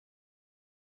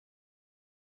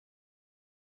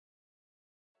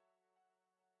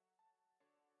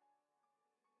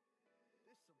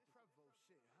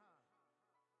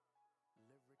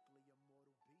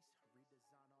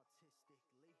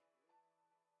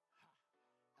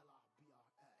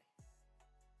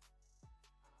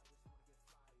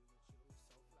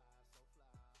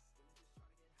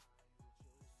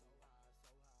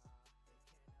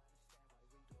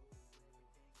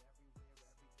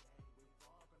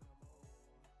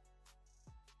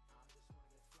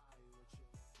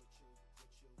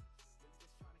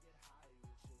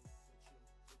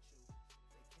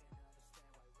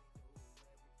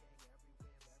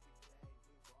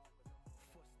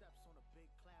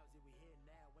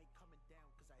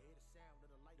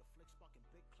Flicks sparking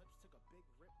big clips, took a big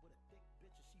rip with a thick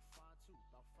bitch and she fine too.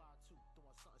 About 5'2",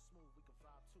 throwing something smooth we can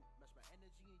vibe to. Match my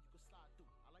energy and you can slide through.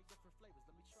 I like different flavors,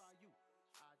 let me try you.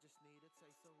 I just need a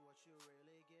taste of what you're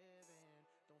really giving.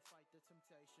 Don't fight the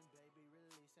temptation, baby,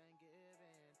 release and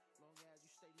giving. Long as you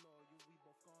stay loyal, we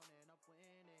both gonna end up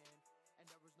winning. And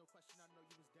there was no question, I know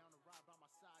you was down to ride by my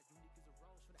side. Unique as a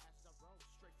rose, for the ashes I rose.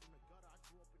 Straight from the gutter, I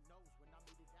grew up in nose. When I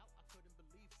made it out, I couldn't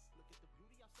believe. Look at the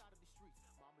beauty outside of the streets.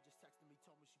 Mama just texted me,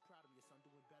 told me she proud of me. Your son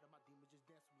doing better, my demon just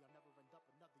danced with me. I'll never end up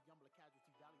another young like casualty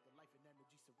valley. The life and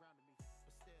energy surrounding me.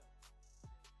 But still,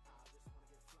 I just wanna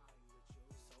get flying with you.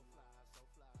 So fly, so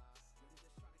fly. Really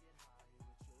just trying to get high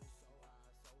with you. So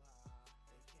high, so high.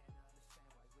 They can't understand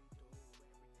why we do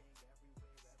everything,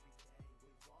 everywhere, every day. We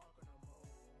walk on the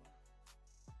moon.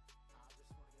 I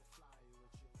just wanna get fly with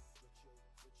you, with you,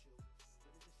 with you.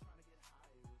 Really just trying to get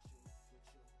high with you, with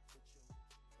you, with you.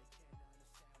 They can't understand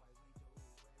why we do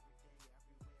everything,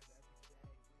 everywhere, every day.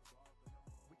 We walk on the moon.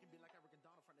 We can be like Eric and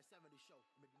Donna from the '70s show.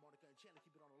 Maybe Monica and Chandler,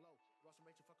 keep it on the low. Ross and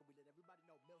Rachel, fucker, we let everybody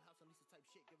know. Millhouse and Lisa type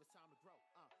shit, give us time to grow.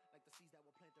 Like the seeds that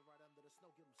were planted right under the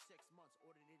snow, give them 6 months.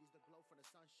 Ordinary is the glow from the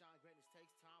sunshine. Greatness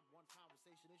takes time. One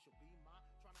conversation, it should be mine.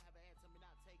 Trying to have an answer, me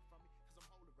not take from me, cause I'm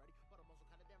whole already. But I'm also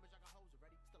kind of damaged, I got hoes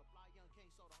already. Still a fly young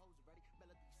king, so the hoes already.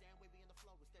 Melody, sand wavy in the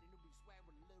flow, with steady newbie swag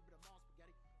with a little bit of mom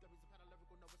spaghetti. There is a pen of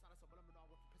lyrical, no, it's not a subliminal.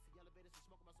 With the pissy elevators and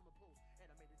smoking my summer pools.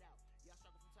 And I made it out. Yeah, I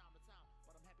struggle from time to time,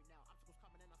 but I'm happy now. Obstacles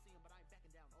coming and I see them, but I ain't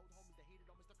backing down. Old homies that hated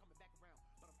on me still coming back around.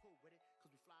 But I'm cool with it,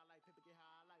 cause we fly like people, get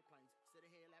high like planes.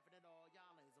 Sitting here laughing at all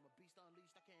y'all lanes. I'm a beast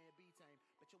unleashed, I can't be tamed.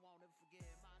 But you won't ever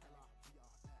forget my name.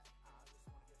 L-I-B-R-N. I just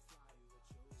wanna get fly with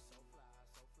you. So fly,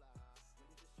 so fly.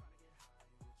 Really just trying to get high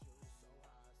with you. So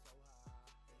high, so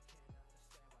high. They can't understand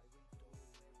why we do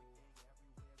everything,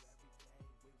 everywhere, every day.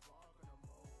 We walk on the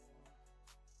moon.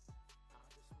 I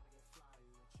just wanna get fly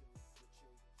with you, with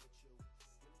you, with you.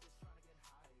 Really just trying to get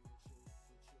high with you, with you,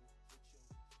 with you. They can't understand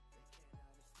why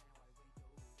we do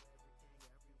everything,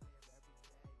 everywhere, every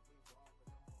day. We walk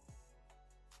on the moon.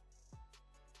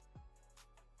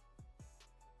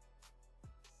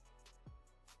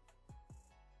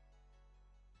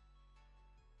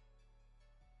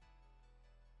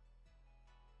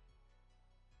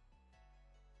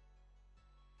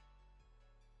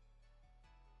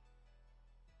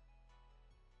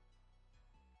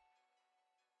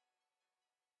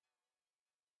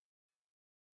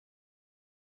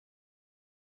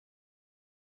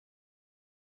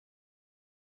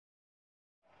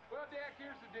 Well, Dak,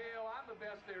 here's the deal. I'm the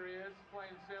best there is, plain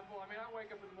and simple. I mean, I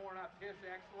wake up in the morning, I piss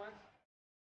excellence.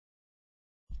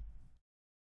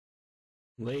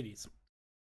 Ladies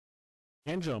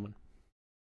and gentlemen,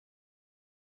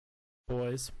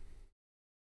 boys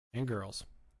and girls,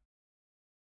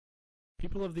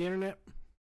 people of the internet,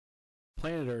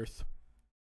 planet Earth,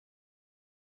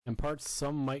 and parts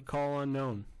some might call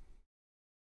unknown.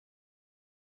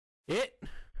 It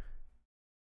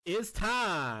is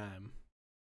time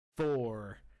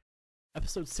for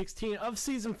episode 16 of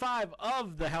season 5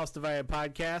 of the House Divided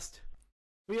podcast.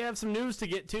 We have some news to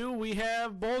get to. We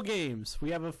have bowl games.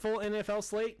 We have a full NFL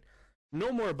slate.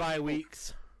 No more bye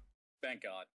weeks. Thank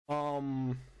God.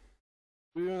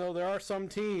 Even though there are some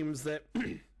teams that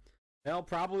they'll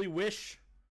probably wish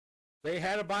they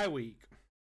had a bye week.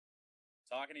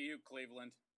 Talking to you,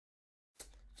 Cleveland.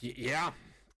 Yeah.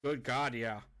 Good God,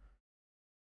 yeah.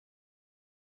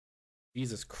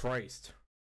 Jesus Christ.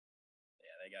 Yeah,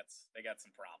 they got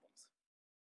some problems.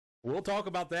 We'll talk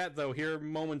about that though here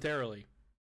momentarily.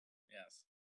 Yes.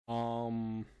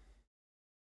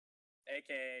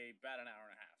 AKA about an hour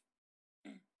and a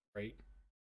half. Right.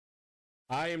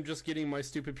 I am just getting my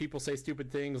stupid people say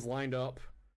stupid things lined up.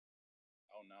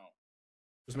 Oh no.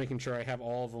 Just making sure I have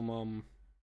all of them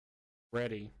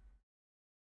ready.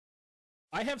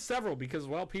 I have several because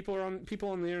people on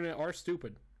the internet are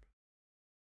stupid.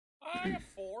 I have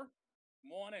 4.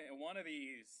 One of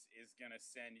these is gonna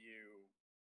send you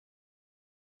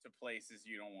to places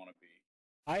you don't want to be.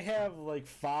 I have like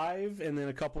 5 and then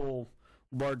a couple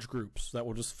large groups that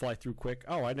will just fly through quick.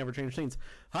 Oh, I never changed scenes.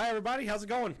 Hi everybody, how's it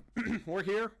going? We're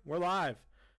here. We're live.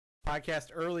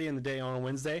 Podcast early in the day on a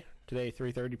Wednesday. Today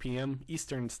 3:30 p.m.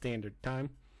 Eastern Standard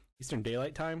Time. Eastern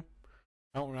Daylight Time.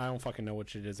 I don't fucking know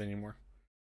which it is anymore.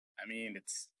 I mean,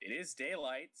 it is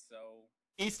daylight, so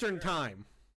Eastern Time.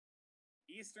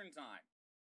 Eastern Time.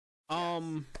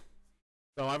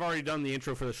 So I've already done the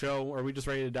intro for the show. Are we just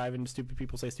ready to dive into stupid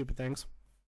people say stupid things?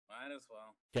 Might as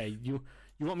well. Okay, you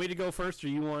want me to go first, or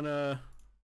you wanna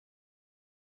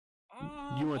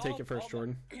take it first,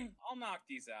 Jordan? I'll knock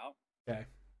these out. Okay.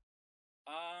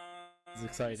 It's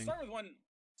exciting.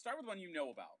 Start with one you know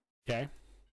about. Okay.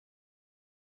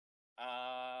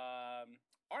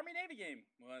 Army Navy game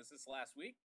was this last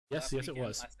week. Yes, it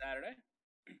was. Last Saturday.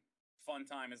 Fun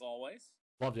time as always.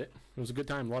 Loved it. It was a good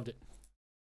time. Loved it.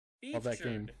 Love that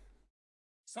game.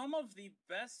 Some of the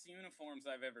best uniforms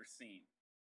I've ever seen.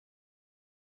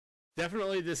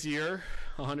 Definitely this year,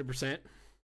 100%.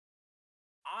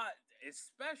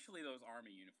 Especially those Army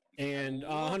uniforms. And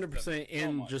 100%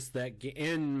 in just that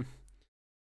game.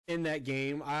 In that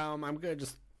game, I'm gonna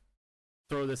just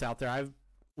throw this out there. I've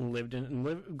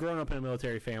grown up in a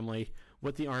military family.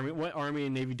 What Army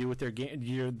and Navy do with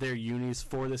their unis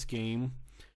for this game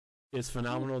is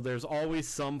phenomenal. There's always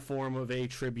some form of a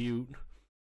tribute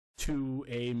to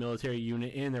a military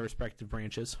unit in their respective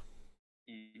branches.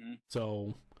 Mm-hmm.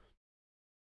 So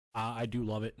I do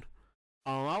love it.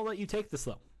 I'll let you take this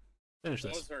though. Finish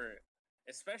this. Those were,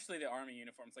 especially the Army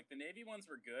uniforms. Like the Navy ones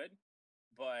were good,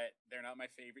 but they're not my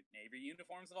favorite Navy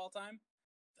uniforms of all time.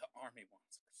 The Army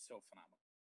ones were so phenomenal.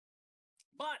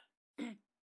 But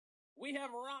we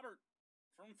have Robert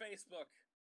from Facebook.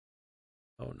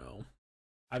 Oh no.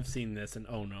 I've seen this and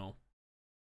oh no.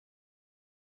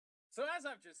 So as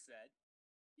I've just said,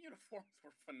 uniforms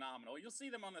were phenomenal. You'll see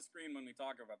them on the screen when we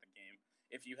talk about the game,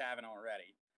 if you haven't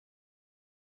already.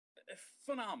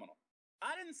 Phenomenal.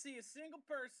 I didn't see a single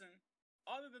person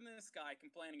other than this guy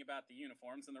complaining about the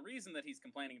uniforms, and the reason that he's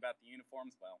complaining about the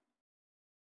uniforms, well,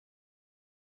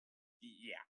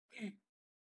 yeah.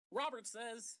 Robert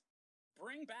says,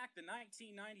 bring back the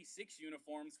 1996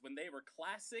 uniforms when they were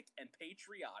classic and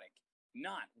patriotic,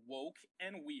 not woke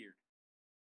and weird.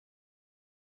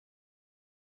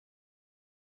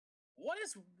 What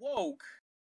is woke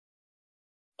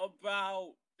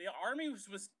about the Army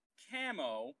was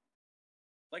camo,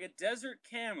 like a desert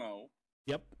camo?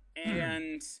 Yep.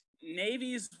 And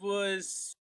Navy's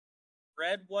was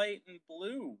red, white, and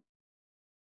blue.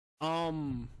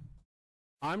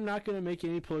 I'm not going to make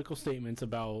any political statements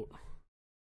about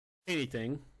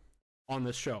anything on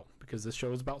this show because this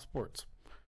show is about sports.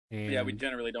 And yeah, we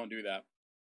generally don't do that.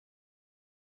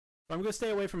 I'm going to stay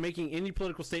away from making any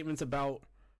political statements about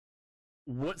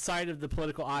what side of the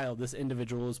political aisle this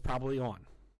individual is probably on.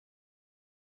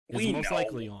 We most know.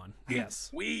 Likely on.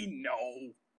 Yes. We know.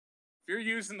 If you're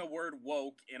using the word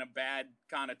woke in a bad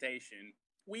connotation,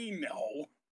 we know.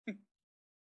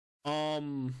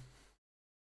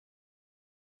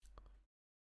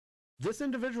 This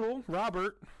individual,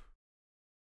 Robert,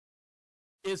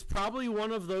 is probably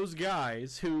one of those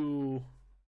guys who,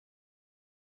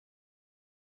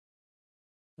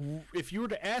 if you were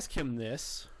to ask him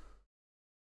this,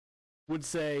 would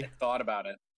say, I thought about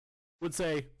it. Would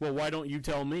say, well, why don't you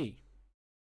tell me?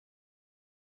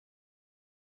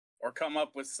 Or come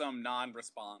up with some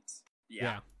non-response.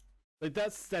 Yeah. Like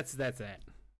that's it.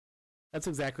 That's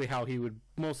exactly how he would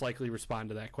most likely respond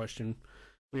to that question.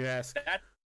 We ask.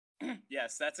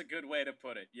 Yes, that's a good way to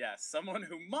put it. Yes, someone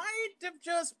who might have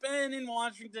just been in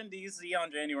Washington, D.C.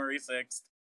 on January 6th.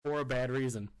 For a bad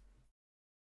reason.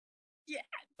 Yeah.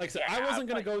 Like I said, I wasn't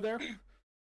going to go there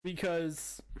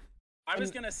because... I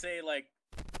was going to say, like,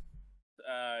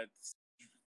 I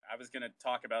was going to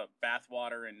talk about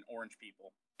bathwater and orange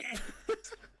people.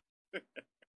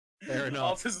 Fair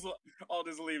enough. I'll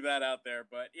just leave that out there.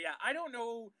 But, yeah, I don't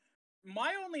know.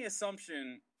 My only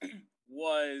assumption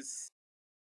was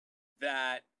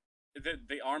that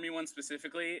the Army one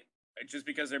specifically, just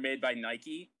because they're made by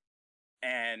Nike,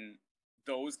 and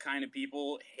those kind of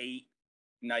people hate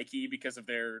Nike because of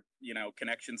their,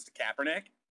 connections to Kaepernick.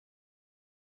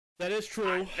 That is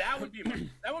true. That would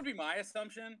be my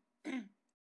assumption.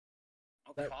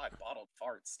 Oh God, bottled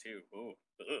farts too. Ooh,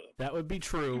 ugh. That would be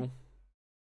true.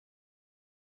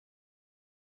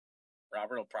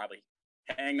 Robert will probably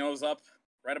hang those up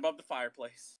right above the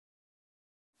fireplace.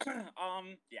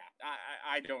 Yeah,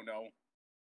 I don't know.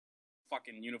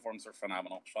 Fucking uniforms are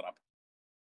phenomenal. Shut up.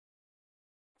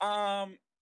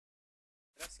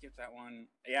 Did I skip that one?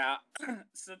 Yeah.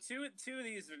 So two of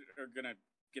these are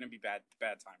gonna be bad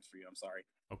times for you. I'm sorry.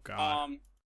 Oh God.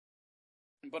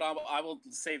 But I will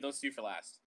save those two for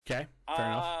last. Okay. Fair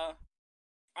enough.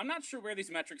 I'm not sure where these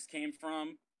metrics came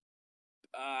from.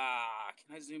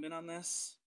 Can I zoom in on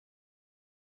this?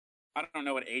 I don't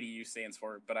know what ADU stands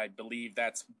for, but I believe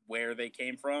that's where they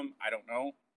came from. I don't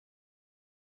know.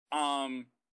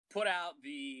 Put out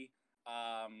the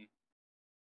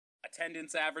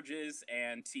attendance averages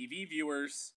and TV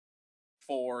viewers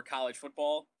for college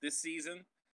football this season.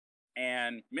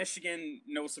 And Michigan,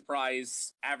 no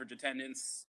surprise, average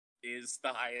attendance is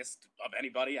the highest of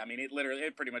anybody. I mean, it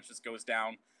pretty much just goes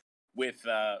down with,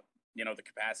 the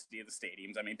capacity of the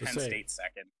stadiums. I mean, Penn State's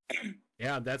second.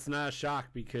 Yeah, that's not a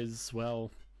shock because,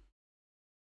 well,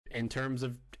 in terms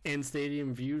of in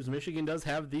stadium views, Michigan does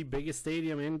have the biggest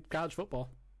stadium in college football.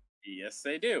 Yes,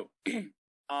 they do.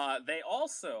 They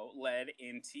also led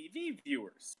in TV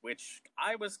viewers, which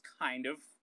I was kind of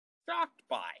shocked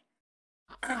by.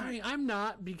 I'm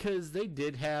not, because they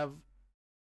did have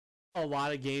a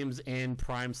lot of games in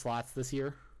prime slots this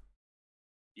year.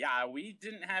 Yeah, we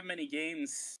didn't have many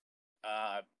games,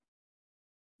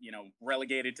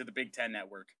 relegated to the Big Ten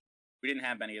network. We didn't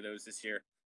have many of those this year.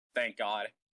 Thank God.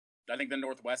 I think the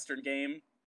Northwestern game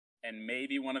and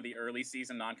maybe one of the early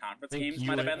season non-conference games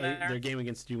might have been there. Their game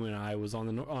against UNI was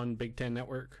on Big Ten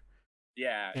network.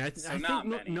 Yeah, and I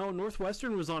think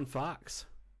Northwestern was on Fox.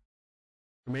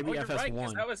 Or maybe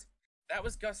FS1. Right, that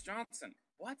was Gus Johnson.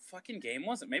 What fucking game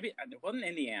was it? Maybe it wasn't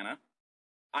Indiana.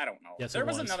 I don't know. Yes, there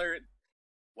was another.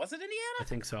 Was it Indiana? I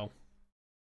think so.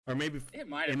 Or maybe it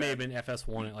may have been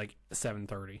FS1 at like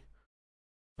 7:30.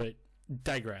 But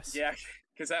digress. Yeah,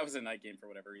 because that was a night game for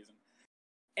whatever reason.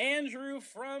 Andrew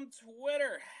from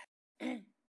Twitter. And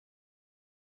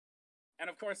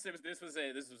of course, this was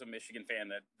a Michigan fan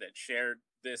that shared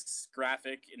this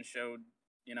graphic and showed,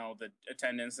 the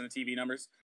attendance and the TV numbers.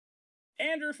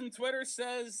 Andrew from Twitter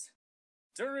says,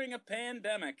 during a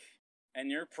pandemic,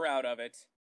 and you're proud of it,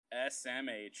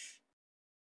 SMH.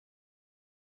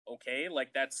 Okay,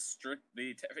 like that's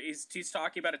strictly, he's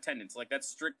talking about attendance, like that's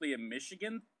strictly a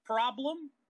Michigan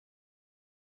problem?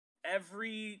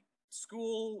 Every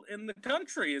school in the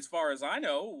country, as far as I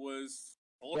know, was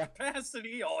full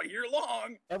capacity all year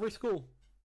long. Every school.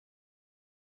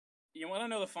 You want to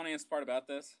know the funniest part about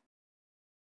this?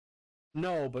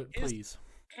 No, but please.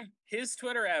 His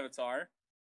Twitter avatar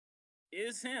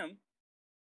is him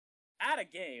at a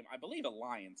game, I believe a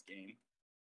Lions game,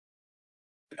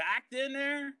 packed in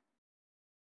there.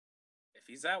 If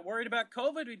he's that worried about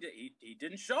COVID, he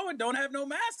didn't show it. Don't have no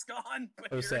mask on, but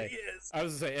he is. I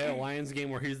was going to say, at a Lions game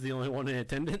where he's the only one in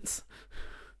attendance?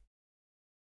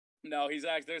 No,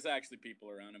 there's actually people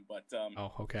around him, but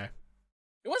oh, okay.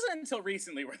 It wasn't until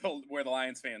recently where the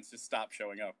Lions fans just stopped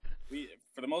showing up.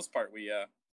 For the most part,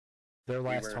 their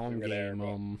last home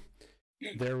game,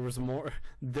 there was more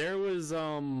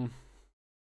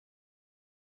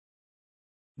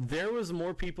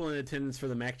people in attendance for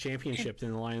the MAC championship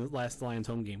than the last Lions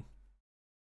home game.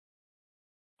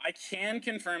 I can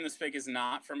confirm this pic is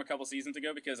not from a couple seasons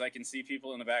ago because I can see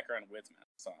people in the background with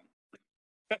masks on.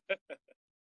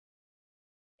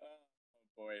 Oh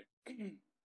boy.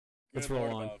 Let's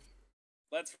roll on.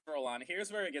 Let's roll on.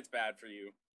 Here's where it gets bad for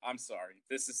you. I'm sorry.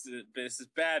 This is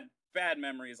bad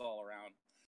memories all around.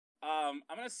 I'm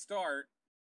gonna start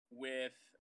with.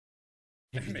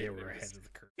 Maybe they were ahead of the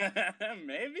curve.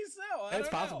 Maybe so. That's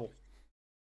possible.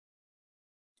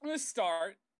 I'm gonna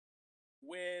start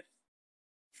with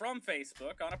from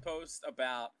Facebook on a post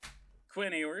about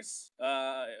Quinn Ewers.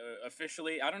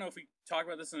 Officially, I don't know if we talked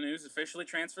about this in the news. Officially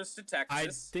transfers to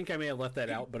Texas. I think I may have left that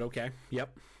out, but okay.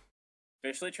 Yep.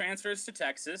 Officially transfers to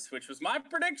Texas, which was my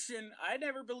prediction. I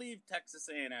never believed Texas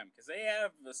A&M because they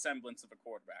have a semblance of a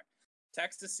quarterback.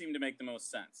 Texas seemed to make the most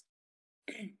sense.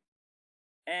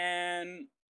 And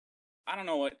I don't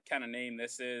know what kind of name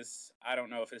this is. I don't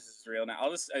know if this is real now.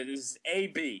 This is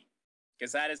AB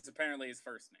because that is apparently his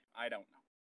first name. I don't know.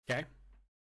 Okay.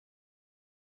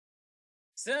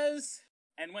 Says,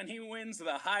 and when he wins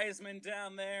the Heisman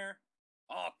down there,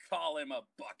 I'll call him a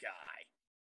Buckeye.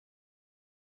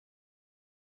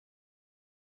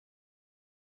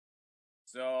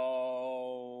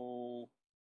 So,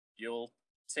 you'll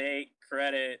take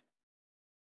credit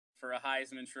for a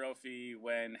Heisman Trophy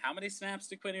when, how many snaps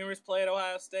did Quinn Ewers play at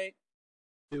Ohio State?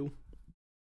 2.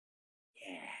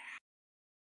 Yeah.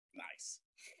 Nice.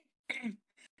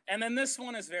 And then this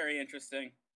one is very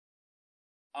interesting.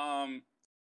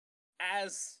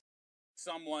 As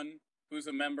someone who's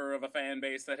a member of a fan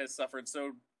base that has suffered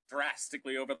so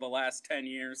drastically over the last 10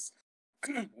 years,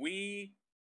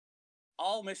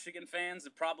 all Michigan fans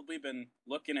have probably been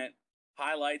looking at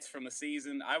highlights from the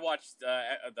season. I watched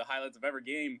the highlights of every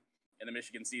game in the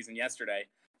Michigan season yesterday.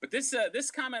 But this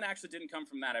comment actually didn't come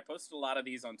from that. I posted a lot of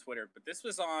these on Twitter, but this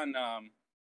was on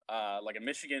like a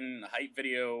Michigan hype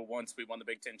video once we won the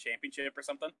Big Ten championship or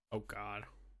something. Oh, God.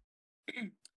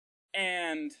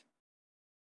 And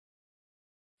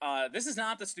this is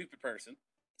not the stupid person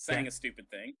saying a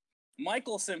stupid thing.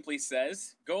 Michael simply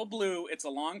says, "Go Blue, it's a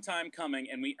long time coming,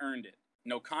 and we earned it.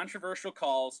 No controversial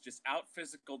calls, just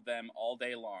out-physicaled them all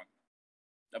day long."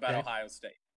 About Ohio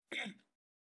State.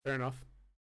 Fair enough.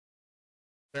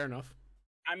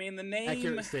 I mean, the name...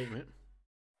 Accurate statement.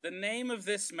 The name of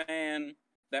this man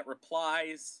that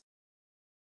replies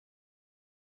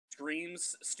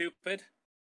screams stupid.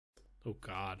 Oh,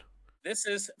 God. This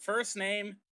is first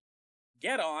name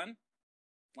Get on.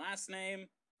 Last name,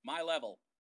 my level.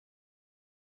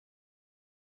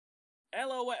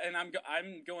 LOL, and I'm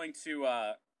going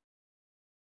to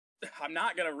I'm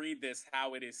not gonna read this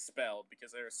how it is spelled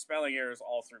because there are spelling errors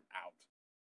all throughout.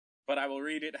 But I will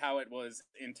read it how it was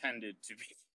intended to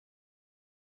be.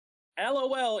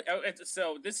 LOL.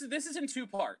 So this is in two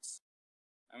parts.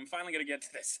 I'm finally gonna get to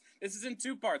this. This is in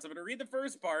two parts. I'm gonna read the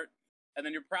first part, and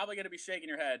then you're probably gonna be shaking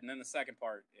your head, and then the second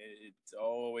part, it's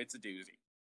a doozy.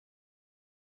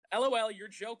 LOL, you're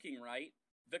joking, right?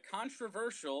 The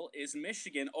controversial is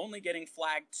Michigan only getting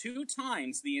flagged 2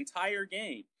 times the entire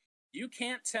game. You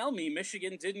can't tell me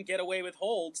Michigan didn't get away with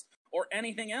holds or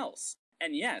anything else.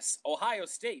 And yes, Ohio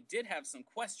State did have some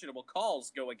questionable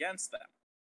calls go against them.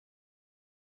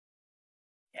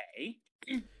 Okay.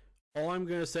 All I'm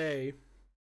going to say,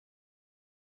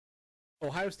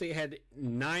 Ohio State had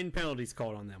 9 penalties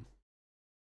called on them.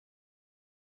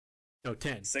 No,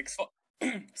 10. 6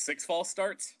 false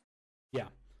starts? Yeah.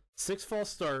 6 false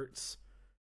starts,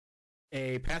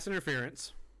 a pass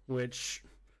interference, which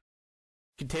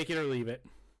can take it or leave it,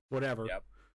 whatever.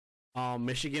 Yep.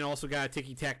 Michigan also got a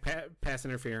ticky-tack pass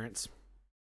interference.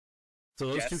 So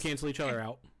those two cancel each other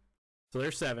out. So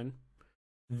there's 7.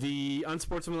 The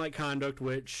unsportsmanlike conduct,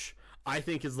 which I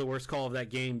think is the worst call of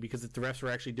that game because if the refs were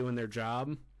actually doing their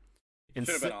job. Should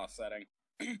have been offsetting.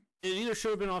 It either should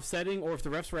have been offsetting, or if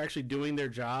the refs were actually doing their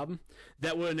job,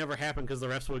 that would have never happened because the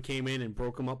refs would have came in and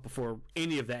broke them up before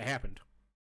any of that happened.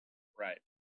 Right.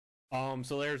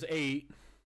 So there's 8.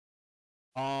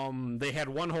 They had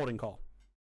 1 holding call.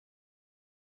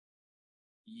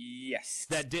 Yes.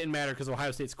 That didn't matter because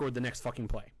Ohio State scored the next fucking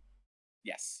play.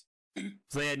 Yes.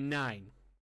 So they had 9.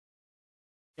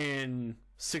 And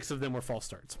 6 of them were false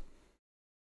starts.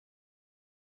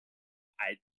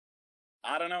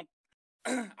 I don't know.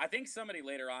 I think somebody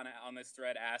later on this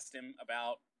thread asked him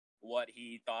about what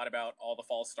he thought about all the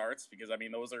false starts because I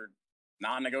mean those are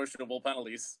non-negotiable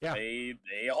penalties. Yeah. They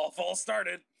all false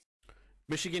started.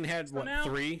 Michigan had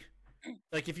 3?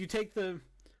 Like if you take the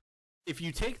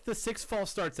 6 false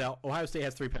starts out, Ohio State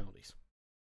has 3 penalties.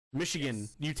 Michigan,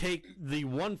 you take the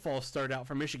 1 false start out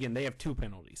from Michigan, they have 2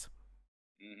 penalties.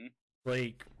 Mm-hmm.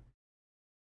 Like,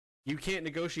 you can't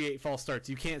negotiate false starts.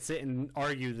 You can't sit and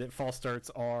argue that false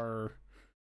starts are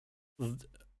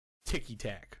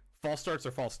ticky-tack. False starts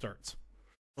are false starts.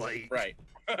 Like, right.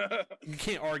 You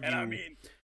can't argue. And I mean,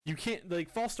 you can't, like,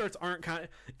 false starts aren't kind of,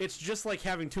 it's just like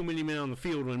having too many men on the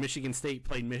field when Michigan State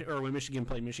played, or when Michigan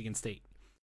played Michigan State.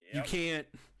 Yep.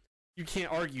 You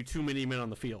can't argue too many men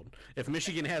on the field. If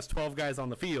Michigan has 12 guys on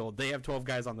the field, they have 12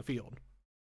 guys on the field.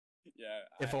 Yeah.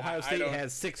 If Ohio State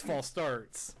has 6 false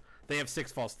starts, they have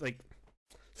 6 false. Like,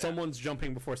 someone's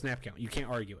jumping before snap count. You can't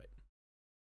argue it.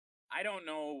 I don't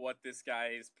know what this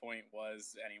guy's point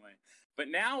was anyway. But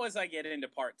now, as I get into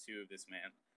part 2 of this,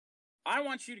 man, I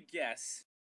want you to guess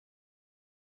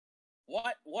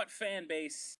what fan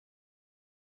base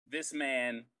this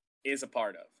man is a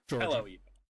part of. Georgia. Hello,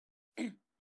 Eva.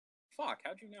 Fuck,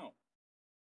 how'd you know?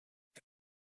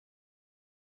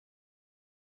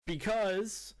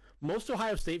 Because most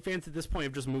Ohio State fans at this point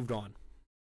have just moved on.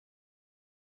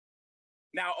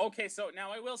 Now, okay, so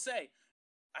now I will say,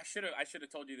 I should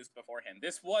have told you this beforehand.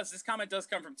 This comment does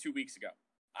come from 2 weeks ago.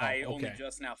 I only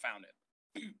just now found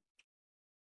it.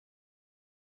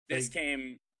 This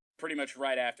came pretty much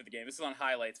right after the game. This is on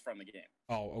highlights from the game.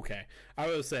 Oh, okay. I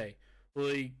will say,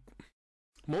 like,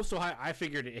 most Ohio, I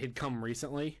figured it had come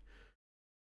recently.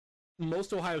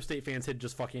 Most Ohio State fans had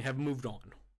just fucking have moved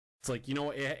on. It's like, you know,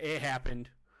 it happened.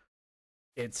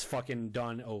 It's fucking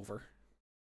done, over.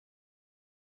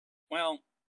 Well,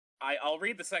 I'll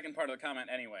read the second part of the comment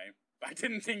anyway. I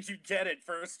didn't think you'd get it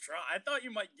first try. I thought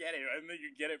you might get it. I didn't think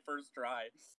you'd get it first try.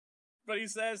 But he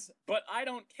says, but I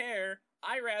don't care.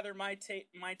 I rather my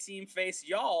team face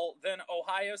y'all than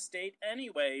Ohio State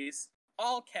anyways.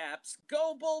 All caps,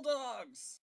 go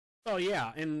Bulldogs! Oh,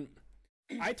 yeah, and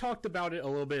I talked about it a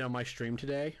little bit on my stream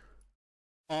today.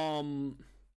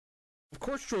 Of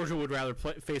course Georgia would rather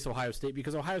face Ohio State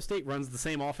because Ohio State runs the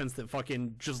same offense that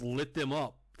fucking just lit them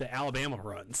up that Alabama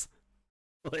runs.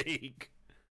 Like,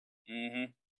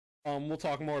 we'll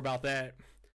talk more about that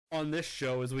on this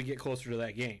show as we get closer to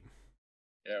that game.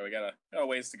 Yeah, we got a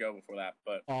ways to go before that,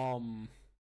 but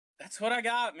that's what I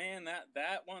got, man.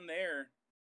 That one there,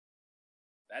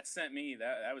 that sent me.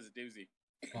 That was a doozy.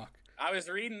 Fuck. I was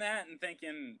reading that and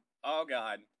thinking, oh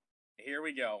god, here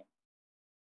we go,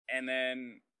 and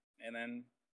then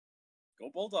go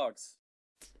Bulldogs.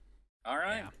 All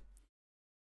right. Yeah.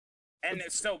 And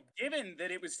so, given that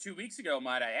it was 2 weeks ago,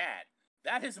 might I add,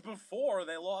 that is before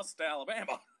they lost to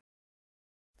Alabama.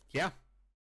 Yeah.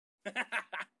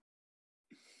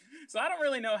 So I don't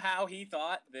really know how he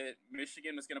thought that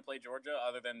Michigan was going to play Georgia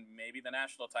other than maybe the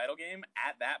national title game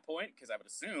at that point, because I would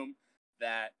assume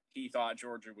that he thought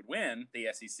Georgia would win the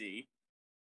SEC.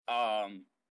 But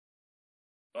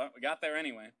we got there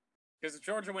anyway. Because if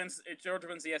Georgia wins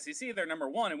the SEC, they're number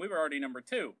 1, and we were already number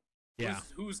 2. Yeah.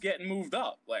 Who's getting moved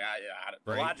up? Like,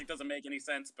 the Right. logic doesn't make any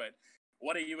sense, but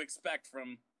what do you expect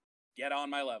from get on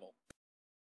my level?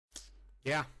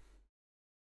 Yeah.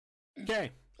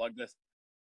 Okay. Plug this.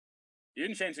 You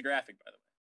didn't change the graphic, by the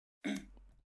way.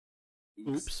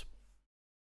 Oops.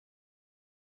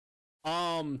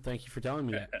 Thank you for telling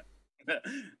me that.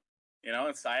 You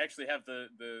know, I actually have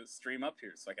the stream up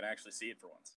here, so I can actually see it for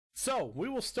once. So, we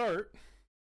will start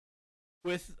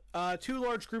with 2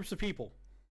 large groups of people.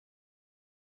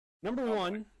 Number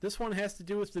one, this one has to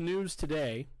do with the news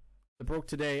today, that broke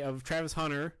today, of Travis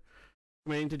Hunter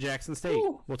committing to Jackson State.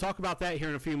 Ooh. We'll talk about that here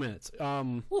in a few minutes.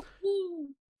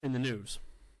 In the news.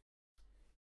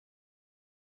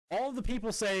 All of the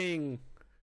people saying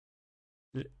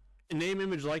name,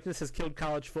 image, likeness has killed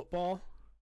college football,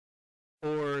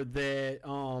 or that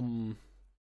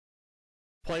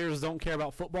players don't care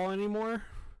about football anymore,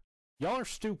 y'all are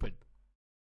stupid.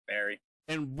 Very.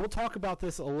 And we'll talk about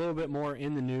this a little bit more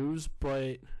in the news,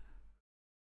 but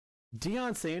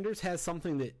Deion Sanders has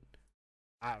something that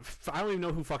I don't even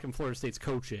know who fucking Florida State's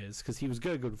coach is, because he was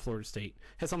going to go to Florida State.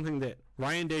 Has something that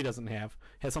Ryan Day doesn't have.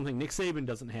 Has something Nick Saban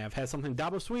doesn't have. Has something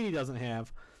Dabo Swinney doesn't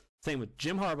have. Same with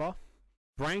Jim Harbaugh,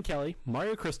 Brian Kelly,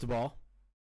 Mario Cristobal.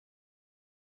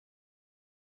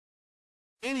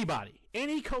 Anybody,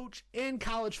 any coach in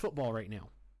college football right now,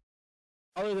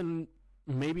 other than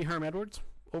maybe Herm Edwards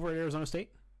over at Arizona State.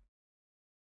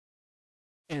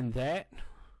 And that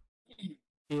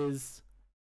is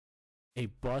a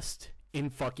bust in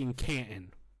fucking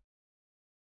Canton.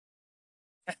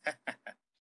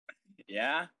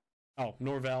 Yeah? Oh,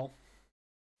 Norvell.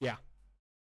 Yeah.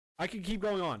 I could keep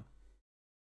going on.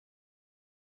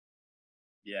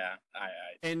 Yeah,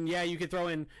 And yeah, you could throw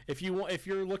in, if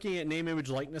you're looking at name, image,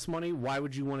 likeness money, why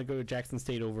would you want to go to Jackson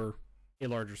State over a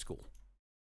larger school?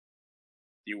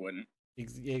 You wouldn't.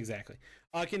 Exactly.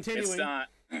 Continuing. It's not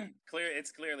clear.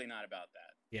 It's clearly not about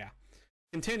that. Yeah.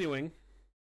 Continuing.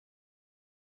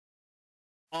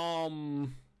 All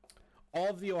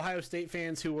of the Ohio State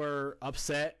fans who were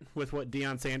upset with what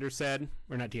Deion Sanders said,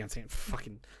 or not Deion Sanders,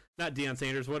 not Deion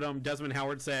Sanders, what Desmond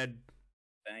Howard said.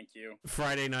 Thank you.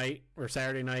 Friday night or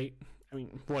Saturday night. I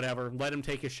mean, whatever. Let him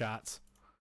take his shots.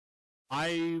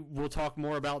 I will talk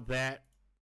more about that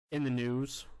in the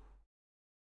news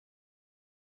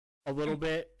a little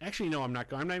bit. Actually, no, I'm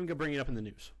not. I'm not even gonna bring it up in the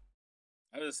news.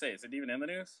 I was gonna say, is it even in the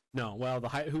news? No. Well,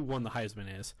 who won the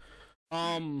Heisman is.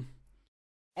 All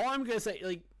I'm gonna say,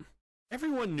 like,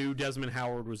 everyone knew Desmond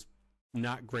Howard was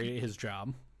not great at his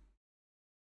job,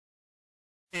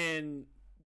 and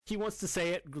he wants to say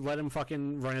it. Let him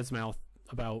fucking run his mouth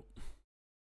about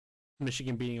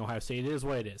Michigan beating Ohio State. It is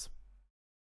what it is.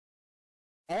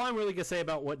 All I'm really gonna say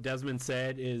about what Desmond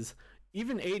said is,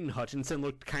 even Aiden Hutchinson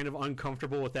looked kind of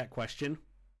uncomfortable with that question.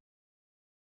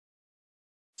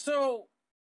 So,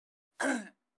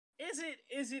 is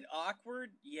it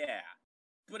awkward? Yeah.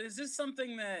 But is this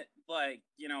something that, like,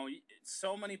 you know,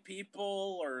 so many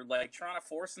people are, like, trying to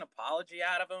force an apology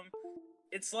out of him?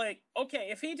 It's like, okay,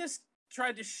 if he just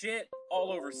tried to shit all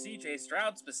over CJ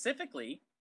Stroud specifically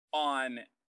on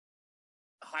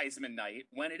Heisman night,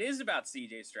 when it is about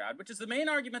CJ Stroud, which is the main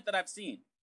argument that I've seen,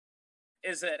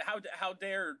 is that how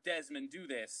dare Desmond do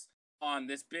this on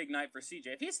this big night for CJ?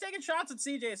 If he's taking shots at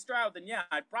CJ Stroud, then yeah,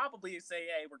 I'd probably say,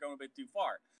 hey, we're going a bit too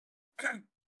far.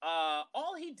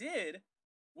 All he did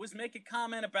was make a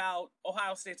comment about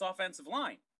Ohio State's offensive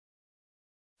line.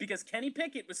 Because Kenny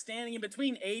Pickett was standing in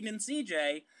between Aiden and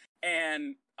CJ,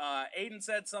 and Aiden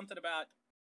said something about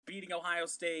beating Ohio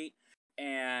State,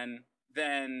 and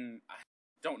then I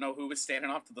don't know who was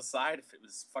standing off to the side, if it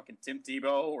was fucking Tim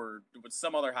Tebow or it was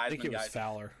some other Heisman guy. I think it was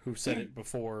Fowler who said it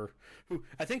before.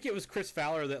 I think it was Chris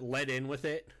Fowler that led in with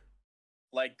it.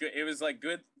 Like, it was like,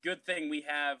 good thing we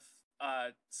have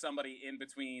somebody in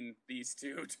between these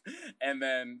two, and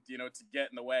then, you know, to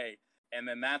get in the way. And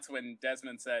then that's when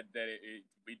Desmond said that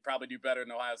we'd probably do better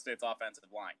than Ohio State's offensive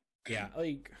line. Yeah,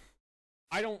 like,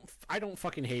 I don't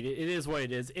fucking hate it. It is what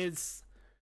it is.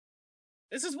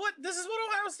 This is what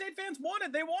Ohio State fans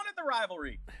wanted. They wanted the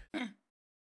rivalry.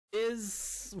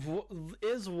 Is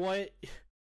what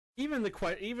even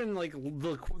like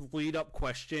the lead up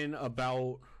question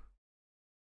about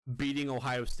beating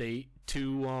Ohio State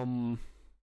to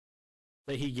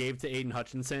that he gave to Aiden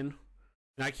Hutchinson,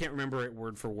 and I can't remember it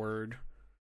word for word.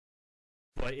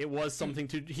 but it was something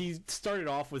to. He started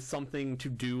off with something to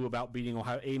do about beating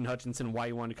Ohio. Aiden Hutchinson, why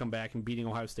he wanted to come back and beating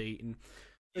Ohio State, and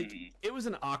like it was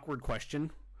an awkward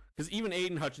question because even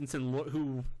Aiden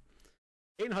Hutchinson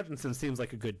seems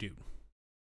like a good dude.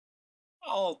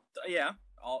 Oh yeah,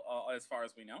 as far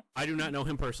as we know. I do not know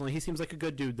him personally. He seems like a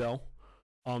good dude though,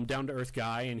 down to earth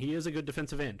guy, and he is a good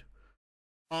defensive end.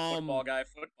 Football guy.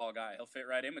 He'll fit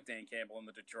right in with Dan Campbell and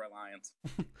the Detroit Lions.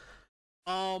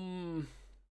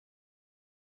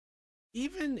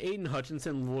 Even Aiden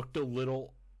Hutchinson looked a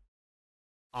little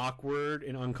awkward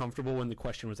and uncomfortable when the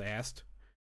question was asked,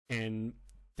 and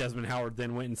Desmond Howard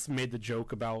then went and made the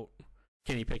joke about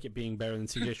Kenny Pickett being better than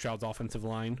C.J. Stroud's offensive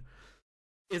line.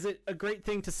 Is it a great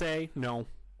thing to say? No.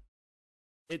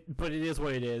 But it is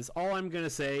what it is. All I'm gonna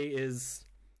say is,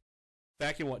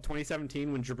 back in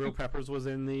 2017 when Jabril Peppers was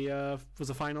in the was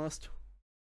a finalist.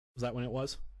 Was that when it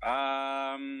was?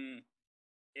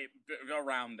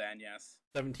 Around then, yes.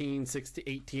 17, 16,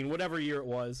 18, whatever year it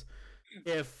was.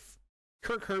 If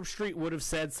Kirk Herbstreit would have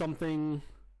said something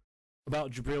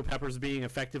about Jabril Peppers being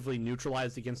effectively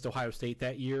neutralized against Ohio State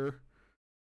that year,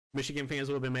 Michigan fans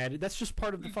would have been mad. That's just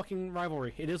part of the fucking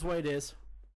rivalry. It is what it is.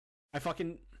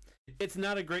 It's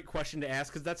not a great question to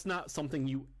ask because that's not something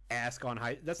you ask on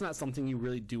that's not something you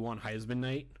really do on Heisman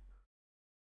night.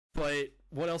 But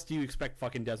what else do you expect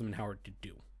fucking Desmond Howard to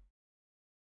do?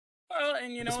 Well,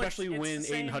 and especially when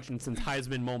Aiden Hutchinson's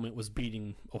Heisman moment was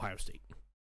beating Ohio State.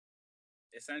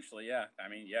 Essentially, yeah. I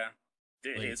mean, yeah.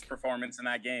 His performance in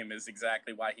that game is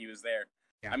exactly why he was there.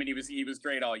 Yeah. I mean, he was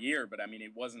great all year, but I mean,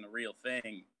 it wasn't a real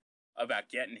thing about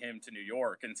getting him to New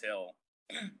York until,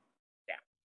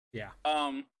 yeah.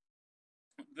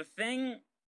 The thing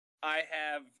I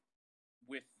have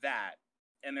with that,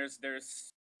 and there's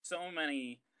so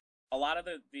many. A lot of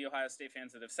the Ohio State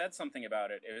fans that have said something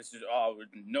about it, it was just,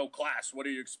 no class, what do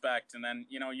you expect? And then,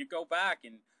 you go back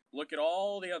and look at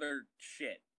all the other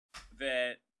shit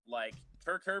that, like,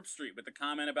 Kirk Herbstreit with the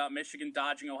comment about Michigan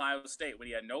dodging Ohio State when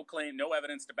he had no claim, no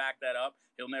evidence to back that up.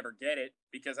 He'll never get it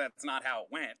because that's not how it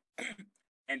went.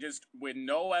 And just with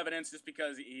no evidence, just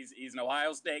because he's an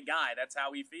Ohio State guy, that's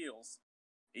how he feels.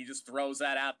 He just throws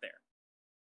that out there.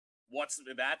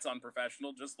 That's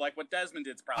unprofessional, just like what Desmond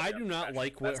did. Probably I do not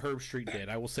like what Herbstreit did.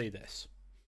 I will say this.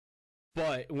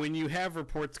 But when you have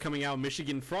reports coming out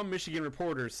from Michigan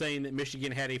reporters saying that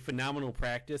Michigan had a phenomenal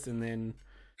practice and then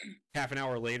half an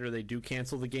hour later they do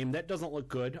cancel the game, that doesn't look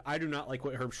good. I do not like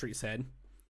what Herbstreit said.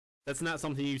 That's not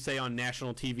something you say on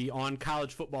national TV on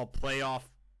college football playoff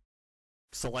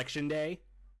selection day.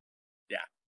 Yeah.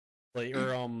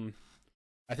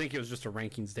 I think it was just a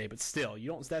rankings day, but still, you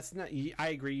don't. That's not. I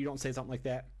agree. You don't say something like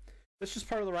that. That's just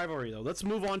part of the rivalry, though. Let's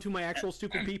move on to my actual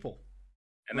stupid people.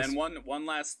 And then one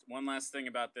last thing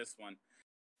about this one.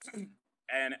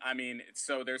 And I mean,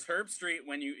 so there's Herbstreit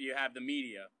when you have the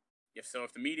media. If the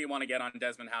media want to get on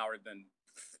Desmond Howard, then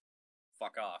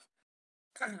fuck off.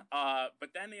 But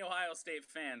then the Ohio State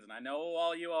fans, and I know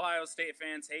all you Ohio State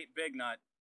fans hate Big Nut,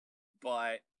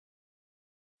 but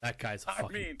that guy's a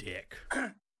fucking dick.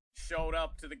 Showed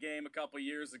up to the game a couple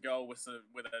years ago with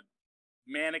a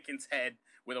mannequin's head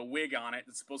with a wig on it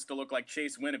that's supposed to look like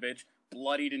Chase Winovich,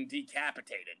 bloodied and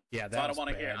decapitated. Yeah, that's so I don't want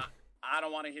to hear. I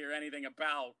don't want to hear anything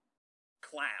about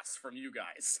class from you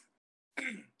guys.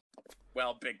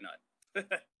 Well, Big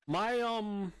Nut.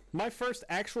 My first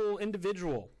actual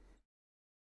individual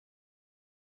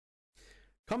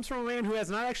comes from a man who has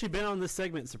not actually been on this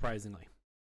segment, surprisingly.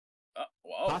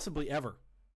 Whoa. Possibly ever.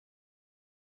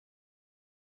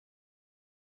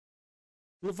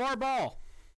 LeVar Ball.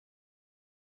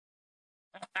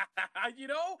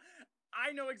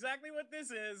 I know exactly what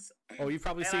this is. Oh, you've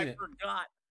probably seen it.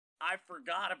 I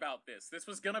forgot about this. This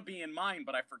was gonna be in mine,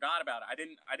 but I forgot about it.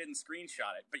 I didn't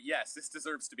screenshot it. But yes, this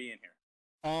deserves to be in here.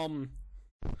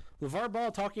 LeVar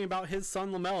Ball talking about his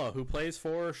son LaMelo, who plays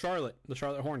for the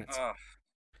Charlotte Hornets.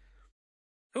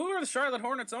 Who are the Charlotte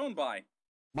Hornets owned by?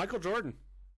 Michael Jordan.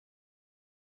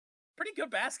 Pretty good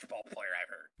basketball player, I've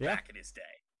heard, back in his day.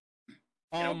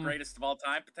 Greatest of all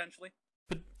time, potentially.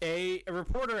 But a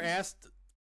reporter asked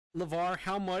LeVar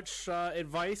how much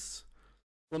advice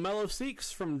LaMelo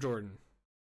seeks from Jordan.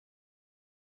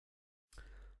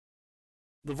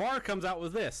 LeVar comes out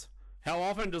with this. How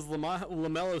often does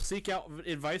LaMelo seek out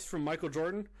advice from Michael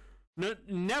Jordan? No,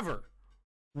 never.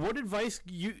 What advice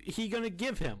he gonna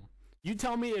give him? You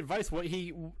tell me advice what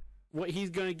he's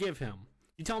gonna give him.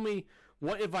 You tell me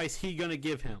what advice he gonna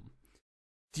give him.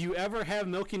 Do you ever have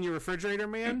milk in your refrigerator,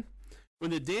 man?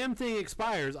 When the damn thing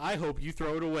expires, I hope you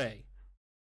throw it away.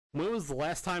 When was the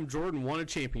last time Jordan won a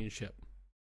championship?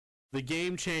 The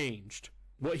game changed.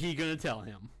 What he gonna tell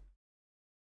him?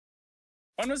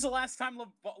 When was the last time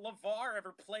LeVar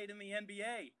ever played in the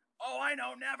NBA? Oh, I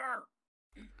know, never.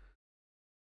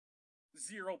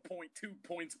 0.2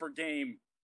 points per game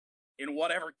in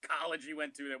whatever college he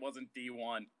went to that wasn't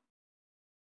D1.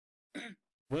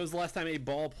 When was the last time a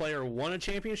ball player won a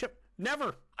championship?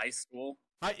 Never. High school.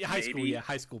 High school, yeah.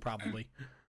 High school, probably.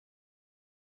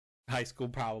 High school,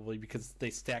 probably, because they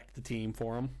stacked the team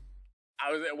for him.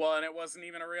 And it wasn't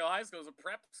even a real high school. It was a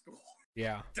prep school.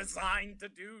 Yeah. Designed to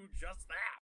do just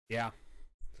that. Yeah.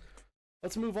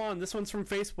 Let's move on. This one's from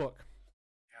Facebook.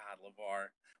 God, LeVar.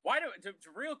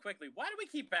 Real quickly, why do we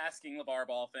keep asking LeVar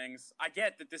Ball things? I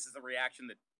get that this is the reaction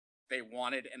that they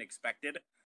wanted and expected.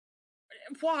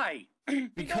 Why?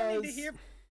 Because don't need to hear.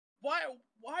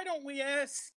 Why don't we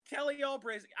ask Kelly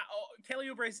Oubre's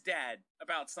dad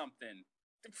about something?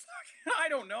 I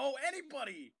don't know.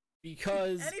 Anybody.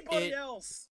 Because anybody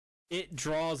else. It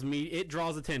draws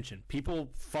attention. People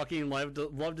fucking love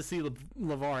to see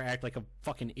LeVar act like a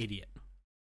fucking idiot.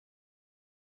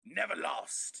 Never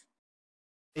lost.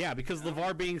 Yeah, because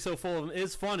LeVar being so full of him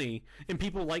is funny, and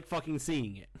people like fucking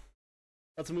seeing it.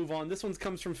 Let's move on. This one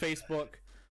comes from Facebook.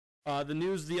 The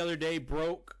news the other day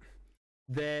broke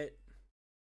that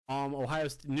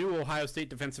new Ohio State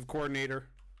defensive coordinator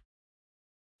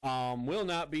will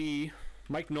not be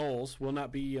Mike Knowles will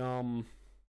not be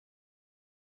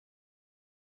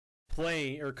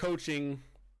playing or coaching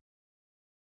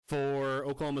for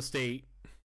Oklahoma State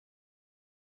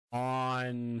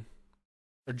Jim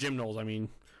Knowles. I mean,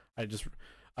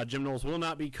 Jim Knowles will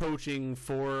not be coaching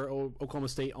for Oklahoma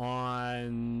State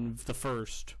on the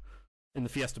 1st in the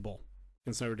Fiesta Bowl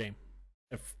against Notre Dame.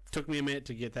 It took me a minute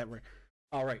to get that right.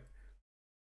 All right.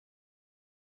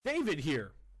 David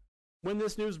here, when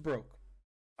this news broke.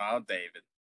 Oh, David.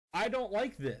 I don't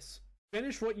like this.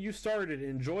 Finish what you started.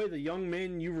 Enjoy the young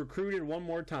men you recruited one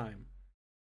more time.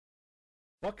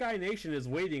 Buckeye Nation is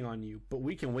waiting on you, but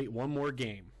we can wait one more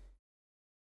game.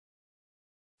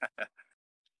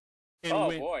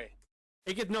 Boy.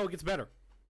 It gets better.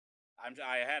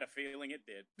 I had a feeling it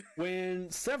did.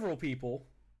 When several people,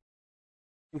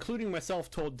 including myself,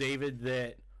 told David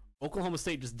that Oklahoma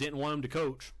State just didn't want him to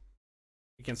coach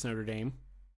against Notre Dame,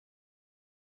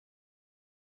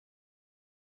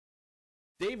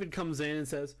 David comes in and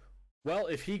says, well,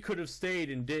 if he could have stayed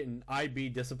and didn't, I'd be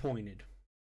disappointed.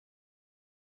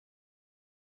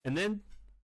 And then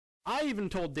I even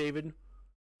told David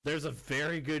there's a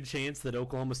very good chance that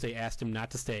Oklahoma State asked him not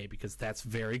to stay because that's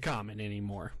very common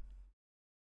anymore.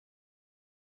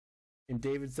 And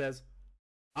David says,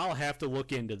 I'll have to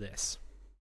look into this.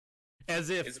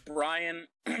 As if... Is Brian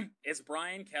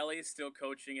Kelly still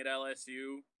coaching at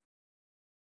LSU?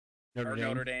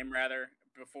 Notre Dame, rather,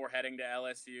 before heading to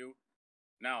LSU?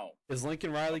 No. Is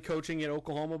Lincoln Riley coaching at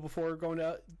Oklahoma before going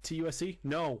to USC?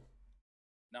 No.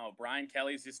 No, Brian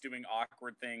Kelly's just doing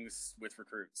awkward things with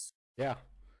recruits. Yeah.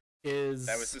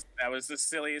 That was the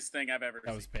silliest thing I've ever seen.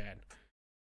 That was bad.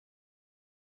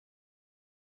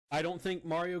 I don't think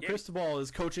Mario Cristobal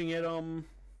is coaching at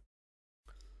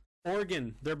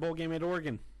Oregon. Their bowl game at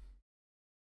Oregon.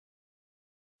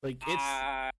 Like it's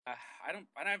I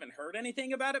haven't heard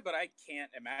anything about it, but I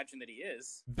can't imagine that he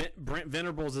is. Brent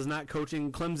Venables is not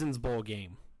coaching Clemson's bowl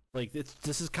game. Like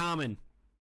this is common.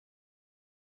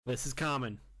 This is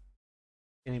common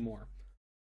anymore.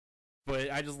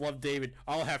 But I just love David.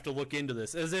 I'll have to look into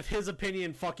this. As if his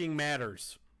opinion fucking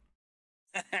matters.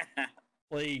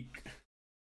 Like,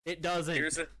 it doesn't.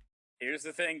 Here's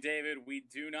the thing, David. We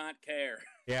do not care.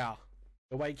 Yeah.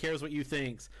 Nobody cares what you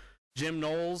think. Jim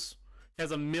Knowles has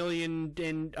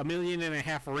 1.5 million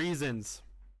reasons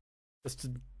just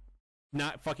to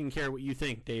not fucking care what you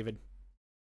think, David.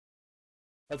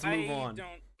 Let's move on.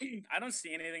 I don't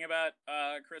see anything about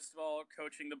Cristobal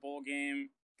coaching the bowl game,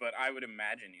 but I would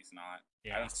imagine he's not.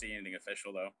 Yeah. I don't see anything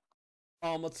official though.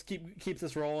 Let's keep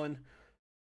this rolling.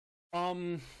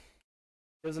 It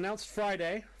was announced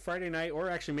Friday night, or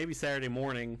actually maybe Saturday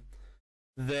morning,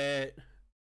 that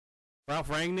Ralph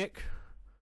Rangnick,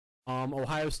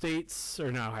 Manchester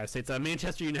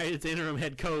United's interim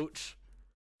head coach,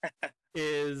 he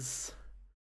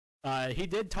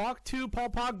did talk to Paul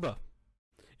Pogba.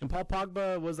 And Paul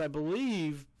Pogba was, I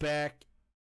believe, back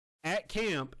at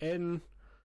camp in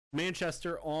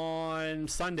Manchester on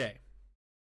Sunday,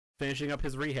 finishing up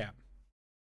his rehab.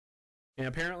 And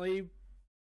apparently,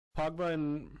 Pogba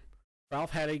and Ralph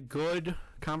had a good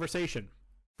conversation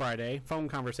Friday, phone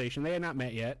conversation. They had not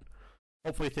met yet.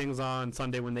 Hopefully things on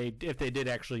Sunday, if they did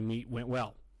actually meet, went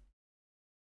well.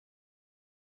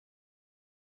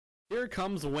 Here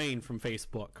comes Wayne from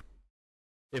Facebook.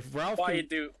 If Ralph Why you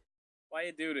do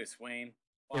this, Wayne?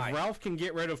 Why? If Ralph can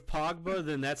get rid of Pogba,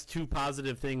 then that's two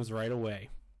positive things right away.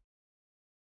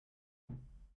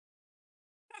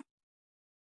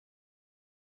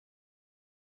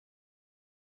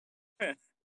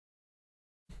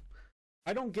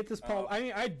 I don't get this Paul. I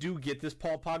mean, I do get this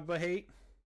Paul Pogba hate,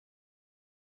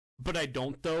 but I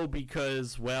don't though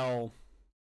because, well,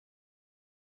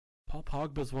 Paul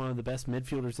Pogba's one of the best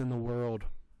midfielders in the world.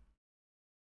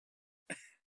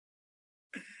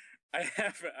 I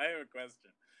have a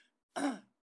question.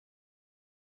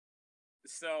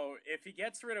 So if he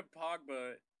gets rid of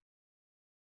Pogba,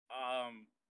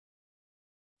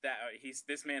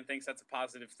 this man thinks that's a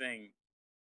positive thing.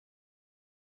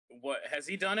 What has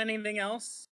he done anything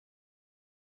else?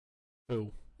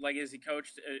 Who? Like, is he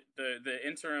coached the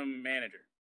interim manager?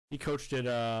 He coached at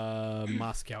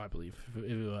Moscow, I believe, if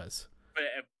it was. But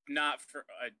not for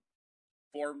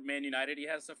Man United. He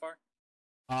has so far.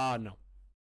 No.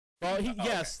 Well,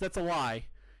 yes, that's a lie.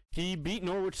 He beat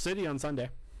Norwich City on Sunday.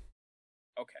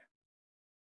 Okay.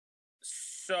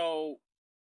 So,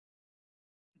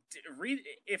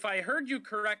 if I heard you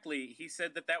correctly, he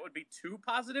said that would be two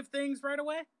positive things right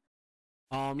away.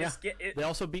 Yeah. They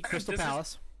also beat Crystal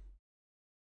Palace.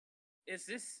 Is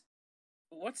this?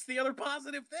 What's the other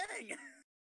positive thing?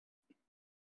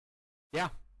 Yeah.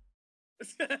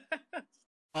 This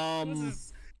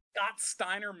is Scott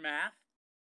Steiner math.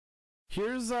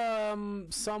 Here's some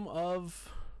of.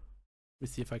 Let me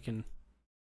see if I can.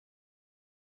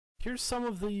 Here's some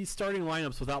of the starting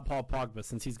lineups without Paul Pogba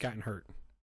since he's gotten hurt.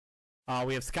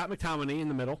 We have Scott McTominay in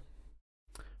the middle.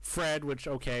 Fred, which,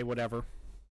 okay, whatever.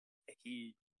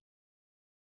 The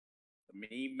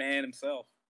meme man himself.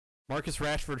 Marcus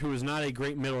Rashford, who is not a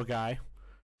great middle guy.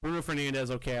 Bruno Fernandes,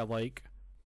 okay, I like.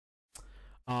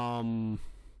 Jadon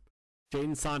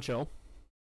Sancho.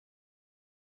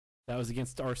 That was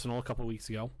against Arsenal a couple weeks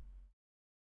ago.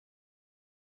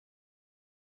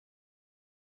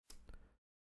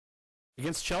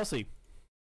 Against Chelsea.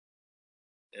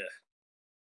 Yeah.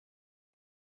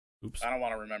 Oops. I don't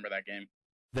want to remember that game.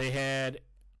 They had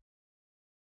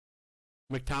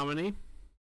McTominay,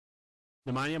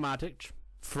 Nemanja Matic,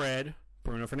 Fred,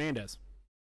 Bruno Fernandes.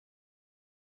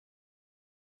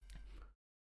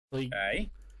 Okay.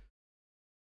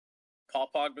 Paul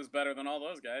Pogba's better than all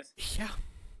those guys. Yeah.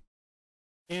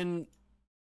 And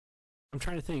I'm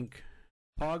trying to think.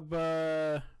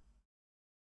 Pogba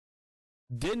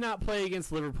did not play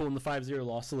against Liverpool in the 5-0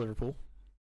 loss to Liverpool.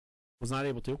 Was not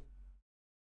able to.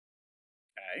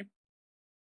 Okay.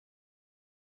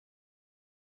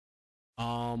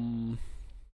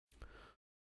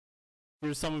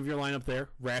 Here's some of your lineup there.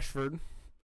 Rashford,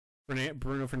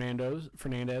 Bruno Fernandes,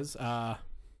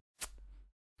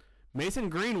 Mason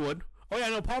Greenwood. Oh yeah,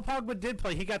 no, Paul Pogba did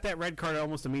play. He got that red card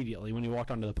almost immediately when he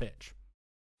walked onto the pitch.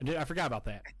 I forgot about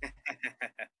that.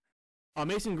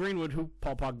 Mason Greenwood, who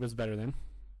Paul Pogba's better than.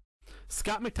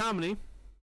 Scott McTominay.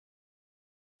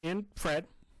 And Fred.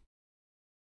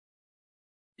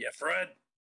 Yeah, Fred.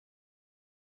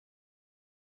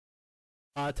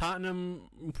 Tottenham,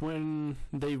 when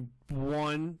they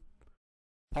won,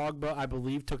 Pogba, I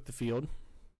believe, took the field.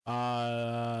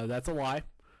 That's a lie.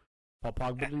 Paul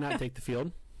Pogba did not take the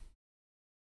field.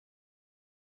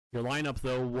 Your lineup,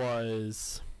 though,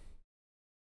 was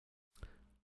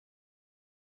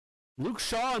Luke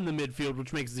Shaw in the midfield,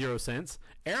 which makes 0 sense.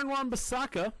 Aaron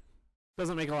Wan-Bissaka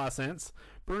doesn't make a lot of sense.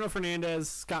 Bruno Fernandes,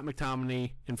 Scott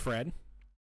McTominay, and Fred.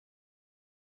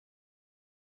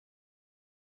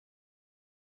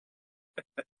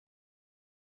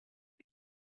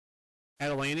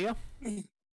 Atalanta,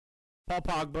 Paul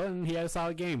Pogba, and he had a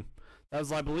solid game. That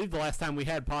was, I believe, the last time we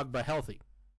had Pogba healthy.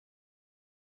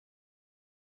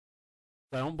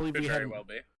 I don't believe Could we very had. well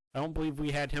be. I don't believe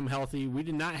we had him healthy. We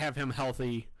did not have him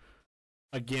healthy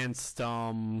against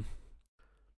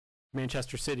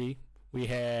Manchester City. We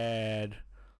had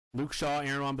Luke Shaw,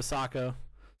 Aaron Wan-Bissaka,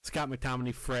 Scott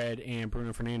McTominay, Fred, and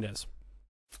Bruno Fernandes.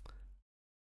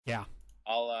 Yeah.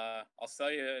 I'll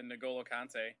sell you N'Golo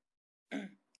Kante.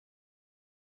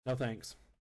 No thanks.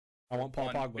 I want Paul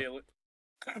Pogba.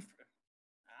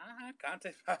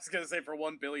 Kante. I was gonna say for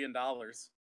 $1 billion. I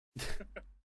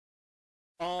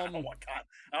don't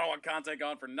want Kante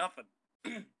gone for nothing.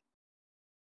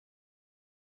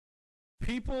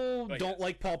 People don't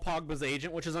like Paul Pogba's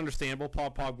agent, which is understandable. Paul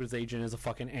Pogba's agent is a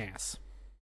fucking ass.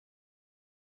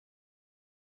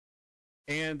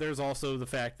 And there's also the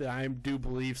fact that I do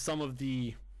believe some of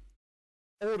the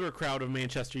older crowd of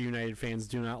Manchester United fans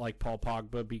do not like Paul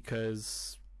Pogba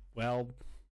because, well,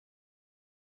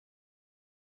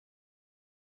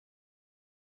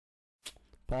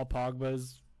 Paul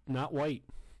Pogba's not white.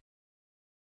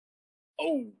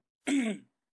 Oh.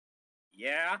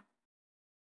 yeah.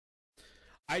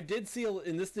 I did see,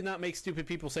 and this did not make stupid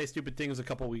people say stupid things a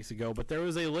couple weeks ago, but there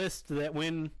was a list that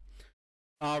when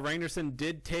Ragnarsson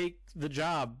did take the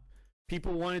job,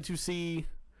 people wanted to see.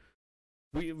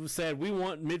 We said we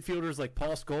want midfielders like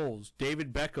Paul Scholes,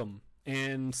 David Beckham,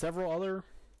 and several other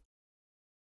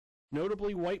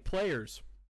notably white players.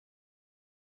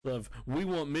 We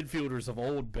want midfielders of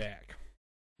old back,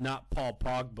 not Paul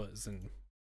Pogba's, and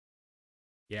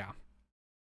yeah.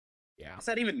 What's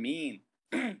that even mean?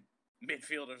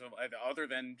 Midfielders of other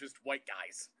than just white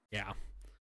guys. Yeah.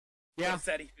 What does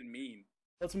that even mean?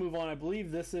 Let's move on. I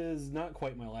believe this is not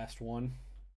quite my last one.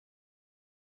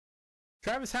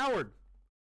 Travis Howard,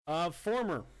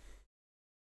 former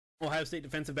Ohio State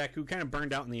defensive back who kind of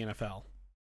burned out in the NFL,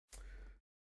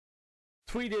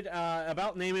 tweeted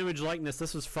about name, image, likeness.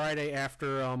 This was Friday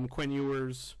after Quinn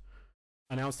Ewers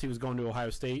announced he was going to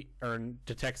Ohio State, or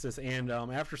to Texas, and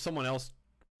after someone else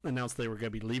announced they were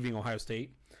going to be leaving Ohio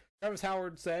State. Travis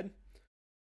Howard said,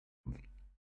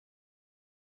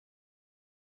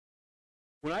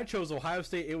 "When I chose Ohio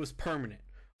State, it was permanent.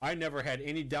 I never had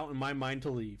any doubt in my mind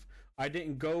to leave. I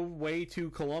didn't go way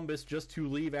to Columbus just to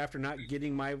leave after not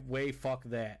getting my way. Fuck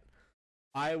that.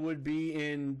 I would be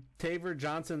in Taver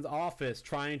Johnson's office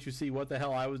trying to see what the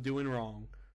hell I was doing wrong.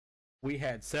 We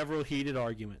had several heated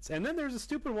arguments." And then there's a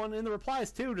stupid one in the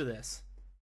replies too to this.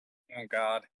 Oh,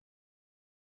 God.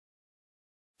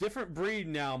 "Different breed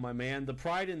now, my man. The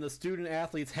pride in the student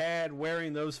athletes had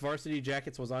wearing those varsity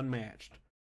jackets was unmatched.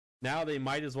 Now they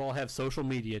might as well have social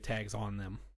media tags on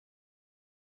them."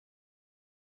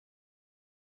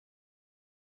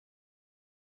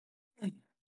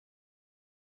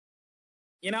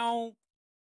 You know,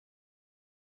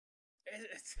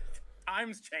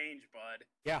 times change, bud.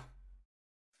 Yeah.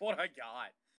 What I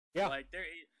got. Yeah. Like,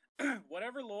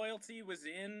 whatever loyalty was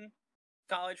in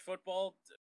college football,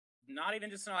 not even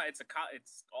just not,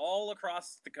 it's all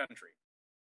across the country.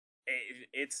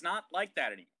 It's not like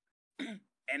that anymore.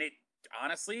 And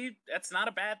honestly, that's not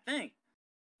a bad thing.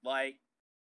 Like,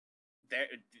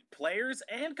 players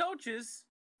and coaches,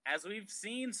 as we've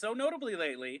seen so notably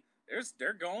lately,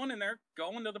 they're going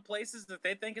to the places that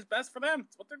they think is best for them.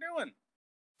 That's what they're doing.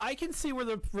 I can see where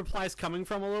the reply's coming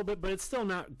from a little bit, but it's still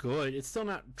not good. It's still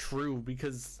not true,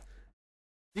 because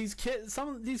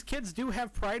some of these kids do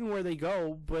have pride in where they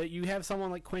go, but you have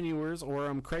someone like Quinn Ewers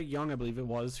or Craig Young, I believe it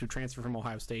was, who transferred from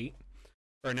Ohio State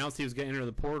or announced he was going to enter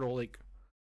the portal. Like,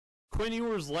 Quinn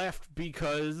Ewers left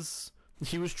because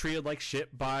he was treated like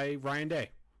shit by Ryan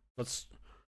Day. Let's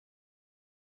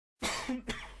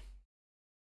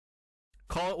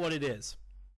call it what it is.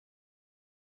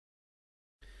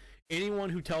 Anyone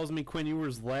who tells me Quinn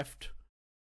Ewers left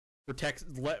for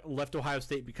left Ohio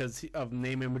State because of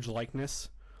name, image, likeness,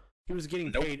 he was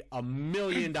getting paid $1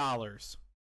 million. 2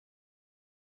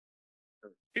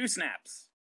 snaps.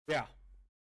 Yeah,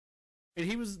 and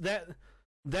he was that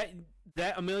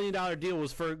 $1 million deal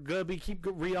was for keep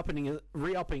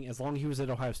re-upping as long as he was at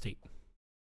Ohio State.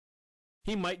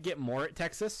 He might get more at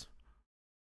Texas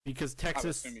because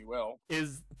Texas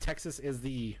is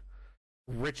the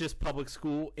richest public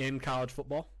school in college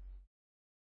football.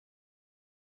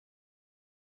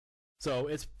 So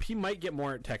he might get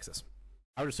more at Texas.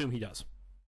 I would assume he does.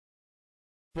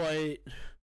 But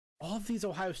all of these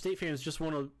Ohio State fans just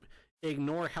want to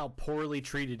ignore how poorly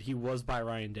treated he was by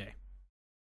Ryan Day.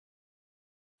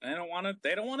 They don't want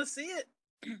to see it.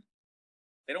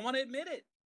 They don't want to admit it.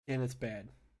 And it's bad.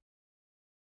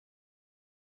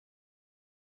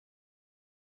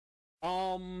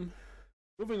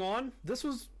 Moving on. This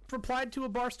was replied to a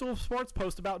Barstool Sports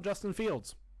post about Justin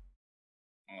Fields.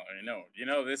 Oh, you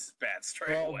know this is bad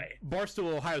straight away.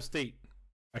 Barstool Ohio State,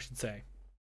 I should say.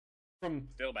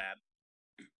 Still bad.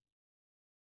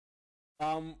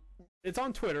 It's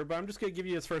on Twitter, but I'm just gonna give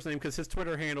you his first name because his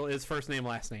Twitter handle is first name,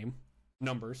 last name,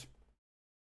 numbers.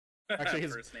 Actually,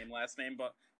 his first name, last name,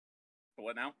 but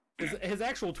what now? His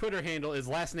actual Twitter handle is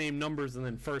last name, numbers, and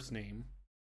then first name.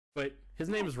 But his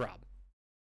name is Rob.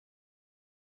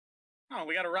 Oh,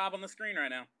 we got a Rob on the screen right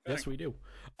now. Yes, we do.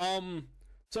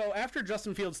 So after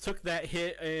Justin Fields took that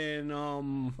hit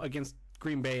in against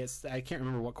Green Bay, I can't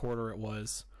remember what quarter it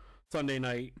was, Sunday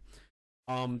night,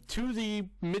 to the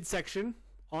midsection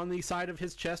on the side of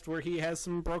his chest where he has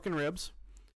some broken ribs,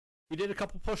 he did a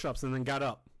couple push-ups and then got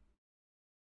up.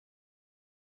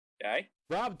 Okay.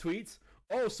 Rob tweets,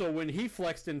 "Oh, so when he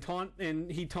flexed and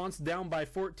he taunts down by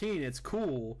 14, it's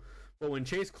cool, but when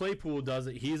Chase Claypool does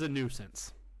it, he's a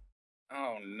nuisance."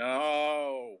 Oh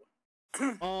no.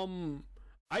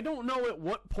 I don't know at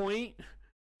what point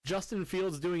Justin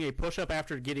Fields doing a push-up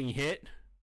after getting hit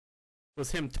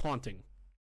was him taunting.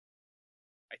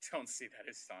 I don't see that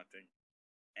as taunting,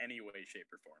 any way, shape,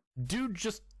 or form. Dude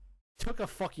just took a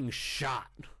fucking shot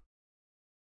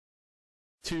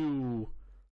to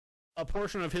a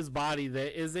portion of his body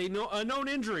that is a known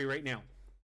injury right now.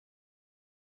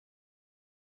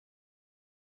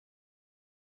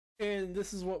 And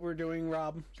this is what we're doing,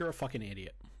 Rob. You're a fucking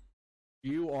idiot.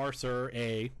 You are, sir,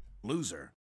 a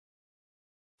loser.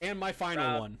 And my final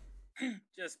Rob, one.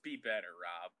 Just be better,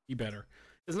 Rob. Be better.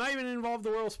 It's not even involved the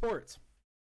world of sports.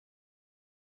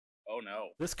 Oh, no.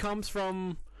 This comes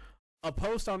from a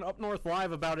post on Up North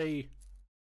Live about a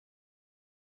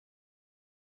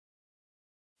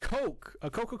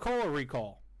Coca-Cola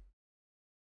recall.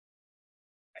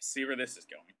 I see where this is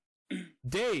going.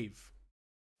 Dave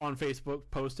on Facebook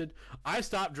posted, I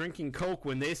stopped drinking Coke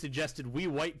when they suggested we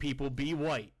white people be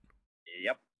white.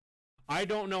 Yep. I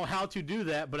don't know how to do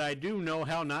that, but I do know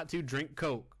how not to drink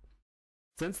Coke.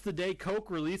 Since the day Coke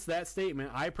released that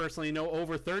statement, I personally know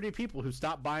over 30 people who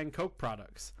stopped buying Coke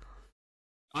products.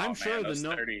 I'm sure those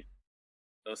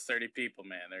 30 people,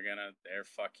 man,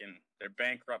 they're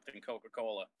bankrupting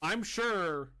Coca-Cola. I'm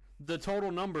sure the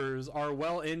total numbers are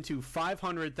well into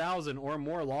 500,000 or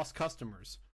more lost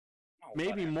customers. Oh,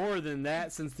 Maybe whatever. more than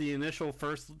that since the initial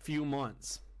first few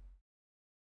months.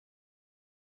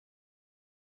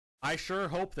 I sure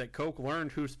hope that Coke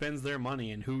learned who spends their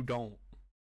money and who don't.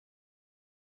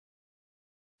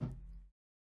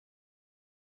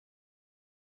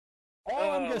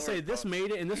 All I'm gonna say, this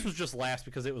made it, and this was just last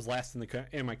because it was last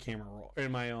in my camera roll,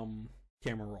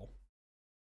 camera roll.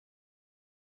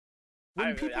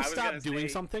 When people stop doing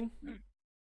something,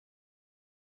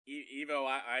 Evo,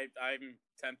 I'm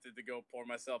tempted to go pour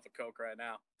myself a Coke right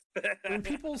now. when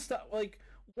people stop, like,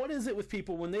 what is it with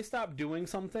people when they stop doing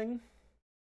something?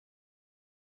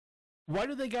 Why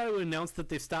do they gotta announce that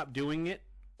they stopped doing it?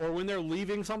 Or when they're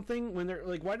leaving something, when they're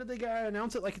like, why do they gotta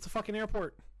announce it like it's a fucking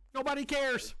airport? Nobody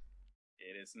cares.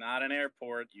 It is not an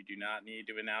airport. You do not need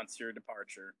to announce your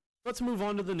departure. Let's move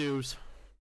on to the news.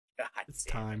 God It's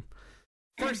damn it. time.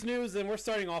 First news, and we're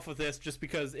starting off with this just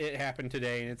because it happened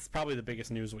today, and it's probably the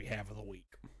biggest news we have of the week.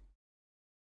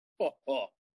 Oh.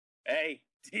 Hey,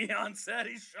 Deion said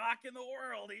he's shocking the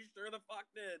world. He sure the fuck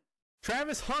did.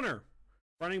 Travis Hunter,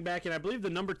 running back, and I believe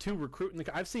the number 2 recruit in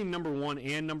the. I've seen number 1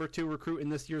 and number 2 recruit in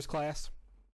this year's class.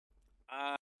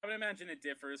 I would imagine it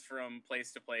differs from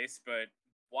place to place, but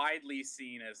widely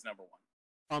seen as number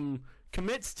 1.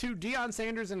 Commits to Deion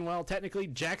Sanders and, well, technically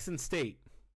Jackson State.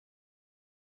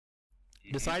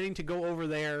 Deciding to go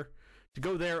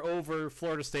there over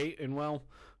Florida State, and, well,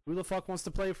 who the fuck wants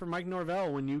to play for Mike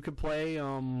Norvell when you could play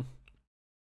for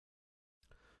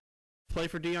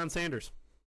Deion Sanders?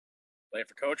 Play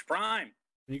for Coach Prime.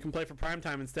 And you can play for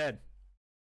Primetime instead.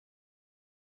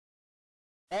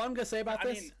 All I'm going to say about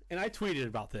this, and I tweeted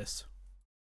about this,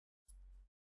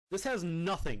 this has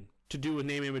nothing to do with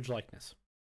name, image, likeness.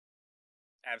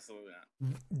 Absolutely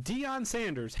not. Deion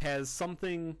Sanders has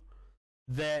something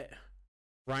that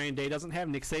Ryan Day doesn't have,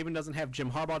 Nick Saban doesn't have,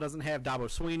 Jim Harbaugh doesn't have, Dabo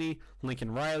Swinney,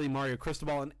 Lincoln Riley, Mario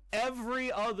Cristobal, and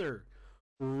every other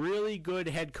really good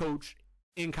head coach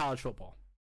in college football.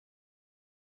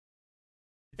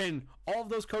 And all of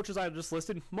those coaches I just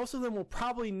listed, most of them will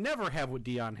probably never have what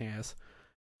Deion has,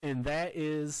 and that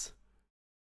is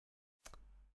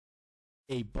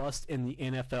a bust in the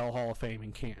NFL Hall of Fame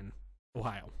in Canton,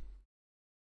 Ohio.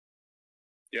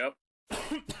 Yep.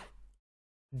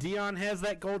 Deion has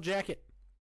that gold jacket.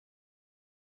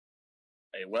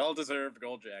 A well-deserved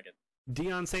gold jacket.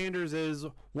 Deion Sanders is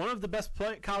one of the best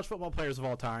college football players of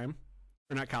all time.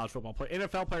 Or not college football players,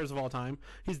 NFL players of all time.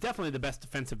 He's definitely the best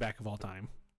defensive back of all time.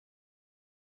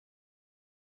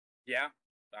 Yeah.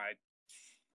 I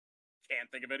can't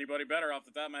think of anybody better off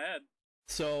the top of my head.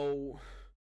 So,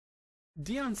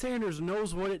 Deion Sanders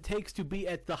knows what it takes to be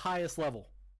at the highest level.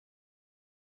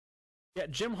 Yeah,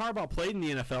 Jim Harbaugh played in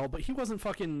the NFL, but he wasn't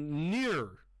fucking near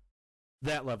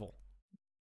that level.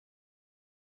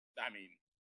 I mean,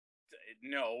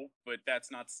 no, but that's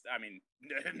not. I mean,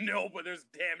 no, but there's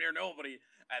damn near nobody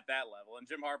at that level. And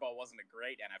Jim Harbaugh wasn't a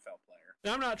great NFL player.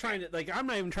 And I'm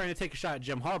not even trying to take a shot at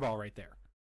Jim Harbaugh right there.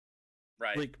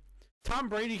 Right. Like, Tom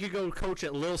Brady could go coach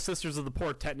at Little Sisters of the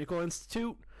Poor Technical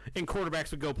Institute, and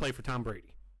quarterbacks would go play for Tom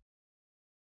Brady.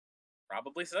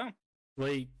 Probably so.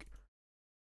 Like,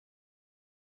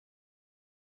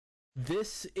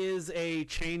 this is a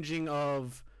changing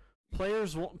of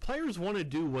players want to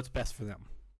do what's best for them.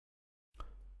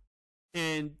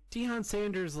 And Deion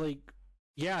Sanders, like,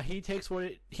 yeah, he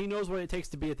knows what it takes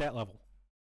to be at that level.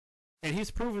 And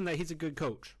he's proven that he's a good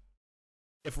coach.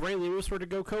 If Ray Lewis were to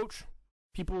go coach,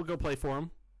 people would go play for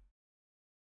him.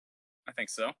 I think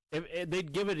so. If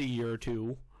they'd give it a year or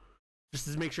two. just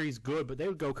to make sure he's good, but they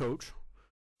would go coach.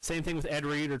 Same thing with Ed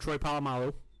Reed or Troy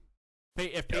Polamalu.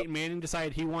 If Peyton Manning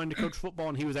decided he wanted to coach football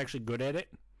and he was actually good at it,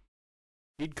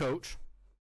 he'd coach.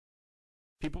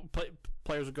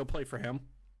 Players would go play for him.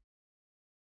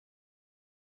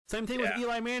 Same thing with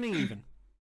Eli Manning, even.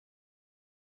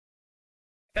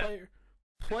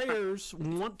 Players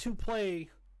want to play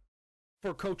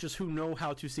for coaches who know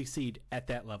how to succeed at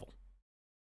that level.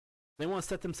 They want to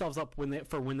set themselves up when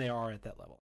they are at that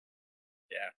level.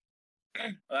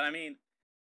 Yeah. But I mean,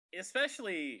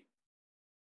 especially,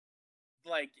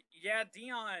 like,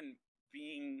 Deion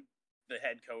being the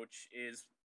head coach is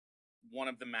one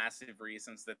of the massive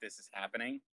reasons that this is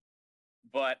happening.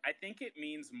 But I think it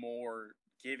means more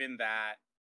given that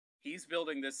he's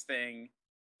building this thing,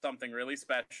 something really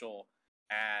special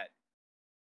at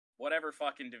whatever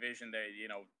fucking division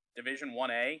Division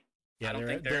 1A. Yeah, I don't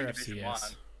think they're in Division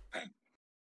FCS. 1.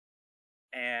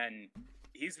 And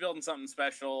he's building something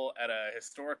special at a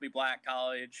historically black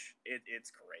college. It's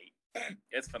great.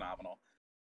 It's phenomenal.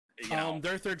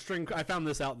 Their third string. I found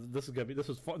this out. This is good.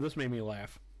 This made me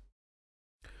laugh.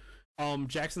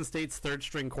 Jackson State's third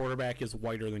string quarterback is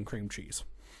whiter than cream cheese.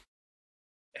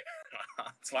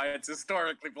 That's why it's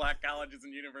historically black colleges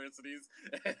and universities.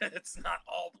 It's not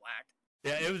all black.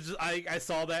 Yeah, it was just, I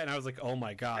saw that and I was like, oh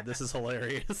my god, this is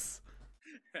hilarious.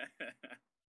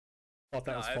 Thought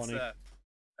that was funny.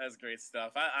 That's great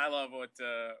stuff. I love what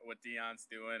Deion's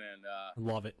doing, and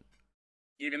love it.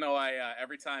 Even though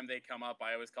every time they come up,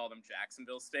 I always call them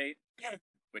Jacksonville State,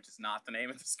 which is not the name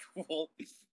of the school.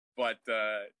 But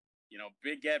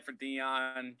big get for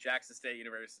Deion, Jackson State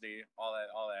University, all that.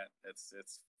 It's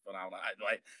phenomenal.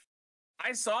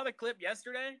 I saw the clip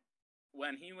yesterday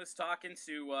when he was talking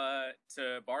to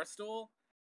Barstool,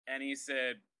 and he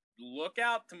said, "Look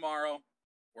out tomorrow,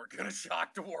 we're gonna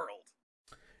shock the world."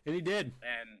 And he did.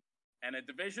 And a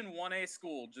Division 1A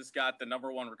school just got the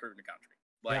number 1 recruit in the country.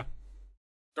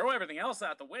 Throw everything else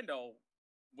out the window,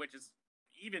 which is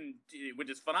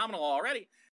phenomenal already.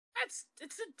 It's a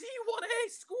D1A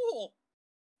school,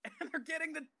 and they're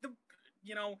getting the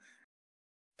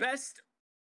best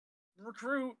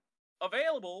recruit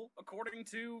available according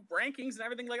to rankings and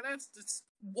everything like that. It's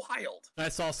wild. I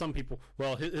saw some people.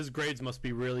 Well, his grades must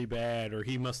be really bad, or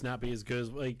he must not be as good as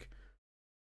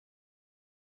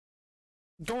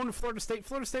going to Florida State.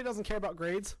 Florida State doesn't care about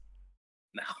grades.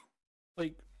 No.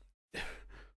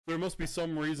 There must be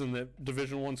some reason that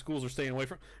Division I schools are staying away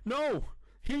from. No,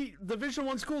 Division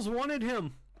I schools wanted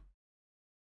him.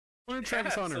 Wanted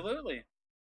Travis Hunter. Absolutely.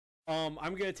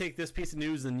 I'm gonna take this piece of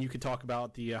news, and you can talk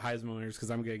about the Heisman winners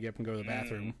because I'm gonna get up and go to the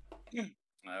bathroom. Okay.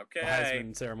 The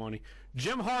Heisman ceremony.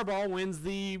 Jim Harbaugh wins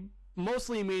the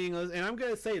mostly meaningless, and I'm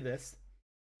gonna say this,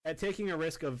 at taking a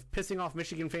risk of pissing off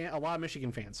a lot of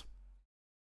Michigan fans.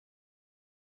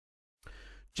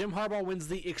 Jim Harbaugh wins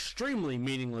the extremely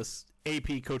meaningless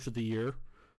AP Coach of the Year.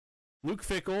 Luke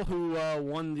Fickell, who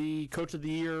won the Coach of the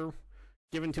Year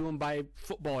given to him by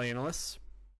Football Analysts.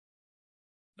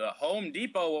 The Home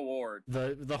Depot Award.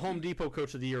 The Home Depot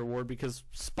Coach of the Year award because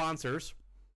sponsors.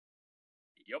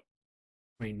 Yep.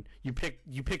 I mean, you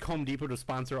pick Home Depot to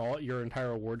sponsor your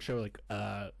entire award show.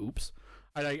 Oops.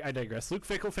 I digress. Luke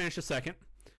Fickell finishes second.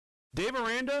 Dave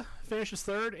Aranda finishes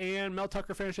third, and Mel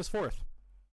Tucker finishes fourth.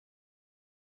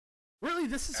 Really,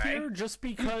 this is here just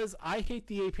because I hate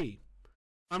the AP.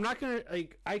 I'm not gonna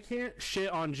I can't shit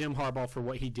on Jim Harbaugh for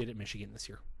what he did at Michigan this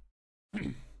year.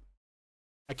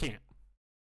 I can't.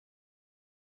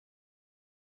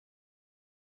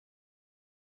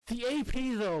 The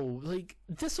AP though,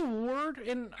 this award,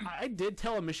 and I did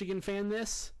tell a Michigan fan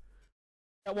this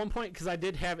at one point because I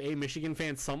did have a Michigan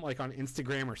fan on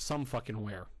Instagram or some fucking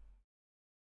where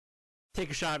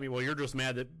take a shot at me. Well, you're just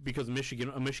mad that because a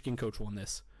Michigan coach won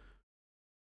this.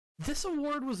 This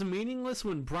award was meaningless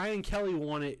when Brian Kelly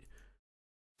won it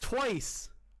twice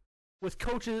with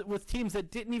teams that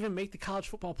didn't even make the college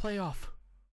football playoff.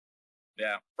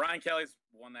 Yeah, Brian Kelly's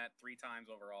won that 3 times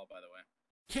overall, by the way.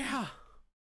 Yeah.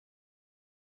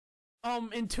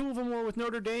 And 2 of them were with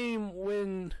Notre Dame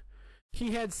when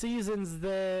he had seasons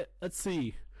that, let's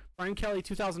see, Brian Kelly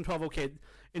 2012. Okay,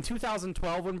 in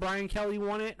 2012 when Brian Kelly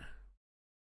won it,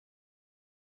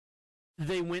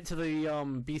 they went to the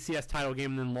BCS title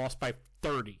game and then lost by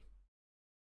 30.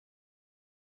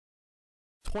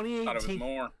 2018. Thought it was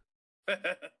more.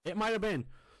 It might have been.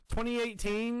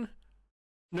 2018,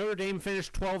 Notre Dame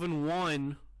finished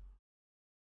 12-1,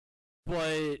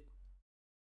 but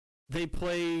they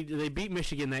beat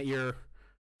Michigan that year,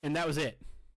 and that was it.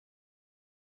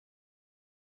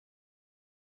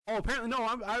 Oh, apparently no.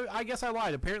 I guess I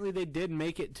lied. Apparently they did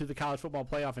make it to the college football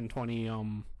playoff in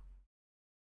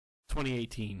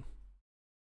 2018.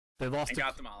 They lost and to,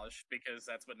 got demolished because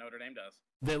that's what Notre Dame does.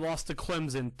 They lost to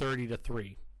Clemson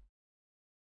 30-3.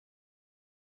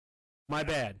 My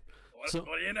bad. What do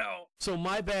you know? So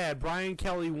my bad. Brian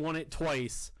Kelly won it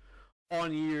twice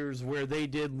on years where they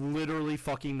did literally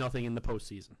fucking nothing in the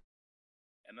postseason.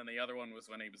 And then the other one was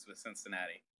when he was with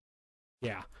Cincinnati.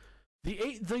 Yeah.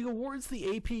 The awards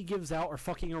the AP gives out are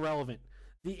fucking irrelevant.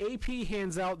 The AP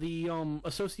hands out the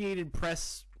Associated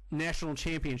Press National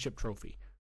Championship Trophy.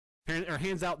 Or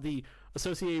hands out the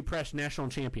Associated Press National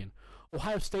Champion.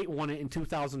 Ohio State won it in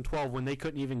 2012 when they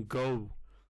couldn't even go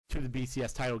to the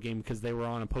BCS title game because they were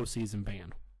on a postseason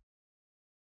ban.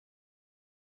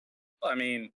 Well, I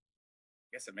mean, I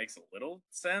guess it makes a little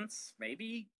sense,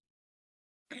 maybe.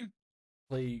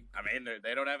 Like, I mean,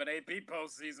 they don't have an AP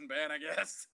postseason ban, I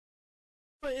guess.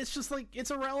 But it's just like, it's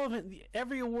irrelevant.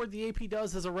 Every award the AP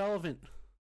does is irrelevant.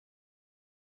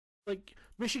 Like,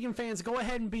 Michigan fans, go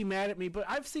ahead and be mad at me, but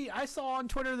I saw on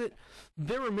Twitter that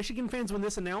there were Michigan fans when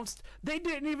this announced, they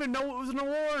didn't even know it was an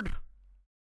award.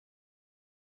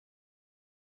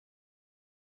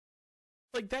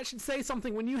 Like, that should say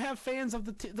something when you have fans of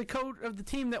the coach of the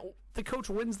team that the coach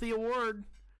wins the award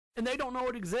and they don't know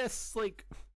it exists. Like,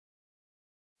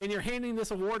 and you're handing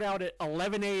this award out at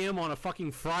 11 a.m. on a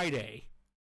fucking Friday.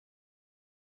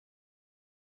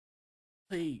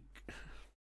 Like,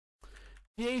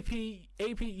 the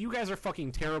AP, you guys are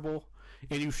fucking terrible,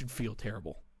 and you should feel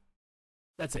terrible.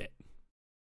 That's it.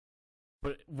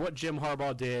 But what Jim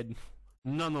Harbaugh did,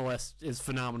 nonetheless, is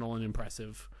phenomenal and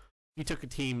impressive. He took a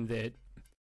team that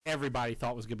everybody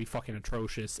thought was going to be fucking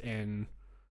atrocious, and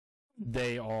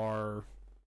they are,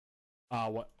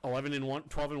 11-1,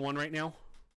 12-1 right now?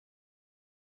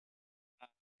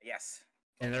 Yes.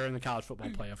 And they're in the college football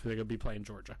playoff. They're going to be playing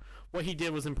Georgia. What he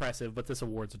did was impressive, but this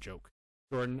award's a joke.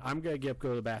 Jordan, I'm going to go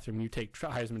to the bathroom. You take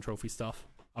Heisman Trophy stuff.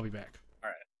 I'll be back. All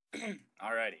right.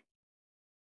 Alrighty.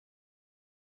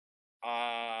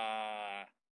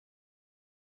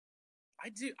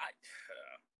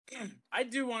 I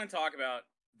do want to talk about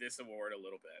this award a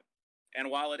little bit.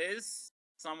 And while it is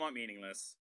somewhat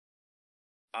meaningless,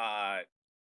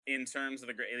 in terms of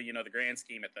the grand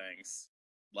scheme of things,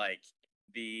 like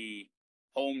the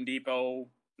Home Depot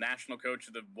National Coach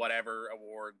of the Whatever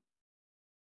Award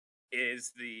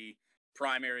is the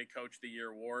primary Coach of the Year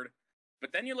award.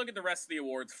 But then you look at the rest of the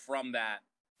awards from that,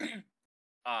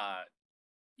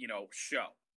 show.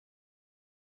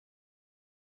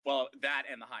 Well, that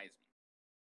and the Heisman.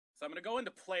 So I'm going to go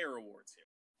into player awards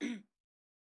here.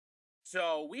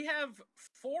 So we have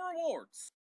 4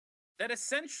 awards that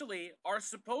essentially are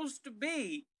supposed to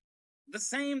be the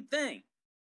same thing.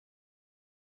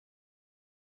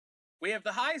 We have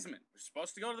the Heisman, which is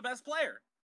supposed to go to the best player.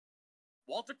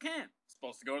 Walter Camp,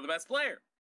 supposed to go to the best player.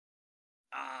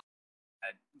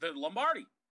 The Lombardi,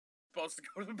 supposed to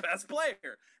go to the best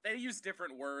player. They use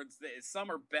different words.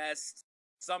 Some are best,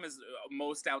 some is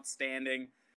most outstanding.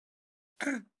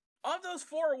 Of those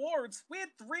 4 awards, we had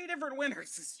 3 different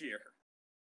winners this year.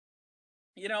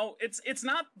 You know, it's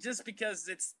not just because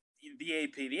it's the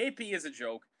AP. The AP is a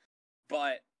joke,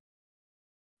 but,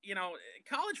 you know,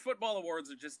 college football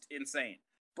awards are just insane.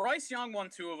 Bryce Young won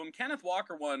 2 of them. Kenneth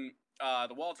Walker won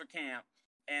the Walter Camp.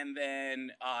 And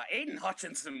then Aiden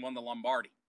Hutchinson won the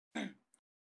Lombardi.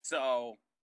 So,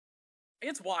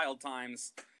 it's wild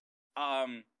times.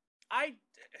 I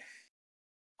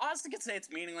honestly could say it's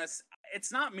meaningless.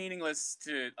 It's not meaningless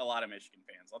to a lot of Michigan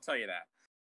fans, I'll tell you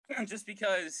that. Just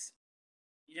because,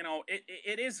 you know,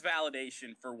 it is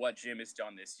validation for what Jim has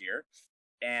done this year.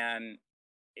 And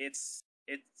I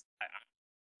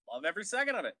love every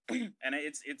second of it. And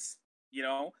it's you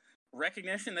know,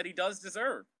 recognition that he does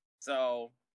deserve.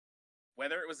 So,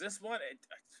 whether it was this one,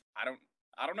 I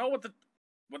don't know what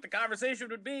the conversation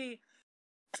would be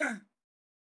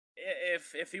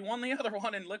if he won the other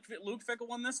one and Luke Fickell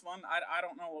won this one. I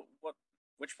don't know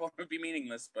which one would be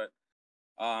meaningless, but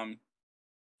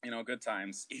you know, good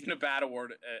times. Even a bad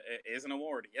award is an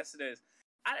award. Yes, it is,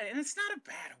 and it's not a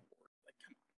bad award. Like,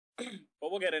 come on.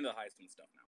 But we'll get into the Heisman stuff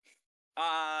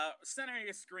now. Centering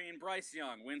your screen, Bryce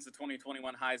Young wins the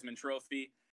 2021 Heisman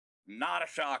Trophy. Not a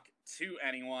shock to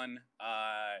anyone.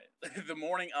 The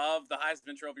morning of the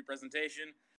Heisman Trophy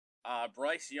presentation,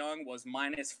 Bryce Young was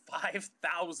minus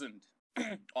 5,000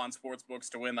 on sportsbooks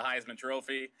to win the Heisman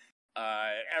Trophy.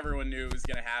 Everyone knew it was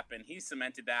going to happen. He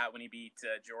cemented that when he beat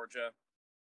Georgia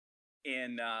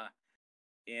in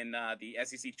the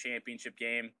SEC championship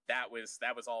game.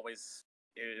 It was always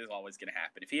going to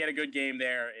happen. If he had a good game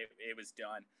there, it was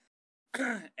done.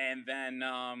 And then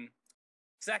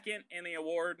second in the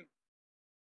award,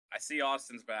 I see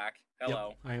Austin's back. Hello.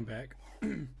 Yep, I am back.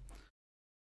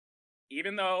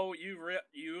 even though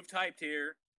you've typed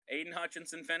here, Aiden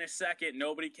Hutchinson finished second,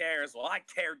 nobody cares. Well, I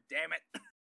care, damn it.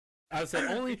 I would say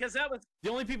only because that was the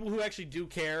only people who actually do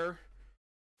care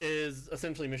is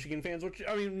essentially Michigan fans. Which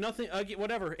I mean, nothing.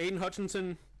 Whatever. Aiden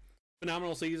Hutchinson,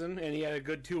 phenomenal season, and he had a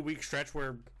good 2-week stretch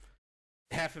where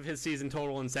half of his season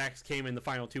total in sacks came in the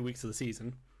final 2 weeks of the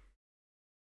season.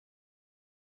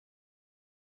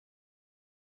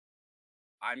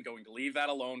 I'm going to leave that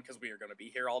alone because we are going to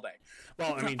be here all day.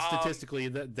 Well, I mean, statistically,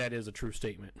 that is a true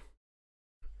statement.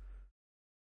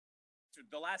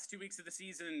 The last 2 weeks of the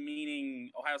season,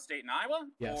 meaning Ohio State and Iowa?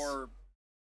 Yes. Or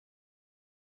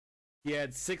He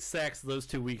had 6 sacks those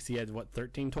 2 weeks. He had,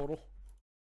 13 total?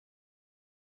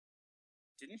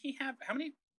 didn't he have, how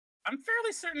many? I'm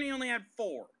fairly certain he only had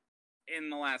 4 in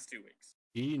the last 2 weeks.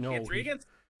 He had 3 against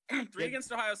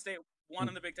against Ohio State, 1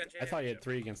 in the Big Ten Championship. I thought he had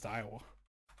 3 against Iowa.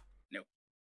 No.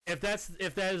 If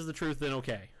that is the truth, then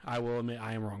okay. I will admit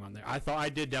I am wrong on there. I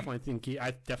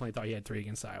definitely thought he had 3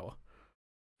 against Iowa.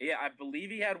 Yeah, I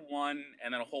believe he had 1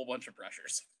 and then a whole bunch of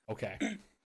pressures. Okay.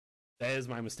 That is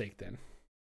my mistake then.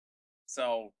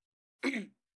 So, yeah,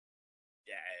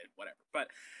 whatever. But,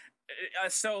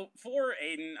 so for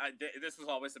Aiden, this was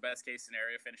always the best case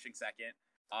scenario, finishing second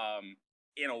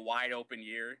in a wide open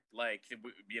year. Like,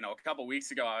 a couple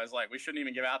weeks ago, I was like, we shouldn't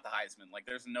even give out the Heisman. Like,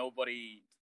 there's nobody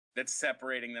that's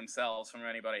separating themselves from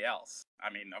anybody else.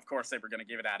 I mean, of course, they were going to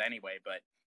give it out anyway, but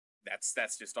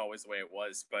that's just always the way it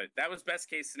was. But that was best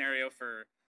case scenario for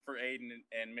Aiden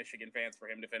and Michigan fans for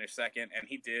him to finish second, and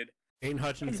he did. Aiden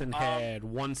Hutchinson had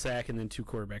 1 sack and then 2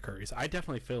 quarterback hurries. I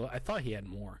thought he had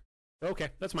more. Okay,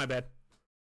 that's my bad.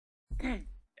 Yeah,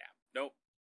 nope.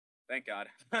 Thank God.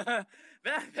 that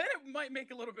might make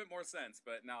a little bit more sense,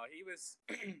 but no, he was.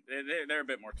 they're a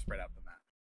bit more spread out than that.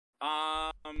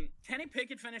 Kenny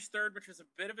Pickett finished third, which was a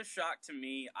bit of a shock to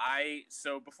me.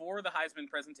 So before the Heisman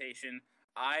presentation,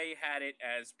 I had it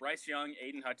as Bryce Young,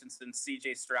 Aiden Hutchinson,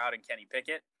 C.J. Stroud, and Kenny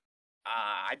Pickett.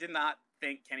 I did not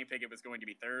think Kenny Pickett was going to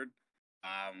be third,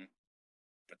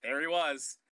 but there he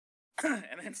was.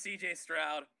 And then C.J.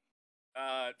 Stroud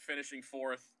finishing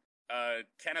fourth.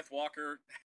 Kenneth Walker,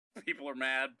 people are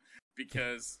mad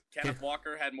because Kenneth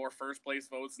Walker had more first-place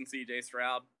votes than C.J.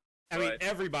 Stroud. I mean,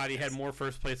 everybody had more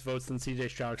first-place votes than C.J.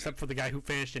 Stroud, except for the guy who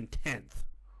finished in 10th.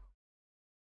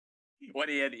 What,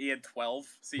 he had 12?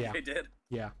 CJ did?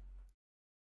 Yeah.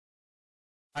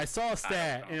 I saw a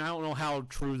stat, and I don't know how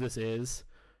true this is.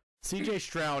 CJ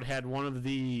Stroud had one of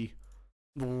the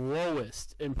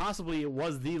lowest, and possibly it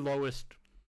was the lowest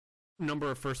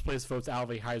number of first place votes out of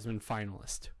a Heisman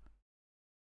finalist.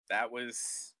 I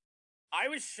was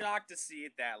shocked to see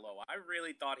it that low. I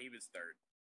really thought he was third.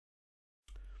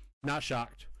 Not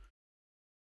shocked.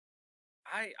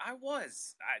 I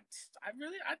was.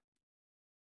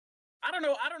 I don't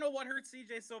know what hurt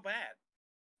CJ so bad.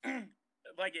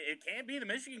 Like, it can't be the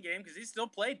Michigan game because he still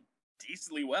played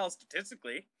decently well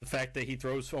statistically. The fact that he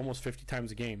throws almost 50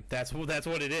 times a game. That's what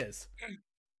it is.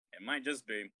 It might just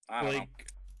be. I don't know.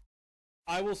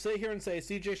 I will sit here and say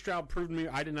CJ Stroud proved me.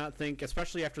 I did not think,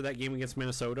 especially after that game against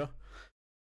Minnesota,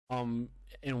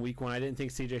 in week 1, I didn't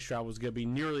think CJ Stroud was going to be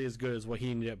nearly as good as what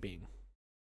he ended up being.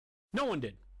 No one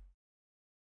did.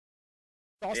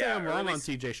 I'll say I'm wrong on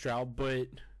CJ Stroud, but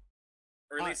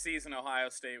early season Ohio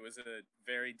State was a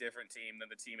very different team than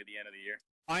the team at the end of the year.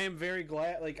 I am very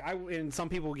glad. And some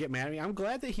people get mad at me. I'm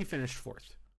glad that he finished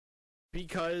 4th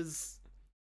because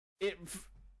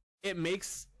it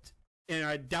makes, and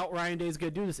I doubt Ryan Day is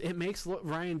going to do this. It makes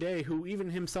Ryan Day, who even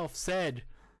himself said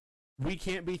we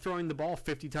can't be throwing the ball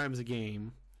 50 times a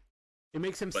game. It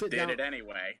makes him sit down. But did it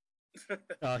anyway.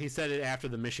 He said it after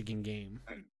the Michigan game.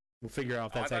 We'll figure out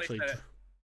if that's actually true.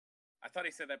 I thought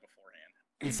he said that beforehand.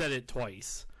 He said it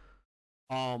twice.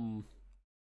 I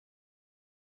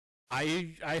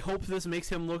hope this makes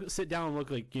him sit down and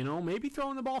look like, maybe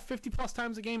throwing the ball 50 plus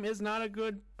times a game isn't a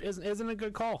good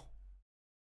call.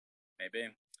 Maybe.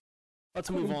 Let's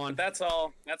move on. But that's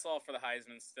all for the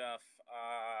Heisman stuff.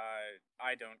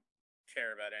 I don't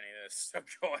care about any of this, so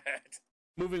go ahead.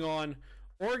 Moving on.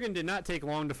 Oregon did not take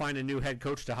long to find a new head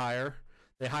coach to hire.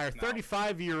 They hired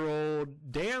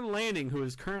 35-year-old Dan Lanning, who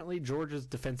is currently Georgia's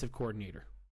defensive coordinator.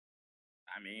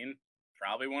 I mean,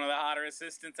 probably one of the hotter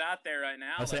assistants out there right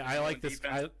now. I like this.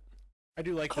 I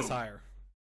do like this hire.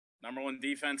 Number 1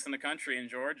 defense in the country in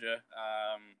Georgia.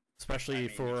 Especially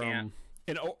for an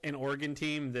Oregon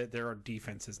team that their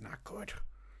defense is not good.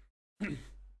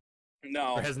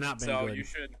 No, or has not been so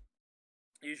good.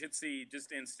 you should see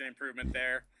just instant improvement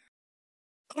there.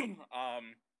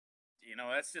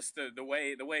 That's just the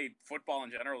way football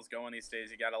in general is going these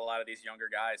days. You got a lot of these younger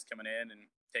guys coming in and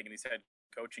taking these head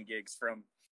coaching gigs from,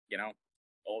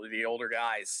 the older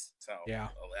guys. So Yeah.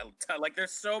 like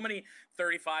there's so many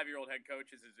 35-year-old head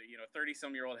coaches,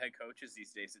 30-some-year-old head coaches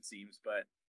these days, it seems, but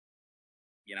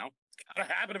it's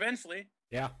gotta happen eventually.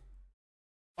 Yeah.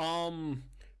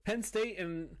 Penn State,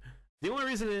 and the only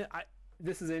reason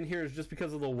this is in here is just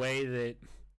because of the way that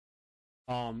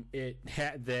it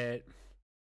had that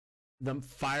the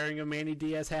firing of Manny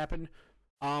Diaz happened.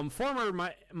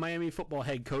 Former Miami football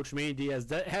head coach Manny Diaz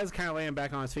has kind of landed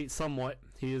back on his feet somewhat.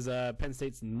 He is Penn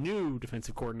State's new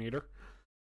defensive coordinator.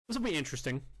 This will be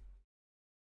interesting.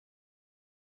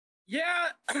 Yeah,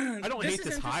 I don't hate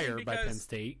this hire by Penn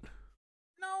State.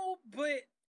 No, but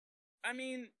I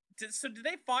mean, did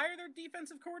they fire their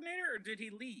defensive coordinator, or did he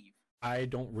leave? I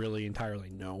don't really entirely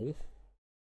know.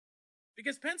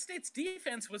 Because Penn State's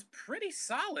defense was pretty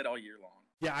solid all year long.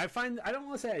 Yeah, I don't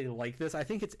want to say I like this. I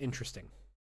think it's interesting.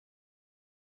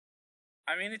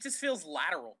 I mean, it just feels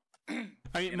lateral. I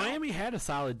mean, Miami had a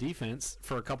solid defense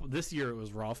for a couple. This year it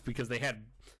was rough because they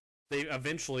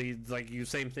eventually,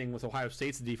 same thing with Ohio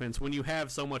State's defense. When you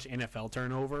have so much NFL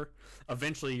turnover,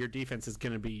 eventually your defense is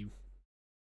going to be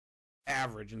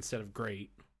average instead of great.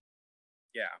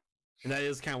 Yeah. And that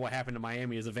is kind of what happened to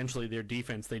Miami, is eventually their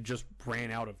defense, they just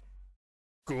ran out of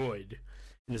good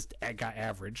and just got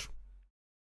average.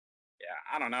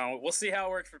 Yeah, I don't know. We'll see how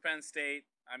it works for Penn State.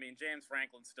 I mean, James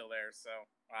Franklin's still there, so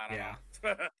I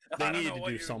don't know. They needed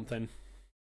to do something.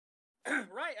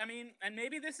 Right. I mean, and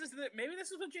maybe this is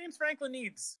what James Franklin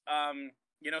needs. Some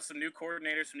new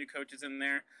coordinators, some new coaches in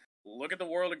there. Look at the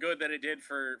world of good that it did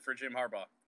for Jim Harbaugh.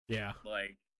 Yeah.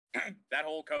 Like that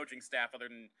whole coaching staff, other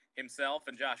than himself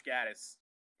and Josh Gaddis,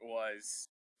 was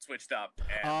switched up,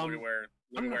 and look at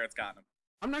where it's gotten him.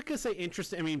 I'm not gonna say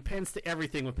interesting. I mean, Penn State.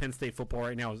 Everything with Penn State football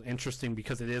right now is interesting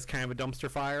because it is kind of a dumpster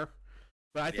fire.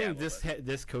 But I think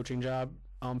this coaching job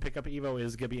pickup at Evo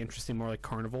is gonna be interesting, more like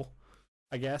Carnival,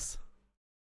 I guess.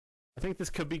 I think this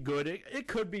could be good. It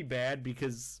could be bad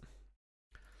because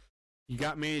you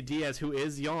got Manny Diaz, who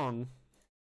is young.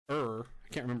 I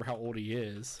can't remember how old he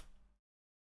is.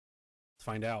 Let's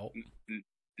find out.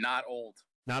 Not old.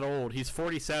 Not old. He's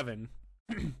 47.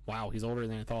 Wow, he's older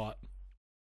than I thought.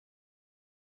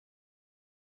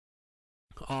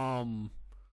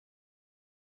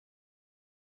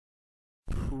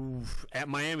 At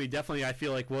Miami, definitely I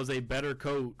feel like was a better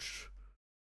coach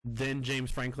than James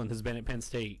Franklin has been at Penn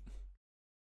State.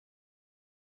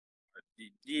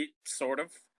 Sort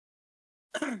of.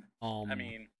 I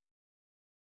mean,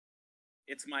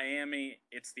 it's Miami.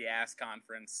 It's the ass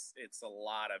conference. It's a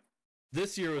lot of.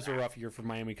 This year was a rough year for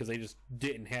Miami because they just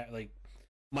didn't have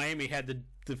Miami had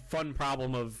the fun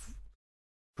problem of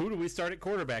who do we start at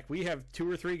quarterback? We have 2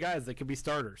 or 3 guys that could be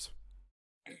starters.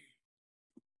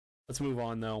 Let's move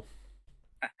on though.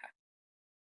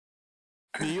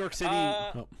 New York City.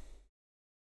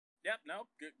 Yep. Nope.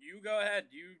 You go ahead.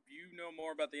 You know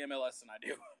more about the MLS than I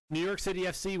do. New York City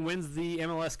FC wins the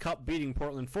MLS Cup, beating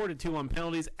Portland 4-2 on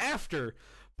penalties after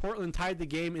Portland tied the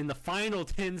game in the final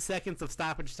 10 seconds of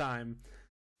stoppage time,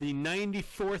 the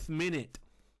 94th minute.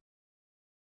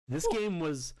 This game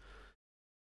was.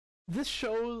 This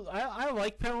shows I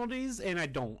like penalties, and I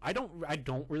don't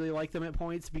really like them at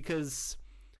points because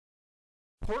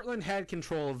Portland had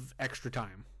control of extra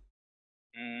time.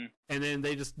 And then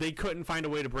they couldn't find a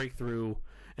way to break through,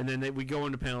 and then we go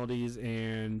into penalties,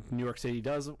 and New York City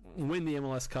does win the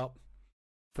MLS Cup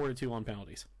 4-2 on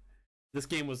penalties. This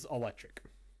game was electric.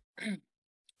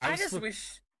 I just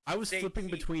wish I was flipping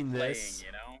between this.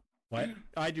 What?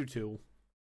 I do too.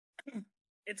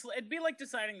 It'd be like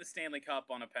deciding the Stanley Cup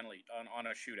on a penalty on a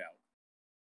shootout.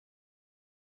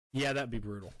 Yeah, that'd be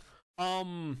brutal.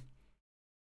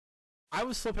 I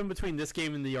was flipping between this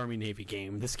game and the Army-Navy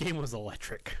game. This game was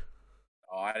electric.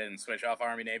 Oh, I didn't switch off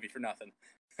Army-Navy for nothing.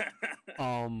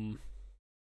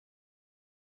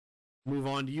 Move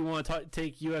on. Do you want to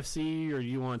take UFC or do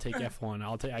you want to take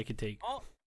F1? I could take.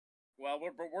 Well,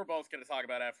 we're both going to talk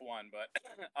about F1, but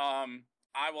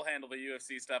I will handle the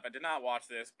UFC stuff. I did not watch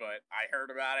this, but I heard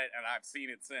about it and I've seen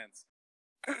it since.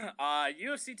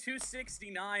 UFC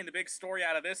 269, the big story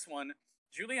out of this one.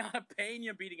 Juliana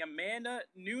Pena beating Amanda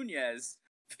Nunes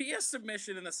via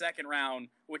submission in the second round,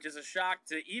 which is a shock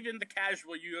to even the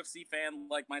casual UFC fan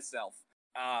like myself.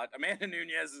 Amanda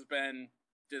Nunes has been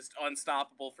just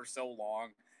unstoppable for so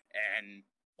long, and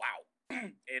wow.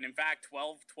 And in fact,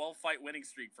 12 fight winning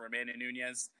streak for Amanda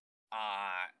Nunes.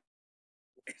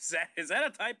 Is that a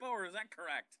typo or is that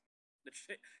correct?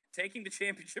 Taking the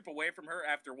championship away from her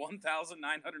after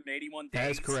 1,981 days.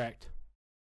 That is correct.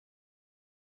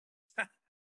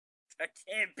 That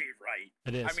can't be right.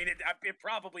 It is. I mean, it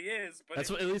probably is, but that's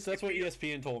what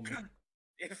ESPN told me.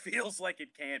 It feels like it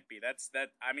can't be.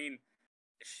 I mean,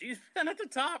 she's been at the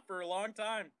top for a long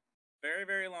time. Very,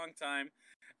 very long time.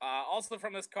 Also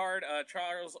from this card,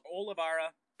 Charles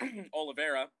Oliveira,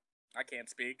 I can't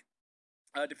speak,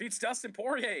 defeats Dustin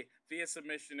Poirier via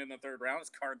submission in the third round. His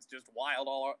card's just wild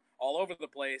all over the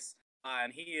place.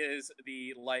 And he is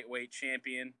the lightweight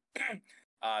champion.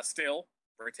 Still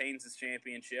retains his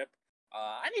championship.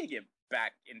 I need to get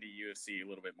back into UFC a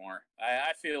little bit more.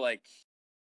 I feel like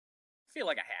I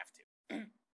have to.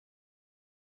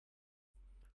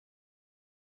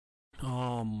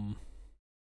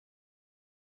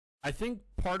 I think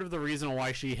part of the reason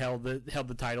why she held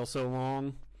the title so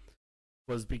long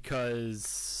was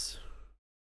because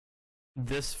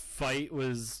this fight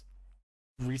was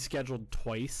rescheduled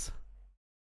twice.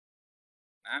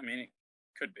 I mean, it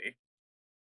could be.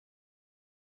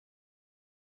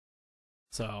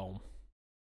 So,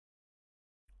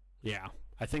 yeah,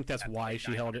 I think that's why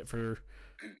she held it for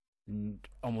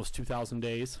almost 2,000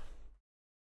 days.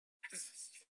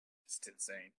 It's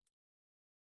insane.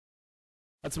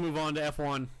 Let's move on to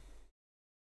F1.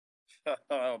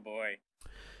 Oh, boy.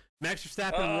 Max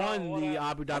Verstappen won the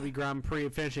Abu Dhabi Grand Prix,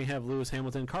 finishing ahead of Lewis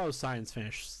Hamilton. Carlos Sainz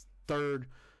finished third.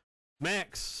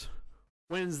 Max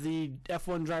wins the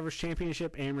F1 Drivers'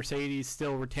 Championship, and Mercedes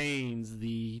still retains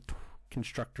the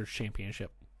Constructors'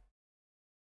 Championship.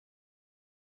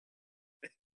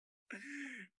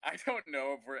 I don't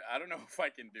know if I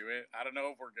can do it. I don't know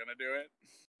if we're gonna do it.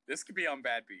 This could be on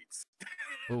Bad Beats.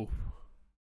 Oh.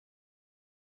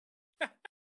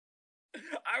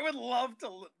 I would love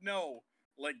to know,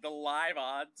 like, the live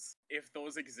odds, if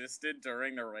those existed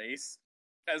during the race,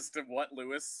 as to what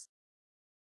Lewis...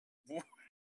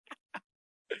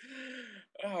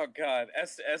 Oh, God.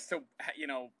 As to, you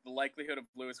know, the likelihood of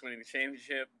Lewis winning the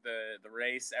championship, the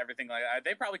race, everything like that,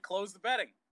 they probably closed the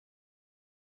betting.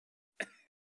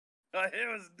 It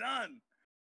was done.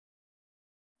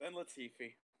 Then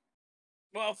Latifi.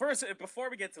 Well, first, before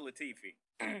we get to Latifi,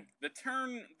 the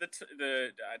turn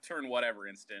whatever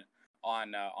instant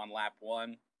on lap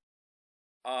 1.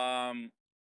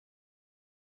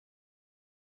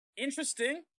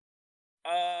 Interesting.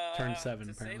 Turn 7,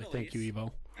 apparently. Thank you,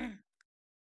 Evo.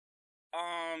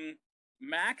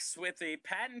 Max with a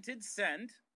patented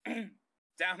send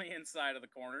down the inside of the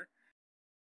corner.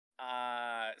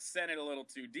 Sent it a little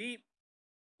too deep.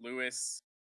 Lewis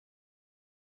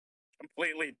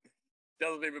completely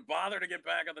doesn't even bother to get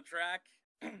back on the track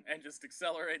and just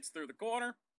accelerates through the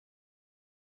corner.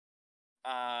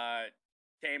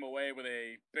 Came away with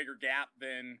a bigger gap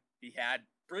than he had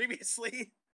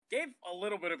previously. Gave a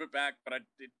little bit of it back, but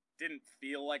it didn't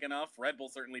feel like enough. Red Bull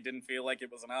certainly didn't feel like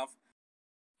it was enough.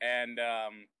 And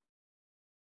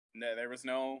there was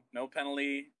no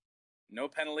penalty. No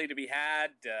penalty to be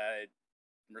had.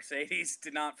 Mercedes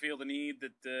did not feel the need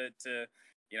to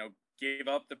give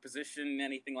up the position,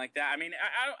 anything like that. I mean,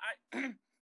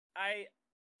 I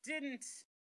didn't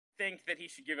think that he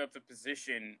should give up the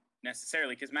position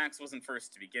necessarily because Max wasn't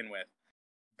first to begin with.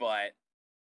 But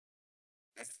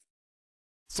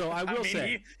so I will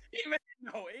say he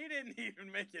didn't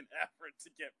even make an effort to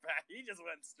get back. He just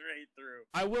went straight through.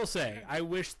 I will say I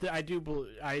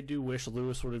do wish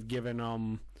Lewis would have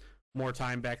given more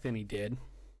time back than he did.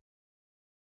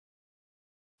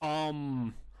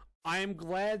 I am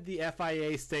glad the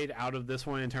FIA stayed out of this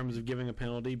one in terms of giving a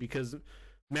penalty because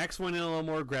Max went in a little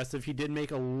more aggressive. He did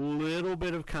make a little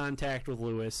bit of contact with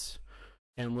Lewis,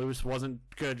 and Lewis wasn't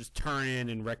going to just turn in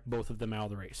and wreck both of them out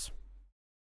of the race.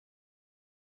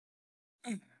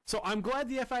 So I'm glad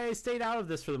the FIA stayed out of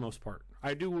this for the most part.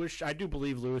 I do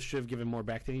believe Lewis should have given more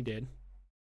back than he did.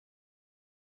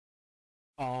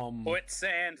 Put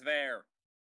sand there.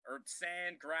 Or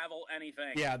sand, gravel,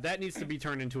 anything. Yeah, that needs to be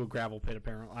turned into a gravel pit,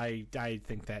 apparently. I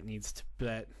think that needs to...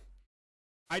 But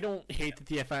I don't hate that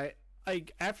the FIA...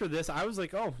 Like, after this, I was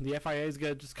like, oh, the FIA is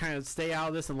going to just kind of stay out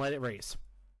of this and let it race.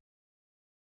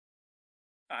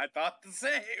 I thought the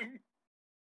same.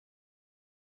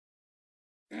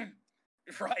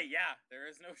 Right, yeah. There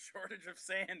is no shortage of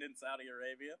sand in Saudi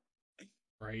Arabia.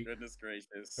 Right. Goodness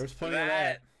gracious. There's plenty of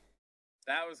that.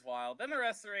 That was wild. Then the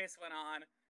rest of the race went on.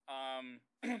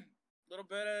 Little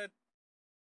bit of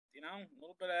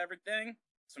everything.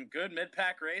 Some good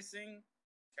mid-pack racing.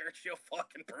 Sergio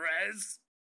fucking Perez.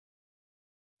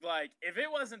 Like, if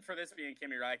it wasn't for this being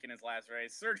Kimi Räikkönen's last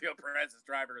race, Sergio Perez is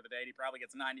driver of the day, and he probably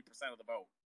gets 90% of the vote.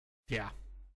 Yeah.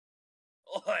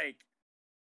 Like,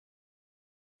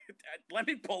 let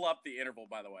me pull up the interval,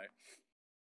 by the way,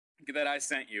 that I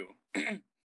sent you.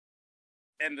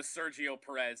 And the Sergio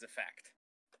Perez effect.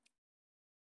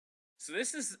 So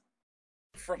this is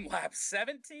from lap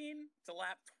 17 to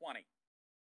lap 20.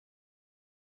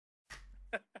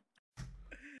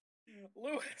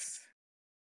 Lewis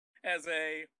has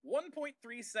a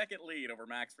 1.3 second lead over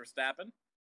Max Verstappen.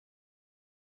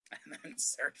 And then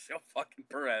Sergio fucking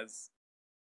Perez.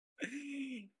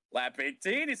 Lap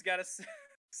 18, he's got a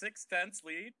 6/10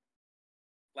 lead.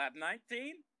 Lap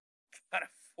 19, got a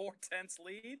 4/10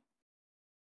 lead.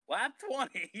 Lap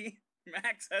 20,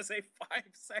 Max has a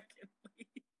 5-second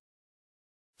lead.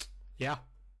 Yeah.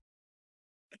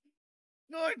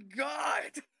 Good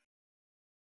God!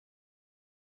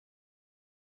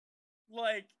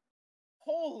 Like,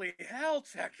 holy hell,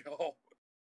 Checo.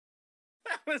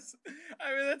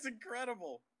 That's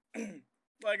incredible.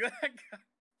 Like, that guy,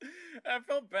 I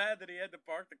felt bad that he had to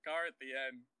park the car at the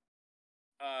end.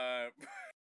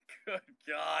 Good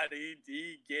God,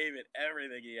 he gave it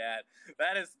everything he had.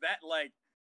 Like,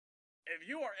 if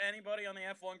you are anybody on the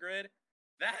F1 grid,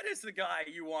 that is the guy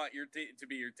you want to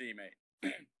be your teammate.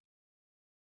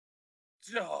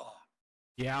 Oh,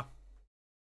 Yeah.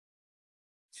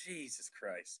 Jesus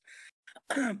Christ.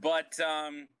 But,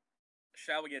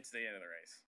 shall we get to the end of the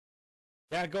race?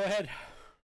 Yeah, go ahead.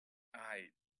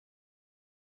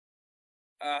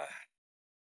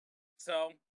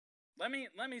 So, let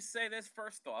me say this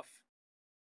first off.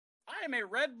 I am a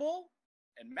Red Bull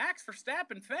and Max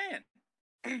Verstappen fan.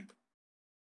 And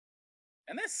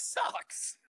this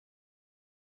sucks.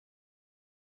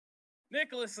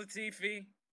 Nicholas Latifi,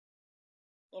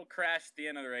 little crash at the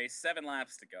end of the race, 7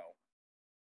 laps to go.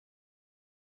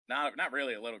 Not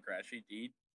really a little crash.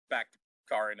 He backed the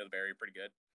car into the barrier pretty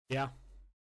good. Yeah.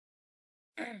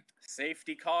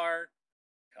 Safety car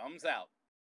comes out.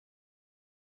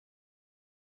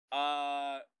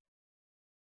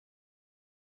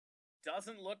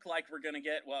 Doesn't look like we're gonna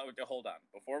get. Well, hold on.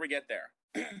 Before we get there,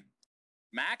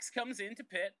 Max comes into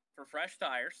pit for fresh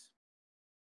tires,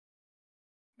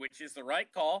 which is the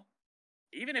right call.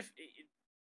 Even if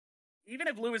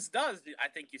Lewis does, I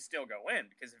think you still go in,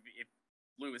 because if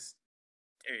Lewis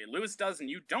does and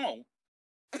you don't,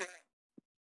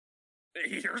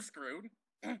 you're screwed.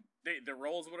 The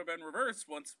roles would have been reversed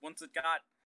once it got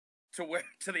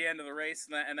to the end of the race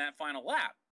and that final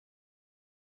lap.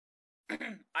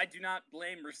 I do not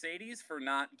blame Mercedes for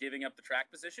not giving up the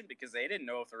track position, because they didn't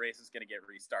know if the race was going to get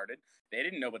restarted. They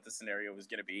didn't know what the scenario was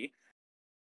going to be.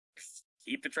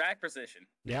 Keep the track position.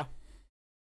 Yeah.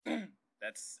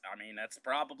 That's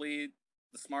probably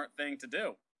the smart thing to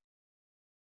do.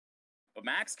 But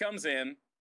Max comes in,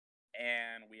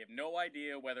 and we have no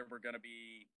idea whether we're going to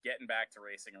be getting back to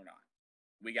racing or not.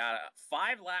 We got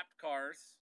 5 lapped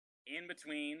cars in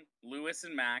between Lewis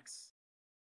and Max,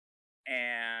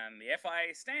 and the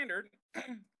FIA standard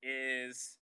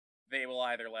is they will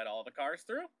either let all the cars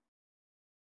through,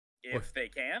 if they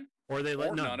can, or they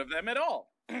let none of them at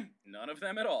all. None of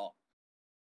them at all.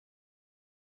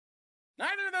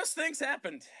 Neither of those things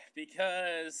happened,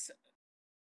 because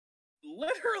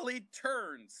literally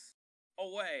turns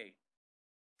away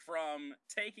from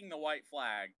taking the white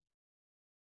flag,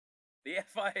 the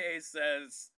FIA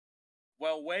says,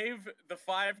 well, wave the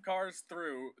 5 cars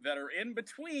through that are in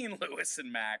between Lewis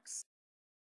and Max.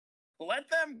 Let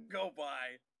them go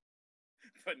by,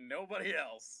 but nobody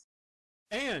else.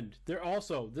 And there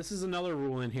also, this is another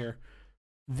rule in here.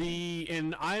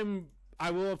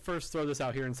 I will first throw this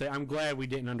out here and say I'm glad we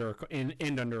didn't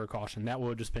end under a caution. That would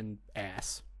have just been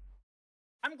ass.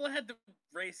 I'm glad the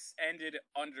race ended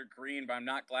under green, but I'm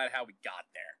not glad how we got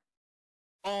there.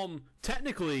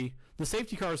 Technically, the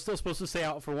safety car is still supposed to stay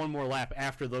out for one more lap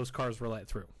after those cars were let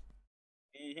through.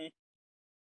 Mm-hmm.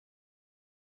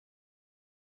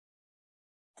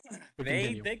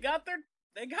 They got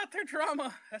their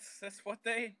drama. That's what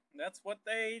they.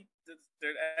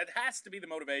 It has to be the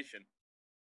motivation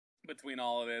between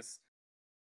all of this.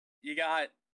 You got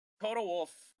Toto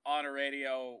Wolff on a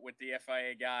radio with the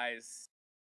FIA guys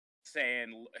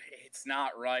saying it's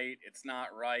not right,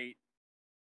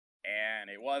 and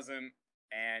it wasn't.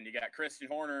 And you got Christian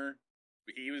Horner,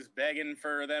 he was begging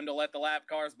for them to let the lap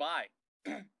cars by.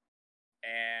 And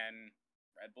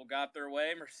Red Bull got their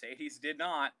way, Mercedes did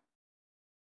not.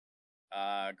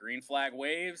 Green flag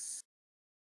waves.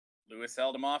 Lewis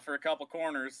held him off for a couple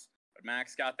corners, but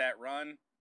Max got that run,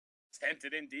 sent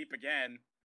it in deep again,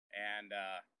 and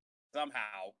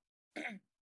somehow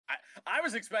I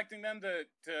was expecting them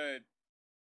to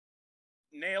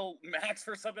nail Max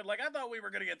for something. Like, I thought we were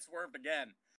going to get swerved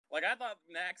again. Like, I thought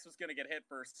Max was going to get hit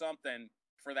for something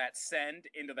for that send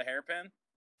into the hairpin.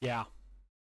 Yeah.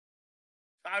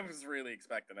 I was really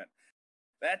expecting it.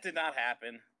 That did not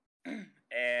happen.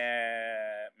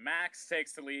 And Max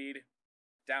takes the lead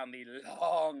down the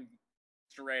long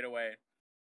straightaway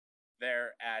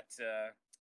there at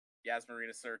Yas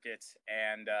Marina Circuit.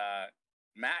 And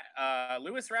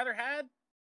Lewis rather had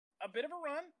a bit of a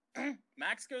run.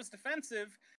 Max goes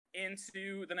defensive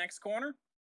into the next corner,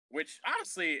 which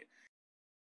honestly,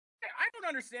 I don't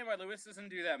understand why Lewis doesn't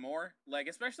do that more. Like,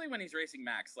 especially when he's racing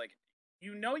Max. Like,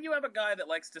 you have a guy that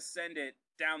likes to send it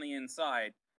down the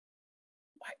inside.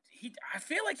 I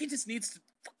feel like he just needs to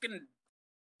fucking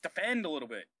defend a little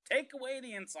bit. Take away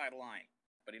the inside line.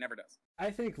 But he never does. I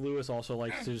think Lewis also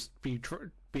likes to just be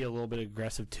a little bit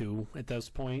aggressive too at those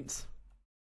points.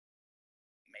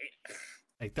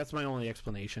 Like, that's my only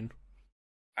explanation.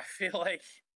 I feel like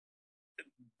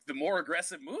the more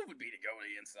aggressive move would be to go to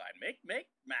the inside. Make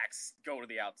Max go to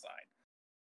the outside.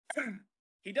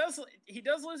 He does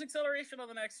lose acceleration on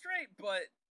the next straight, but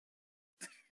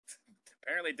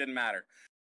apparently it didn't matter.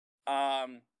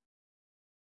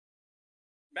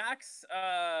 Max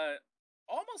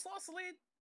almost lost the lead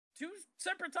 2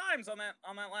 separate times on that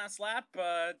last lap,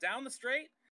 down the straight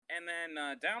and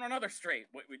then down another straight.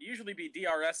 What would usually be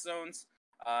DRS zones.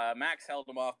 Max held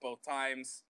him off both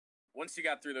times. Once you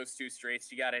got through those 2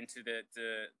 straights, you got into the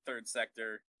third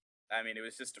sector. I mean, it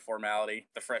was just a formality.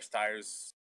 The fresh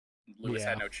tires, Lewis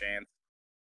had no chance.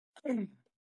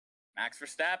 Max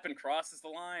Verstappen crosses the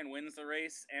line, wins the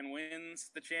race, and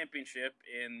wins the championship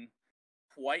in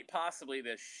quite possibly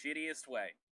the shittiest way.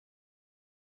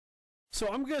 So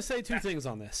I'm going to say 2 things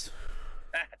on this.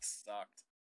 That sucked.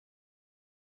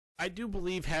 I do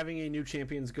believe having a new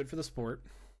champion is good for the sport.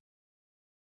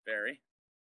 Very.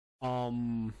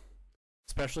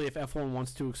 Especially if F1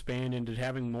 wants to expand into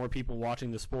having more people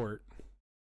watching the sport.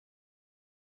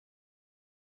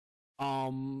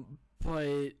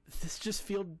 But this just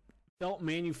felt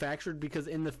manufactured because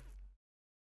in the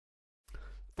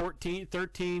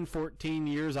 14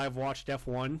 years I've watched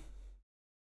F1,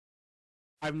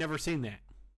 I've never seen that.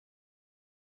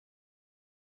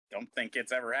 Don't think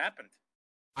it's ever happened.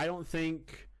 I don't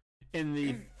think in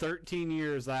the 13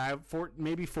 years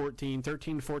maybe 13 to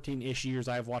 14-ish years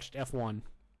I've watched F1,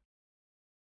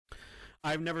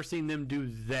 I've never seen them do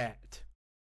that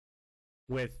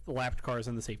with lapped cars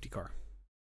and the safety car.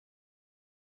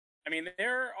 I mean,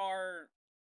 there are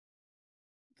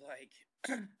like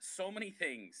so many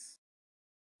things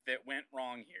that went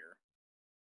wrong here.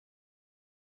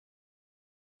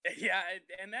 Yeah,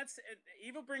 and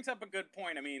Evo brings up a good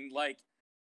point. I mean, like,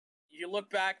 you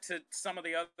look back to some of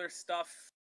the other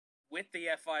stuff with the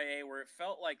FIA where it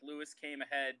felt like Lewis came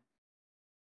ahead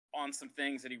on some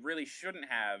things that he really shouldn't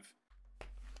have.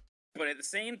 But at the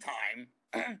same time,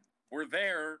 we're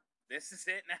there. This is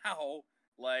it now.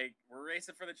 Like, we're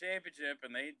racing for the championship,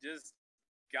 and they just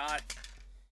got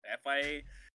FIA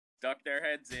ducked their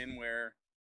heads in where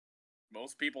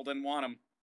most people didn't want them.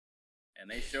 And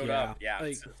they showed up. Yeah,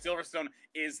 like, Silverstone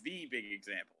is the big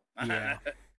example. Yeah.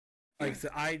 Like, so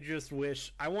I just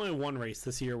wish I wanted one race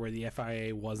this year where the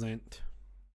FIA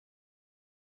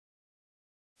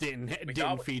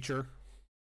didn't feature.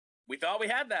 We thought we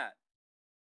had that.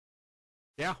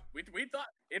 Yeah. We thought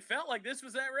it felt like this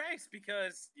was that race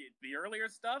because the earlier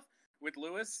stuff with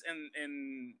Lewis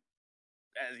and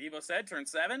as Evo said, turn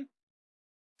 7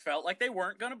 felt like they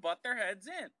weren't going to butt their heads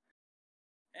in.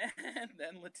 And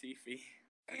then Latifi.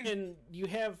 And you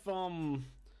have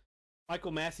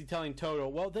Michael Massey telling Toto,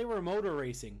 well, they were motor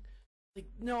racing. Like,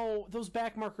 no, those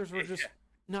back markers were just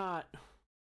not.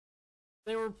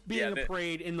 They were being a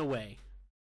parade in the way.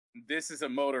 This is a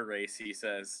motor race, he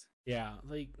says. Yeah,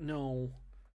 like, no.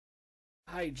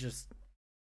 I'm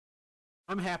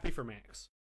happy for Max.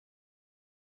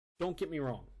 Don't get me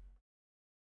wrong.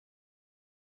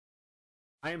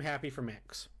 I am happy for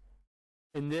Max.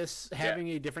 And this, having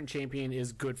a different champion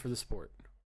is good for the sport.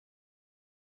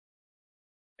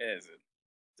 It is a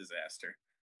disaster.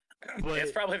 But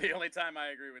it's probably the only time I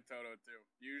agree with Toto, too.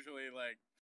 Usually, like,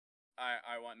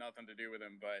 I want nothing to do with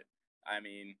him, but, I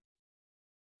mean,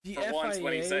 for FIA, once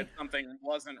when he said something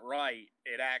wasn't right,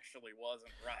 it actually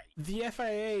wasn't right. The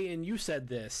FIA, and you said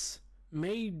this,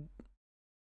 made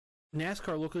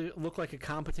NASCAR look like a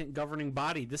competent governing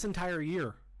body this entire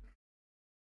year.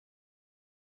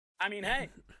 I mean, hey,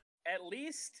 at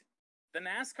least the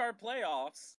NASCAR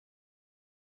playoffs,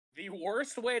 the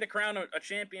worst way to crown a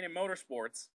champion in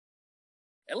motorsports,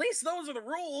 at least those are the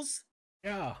rules.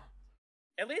 Yeah.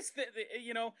 At least,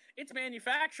 it's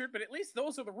manufactured, but at least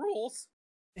those are the rules.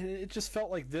 And it just felt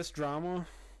like this drama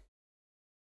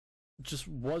just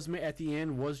was, at the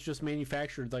end, was just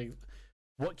manufactured. Like,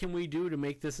 what can we do to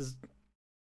make this as...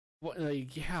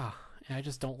 I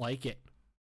just don't like it.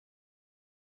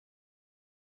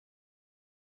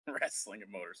 Wrestling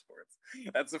and motorsports.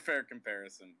 That's a fair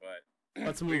comparison, but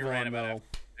let's move we ran on, about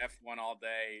though. F1 all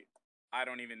day. I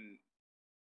don't even...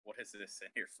 What is this in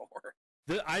here for?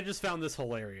 I just found this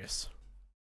hilarious.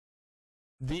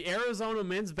 The Arizona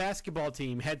men's basketball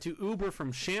team had to Uber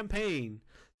from Champaign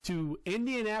to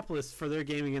Indianapolis for their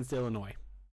game against Illinois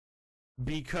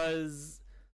because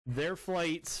their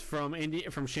flights from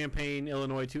Champaign,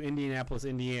 Illinois to Indianapolis,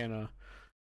 Indiana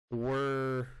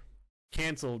were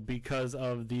canceled because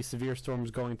of the severe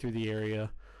storms going through the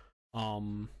area.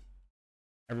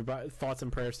 Everybody, thoughts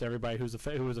and prayers to everybody who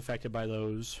was affected by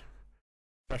those,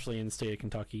 especially in the state of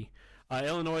Kentucky.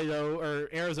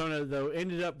 Arizona though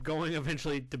ended up going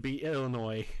eventually to beat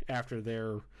Illinois after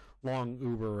their long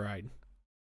Uber ride.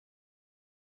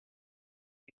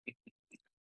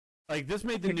 Like, this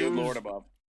made the news. Good Lord above.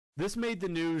 This made the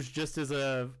news just as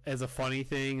a funny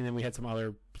thing, and then we had some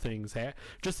other things.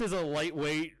 Just as a light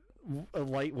way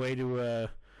to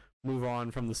move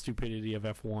on from the stupidity of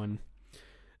F1. And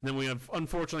then we have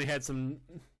unfortunately had some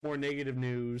more negative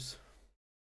news.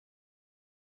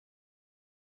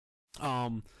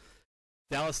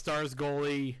 Dallas Stars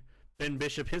goalie Ben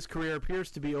Bishop, his career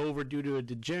appears to be over due to a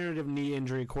degenerative knee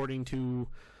injury, according to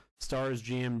Stars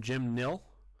GM Jim Nill.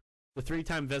 The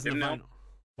three-time Vezina final.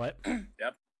 What?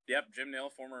 Yep. Jim Nill,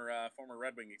 former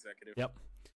Red Wing executive. Yep.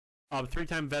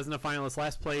 Three-time Vezina finalist,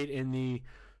 last played in the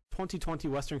 2020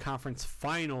 Western Conference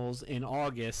Finals in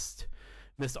August.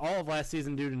 Missed all of last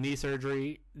season due to knee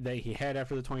surgery that he had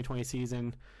after the 2020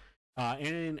 season.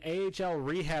 In an AHL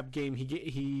rehab game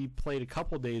he played a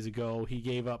couple days ago, he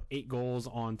gave up 8 goals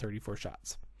on 34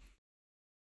 shots.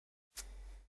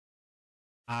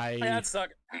 That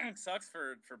sucks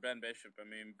for Ben Bishop. I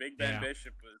mean, Big Ben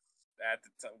Bishop was at the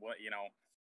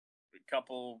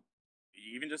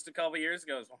just a couple years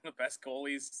ago, was one of the best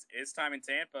goalies. His time in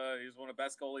Tampa, he was one of the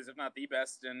best goalies, if not the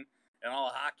best, in all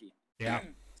of hockey. Yeah.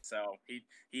 So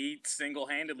he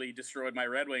single-handedly destroyed my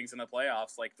Red Wings in the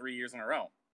playoffs like 3 years in a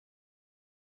row.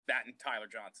 That and Tyler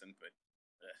Johnson, but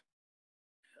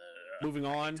moving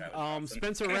on.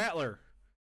 Spencer Rattler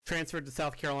transferred to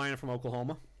South Carolina from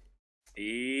Oklahoma.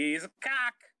 He's a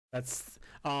cock. That's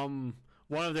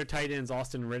one of their tight ends,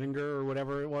 Austin Rittinger or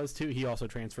whatever it was, too. He also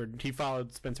transferred. He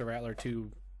followed Spencer Rattler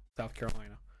to South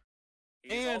Carolina.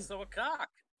 He's also a cock.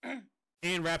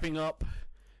 And wrapping up,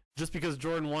 just because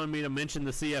Jordan wanted me to mention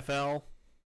the CFL.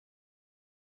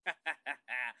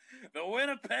 The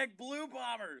Winnipeg Blue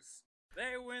Bombers.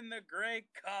 They win the Grey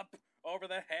Cup over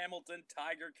the Hamilton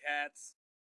Tiger Cats.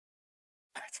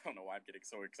 I don't know why I'm getting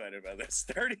so excited about this.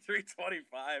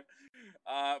 33-25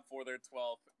 for their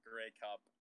 12th Grey Cup.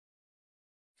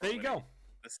 There you go.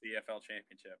 The CFL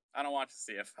championship. I don't watch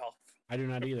the CFL. I do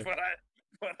not either.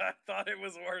 but I thought it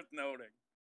was worth noting.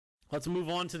 Let's move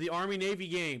on to the Army-Navy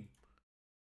game.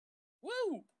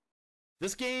 Woo!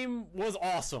 This game was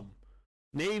awesome.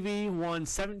 Navy won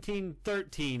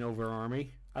 17-13 over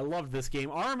Army. I loved this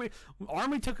game. Army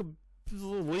took a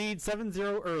lead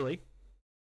 7-0 early.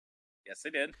 Yes, they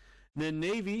did. Then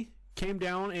Navy came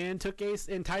down and took ace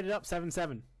and tied it up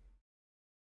 7-7.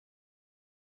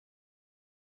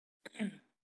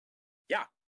 Yeah.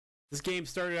 This game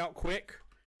started out quick.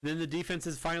 Then the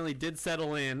defenses finally did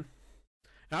settle in.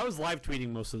 And I was live tweeting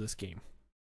most of this game.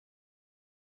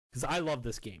 Because I love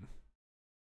this game.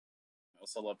 I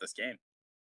also love this game.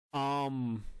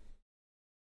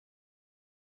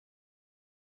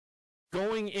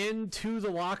 Going into the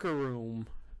locker room,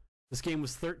 this game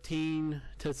was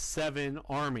 13-7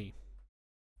 Army.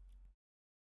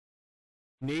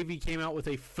 Navy came out with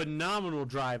a phenomenal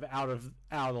drive out of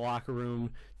the locker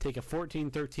room, take a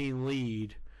 14-13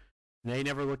 lead. They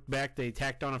never looked back. They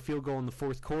tacked on a field goal in the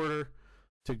fourth quarter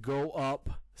to go up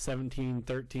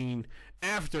 17-13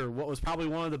 after what was probably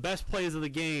one of the best plays of the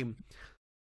game.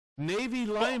 Navy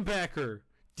linebacker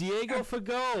Diego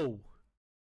Fagot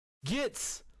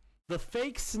gets the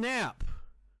fake snap,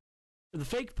 the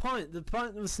fake punt. The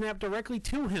punt was snapped directly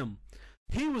to him.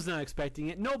 He was not expecting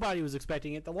it. Nobody was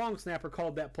expecting it. The long snapper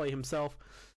called that play himself.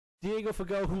 Diego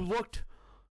Fagot, who looked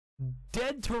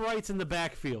dead to rights in the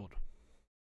backfield.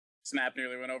 Snap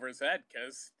nearly went over his head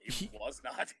because he was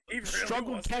not. He really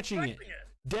struggled catching it.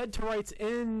 Dead to rights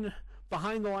in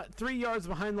behind the line, 3 yards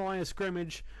behind the line of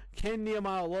scrimmage. Ken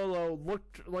Niumatalolo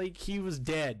looked like he was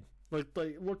dead.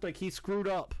 Looked like he screwed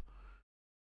up.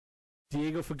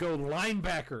 Diego Fagot,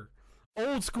 linebacker,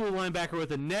 old school linebacker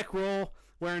with a neck roll,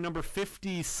 wearing number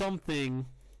 50-something.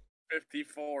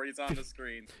 54, he's on the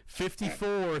screen.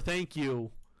 54, thank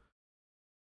you.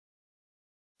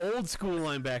 Old school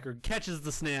linebacker, catches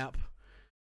the snap.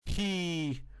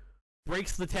 He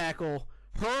breaks the tackle,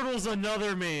 hurdles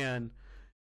another man,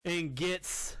 and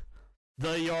gets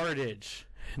the yardage.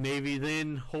 Navy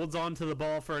then holds on to the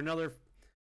ball for another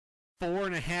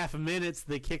 4.5 minutes.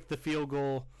 They kick the field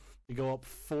goal to go up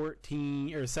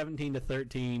 14 or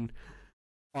 17-13.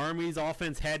 Army's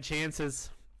offense had chances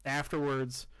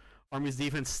afterwards. Army's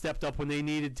defense stepped up when they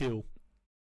needed to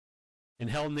and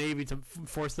held Navy to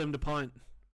force them to punt.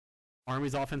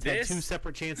 Army's offense had 2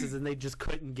 separate chances and they just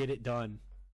couldn't get it done.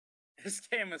 This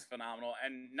game was phenomenal,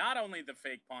 and not only the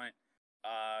fake punt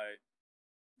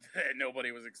that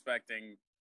nobody was expecting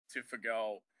to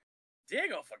Fagot.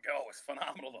 Diego Fagot was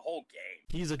phenomenal the whole game.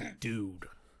 He's a dude.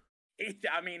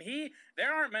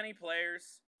 There aren't many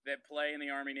players that play in the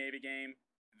Army-Navy game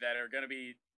that are going to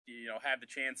be, have the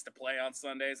chance to play on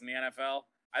Sundays in the NFL.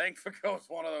 I think Fagot's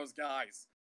one of those guys.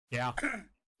 Yeah.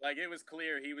 Like, it was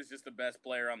clear he was just the best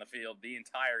player on the field the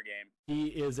entire game. He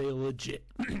is a legit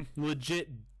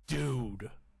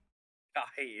dude.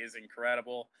 He is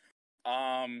incredible.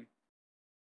 I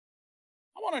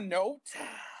want to note,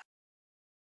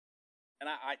 and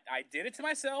I did it to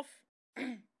myself.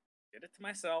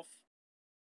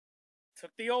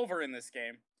 Took the over in this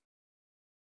game.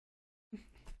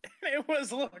 It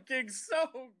was looking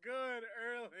so good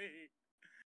early.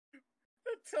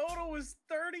 The total was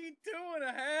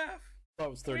 32.5. That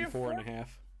was 34.5.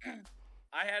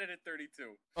 I had it at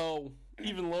 32. Oh,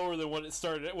 even lower than what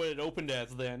it opened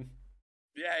as then.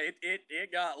 Yeah,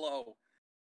 it got low.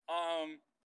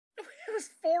 It was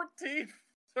 14.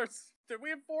 We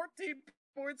had 14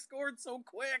 points scored so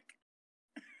quick.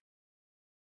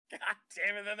 God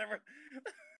damn it! Then there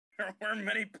weren't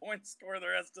many points scored the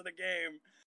rest of the game.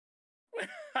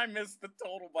 I missed the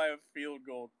total by a field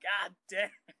goal. God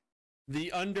damn it.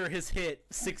 The under has hit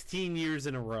 16 years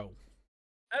in a row.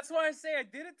 That's why I say I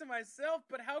did it to myself,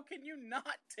 but how can you not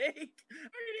take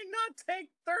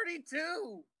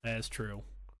 32? That's true.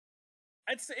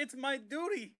 It's my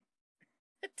duty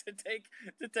to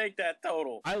take that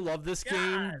total. I love this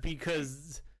game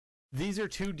because these are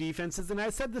 2 defenses, and I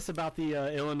said this about the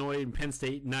Illinois and Penn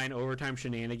State 9 overtime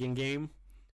shenanigan game.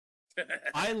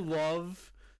 I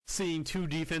love seeing 2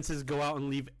 defenses go out and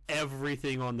leave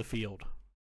everything on the field.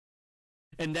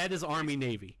 And that is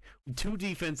Army-Navy. 2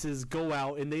 defenses go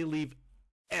out and they leave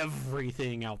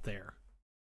everything out there.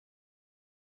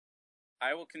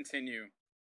 I will continue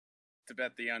to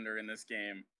bet the under in this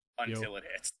game until it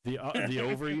hits. The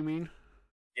over, you mean?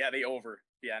 Yeah, the over.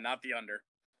 Yeah, not the under.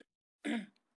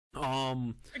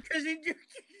 Because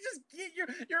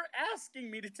you're asking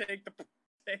me to take the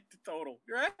total.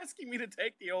 You're asking me to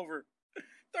take the over.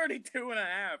 32.5.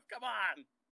 Come on.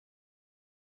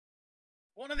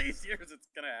 One of these years it's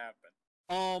gonna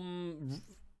happen.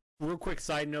 Real quick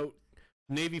side note: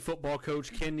 Navy football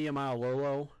coach Ken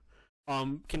Niumatalolo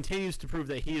continues to prove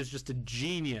that he is just a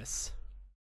genius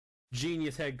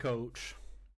head coach.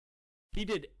 He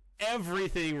did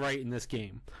everything right in this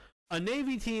game. A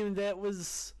Navy team that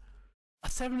was a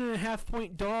 7.5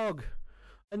 point dog.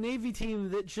 A Navy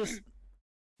team that just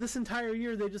this entire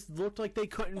year they just looked like they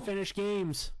couldn't finish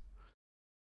games.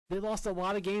 They lost a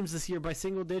lot of games this year by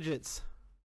single digits.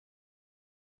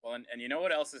 Well, and you know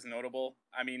what else is notable?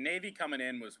 I mean, Navy coming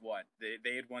in was what?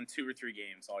 They had won 2 or 3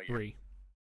 games all year. 3.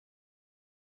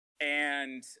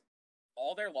 And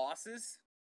all their losses,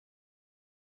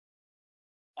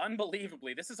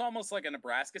 unbelievably, this is almost like a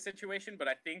Nebraska situation, but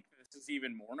I think this is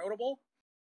even more notable.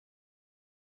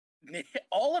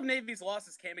 All of Navy's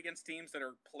losses came against teams that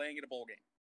are playing in a bowl game.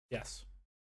 Yes.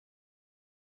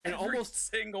 And Every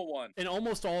almost single one. And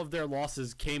almost all of their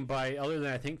losses came by, other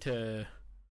than I think to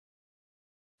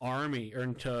Army, or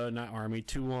to not Army,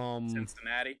 to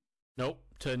Cincinnati. Nope,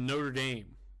 to Notre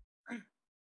Dame.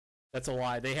 That's a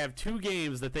lie. They have 2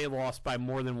 games that they lost by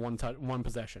more than one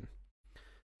possession.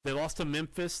 They lost to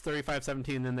Memphis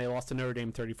 35-17, and then they lost to Notre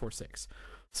Dame 34-6.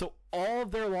 So all of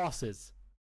their losses,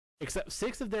 except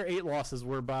 6 of their 8 losses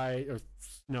were 5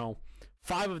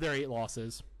 of their 8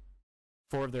 losses,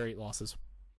 4 of their 8 losses.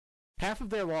 Half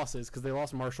of their losses, because they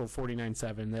lost Marshall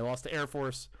 49-7. They lost to Air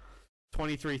Force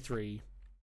 23-3.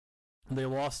 They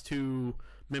lost to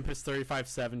Memphis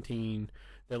 35-17.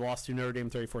 They lost to Notre Dame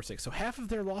 34-6. So half of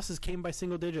their losses came by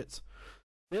single digits.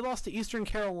 They lost to Eastern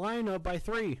Carolina by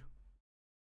 3.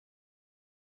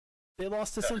 They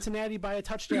lost to Cincinnati by a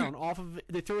touchdown.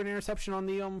 They threw an interception on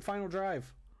the final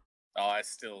drive. Oh, I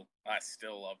still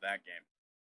love that game.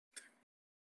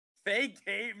 They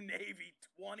gave Navy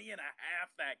 20.5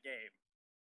 that game.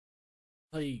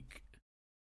 Like,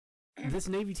 this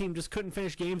Navy team just couldn't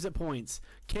finish games at points.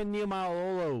 Ken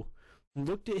Niumatalolo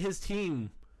looked at his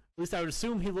team. At least I would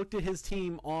assume he looked at his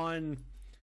team on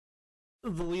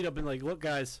the lead up and like, look,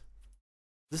 guys,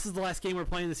 this is the last game we're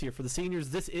playing this year. For the seniors,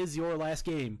 this is your last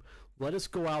game. Let us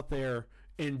go out there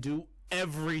and do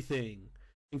everything.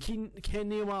 And Ken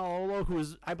Niumatalolo, who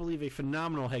is, I believe, a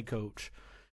phenomenal head coach,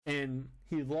 and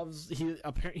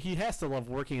He has to love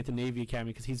working at the Navy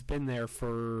Academy because he's been there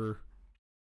for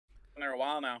a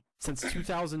while now. Since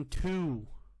 2002.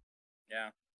 Yeah.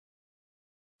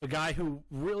 A guy who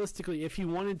realistically, if he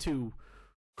wanted to,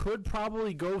 could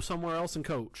probably go somewhere else and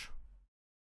coach.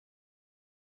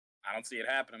 I don't see it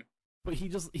happening. But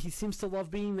he seems to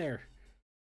love being there.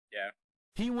 Yeah.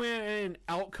 He went and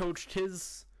outcoached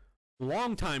his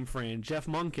longtime friend, Jeff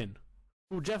Monken.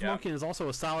 Who Jeff Monken is also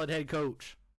a solid head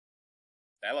coach.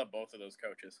 I love both of those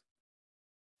coaches.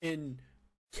 And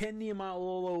Ken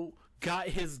Niumatalolo got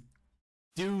his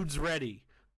dudes ready.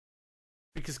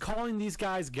 Because calling these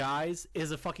guys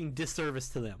is a fucking disservice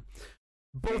to them.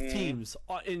 Both teams,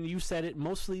 and you said it,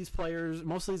 most of these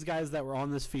guys that were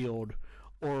on this field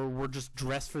or were just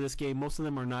dressed for this game, most of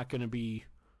them are not going to be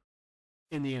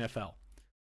in the NFL.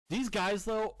 These guys,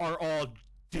 though, are all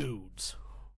dudes.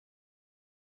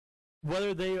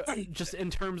 Whether they, just in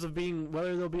terms of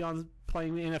whether they'll be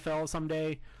playing the NFL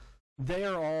someday, they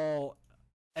are all,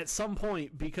 at some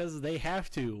point, because they have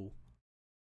to,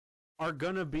 are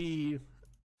going to be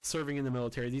serving in the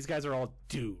military. These guys are all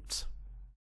dudes.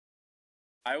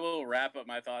 I will wrap up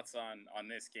my thoughts on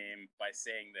this game by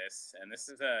saying this, and this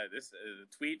is a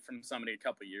tweet from somebody a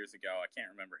couple years ago. I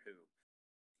can't remember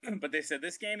who, but they said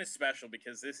this game is special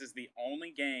because this is the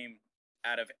only game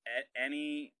out of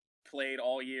any played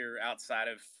all year outside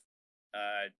of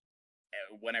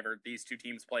whenever these two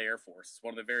teams play Air Force. It's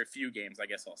one of the very few games, I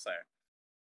guess I'll say,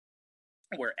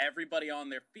 where everybody on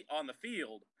the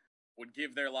field would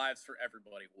give their lives for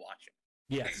everybody watching.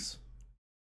 Yes.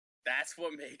 That's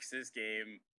what makes this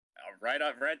game right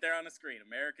there on the screen.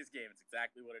 America's game. It's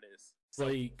exactly what it is. So,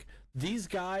 like, these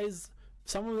guys,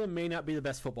 some of them may not be the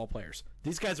best football players.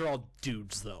 These guys are all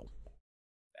dudes, though.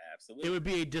 Absolutely. It would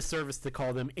be a disservice to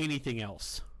call them anything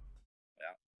else.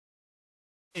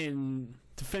 Yeah. And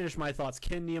to finish my thoughts,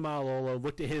 Ken Niumatalolo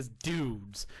looked at his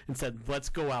dudes and said, let's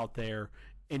go out there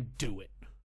and do it.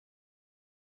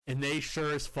 And they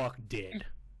sure as fuck did.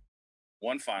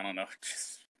 One final note,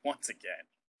 just once again,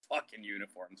 fucking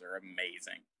uniforms are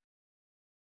amazing.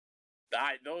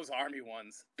 Those Army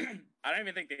ones, I don't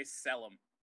even think they sell them.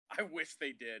 I wish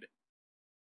they did.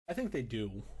 I think they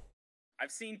do.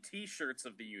 I've seen T-shirts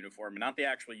of the uniform, not the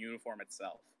actual uniform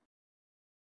itself.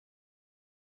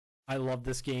 I love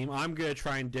this game. I'm going to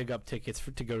try and dig up tickets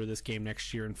to go to this game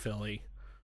next year in Philly.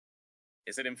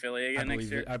 Is it in Philly again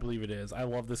next year? I believe it is. I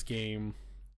love this game.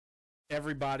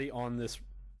 Everybody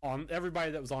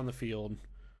everybody that was on the field,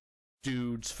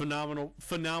 dudes,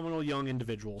 phenomenal young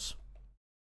individuals.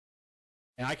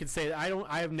 And I can say that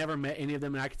I have never met any of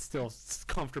them, and I can still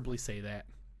comfortably say that.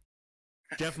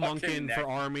 Jeff Monken for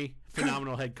Army,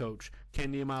 phenomenal head coach.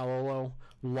 Ken Niumatalolo,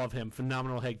 love him,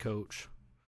 phenomenal head coach.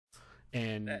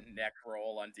 And that neck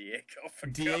roll on Diego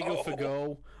Fagot. Diego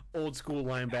Fagot, old school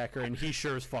linebacker, and he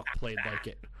sure as fuck played like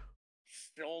it.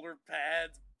 Shoulder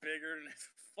pads bigger than his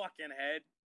fucking head.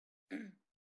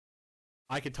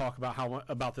 I could talk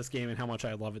about this game and how much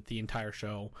I love it the entire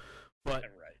show, but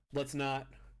let's not.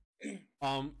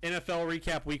 NFL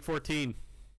recap week 14.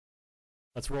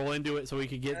 Let's roll into it so we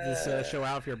could get this show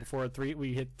out here before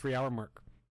we hit 3 hour mark.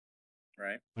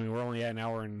 Right. I mean, we're only at an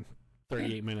hour and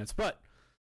 38 minutes, but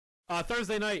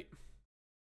Thursday night,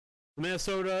 the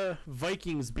Minnesota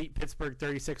Vikings beat Pittsburgh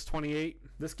 36-28.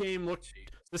 This game was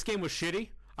shitty.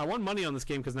 I won money on this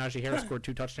game because Najee Harris scored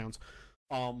 2 touchdowns.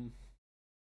 But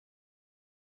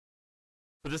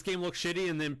this game looked shitty,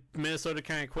 and then Minnesota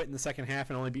kind of quit in the second half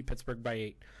and only beat Pittsburgh by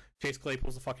 8. Chase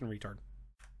Claypool's a fucking retard.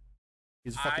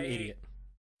 He's a fucking idiot.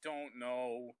 Don't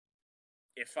know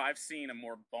if I've seen a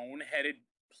more boneheaded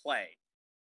play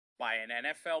by an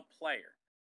NFL player.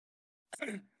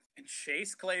 And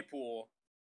Chase Claypool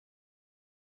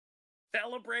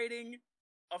celebrating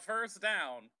a first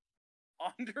down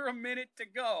under a minute to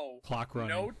go. Clock running.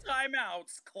 No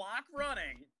timeouts. Clock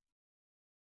running.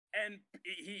 And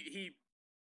he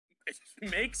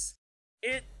makes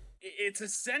it... It's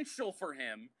essential for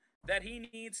him that he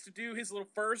needs to do his little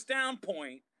first down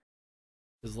point.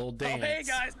 His little dance. Oh, hey,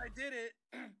 guys, I did it.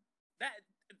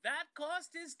 That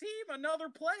cost his team another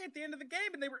play at the end of the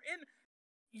game, and they were in...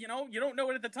 You know, you don't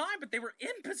know it at the time, but they were in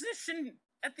position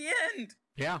at the end.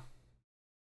 Yeah.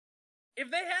 If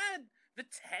they had the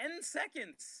 10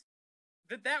 seconds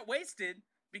that wasted,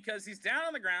 because he's down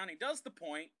on the ground, he does the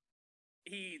point,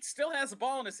 he still has the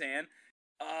ball in his hand,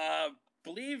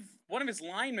 believe one of his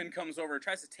linemen comes over and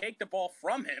tries to take the ball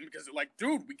from him, because they're like,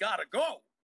 dude, we gotta go.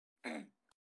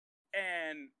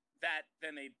 And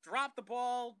then they drop the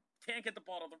ball, can't get the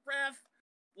ball to the ref,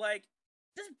 like...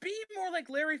 Just be more like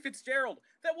Larry Fitzgerald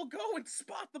that will go and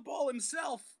spot the ball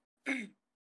himself.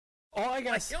 All I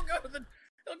guess he'll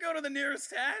He'll go to the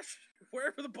nearest hash,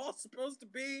 wherever the ball's supposed to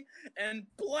be, and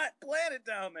plant it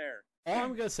down there. All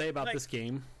I'm gonna say about this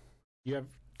game,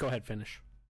 go ahead, finish.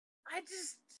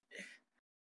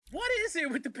 What is it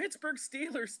with the Pittsburgh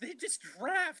Steelers? They just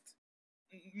draft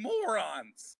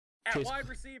morons at wide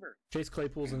receiver. Chase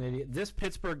Claypool's an idiot. This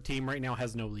Pittsburgh team right now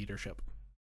has no leadership.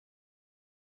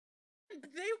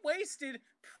 They wasted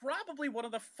probably one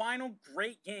of the final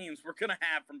great games we're gonna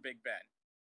have from Big Ben.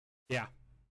 Yeah.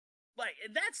 Like,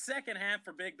 that second half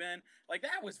for Big Ben, like,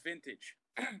 that was vintage.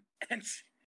 And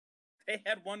they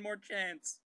had one more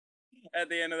chance at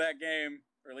the end of that game,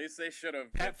 or at least they should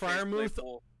have. Pat Freiermuth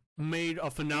made a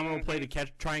phenomenal play to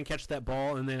try and catch that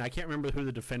ball, and then I can't remember who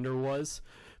the defender was,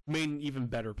 made an even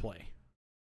better play.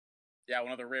 Yeah,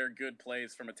 one of the rare good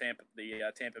plays from the Tampa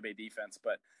Bay defense,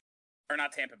 or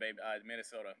not Tampa Bay,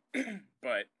 Minnesota.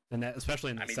 But and that,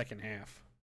 especially in the second half.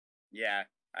 Yeah,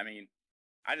 I mean,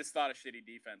 I just thought of shitty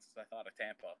defenses. I thought of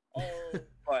Tampa. Oh,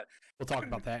 but we'll talk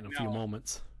about that in a few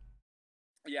moments.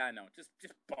 Yeah, I know, just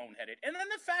boneheaded. And then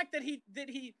the fact that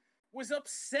he was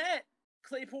upset,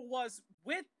 Claypool was,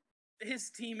 with his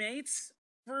teammates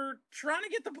for trying to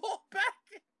get the ball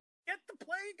back, get the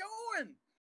play going.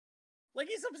 Like,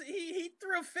 he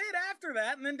threw a fit after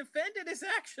that and then defended his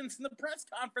actions in the press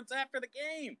conference after the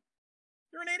game.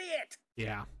 You're an idiot.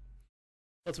 Yeah.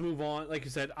 Let's move on. Like you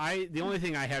said, the only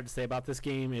thing I have to say about this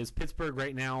game is Pittsburgh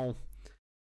right now,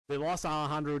 they lost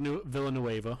Alejandro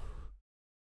Villanueva,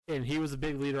 and he was a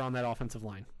big leader on that offensive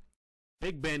line.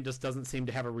 Big Ben just doesn't seem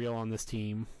to have a reel on this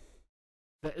team.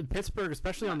 Pittsburgh,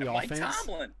 especially on the offense.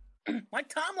 Mike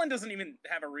Tomlin doesn't even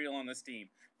have a reel on this team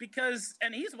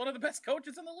and he's one of the best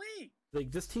coaches in the league.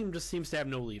 Like, this team just seems to have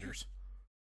no leaders.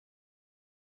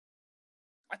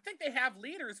 I think they have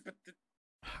leaders, but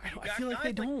I feel like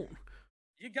they don't.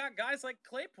 You got guys like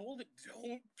Claypool that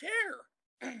don't care.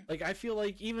 Like, I feel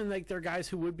like even like they're guys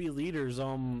who would be leaders.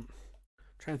 Trying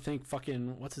to think,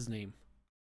 fucking what's his name?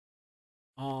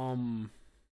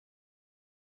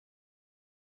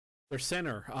 Their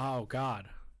center. Oh God,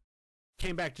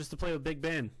 came back just to play with Big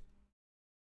Ben.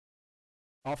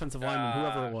 Offensive lineman,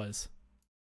 whoever it was.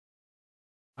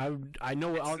 I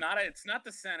know it's not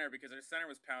the center, because their center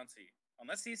was Pouncey.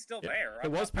 Unless he's still there.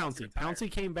 It was Pouncey. Pouncey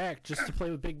came back just to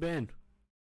play with Big Ben.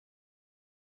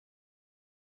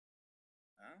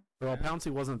 Well, Pouncey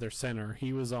wasn't their center.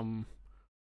 He was he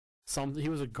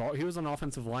was an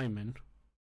offensive lineman.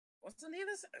 Wasn't he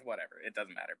this? Whatever, it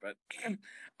doesn't matter. But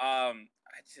I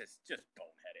just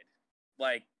boneheaded.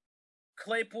 Like,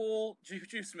 Claypool,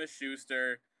 Juju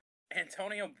Smith-Schuster,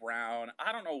 Antonio Brown.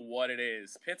 I don't know what it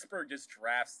is. Pittsburgh just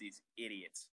drafts these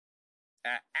idiots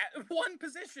at one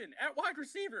position, at wide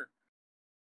receiver.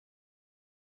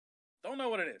 Don't know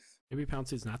what it is. Maybe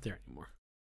Pouncey's not there anymore.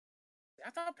 I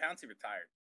thought Pouncey retired.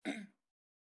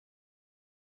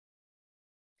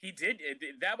 He did.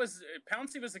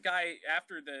 Pouncey was the guy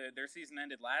after their season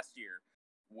ended last year,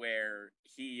 where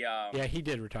he. Yeah, he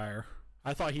did retire.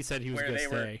 I thought he said he was going to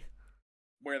stay.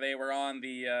 Where they were on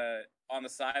the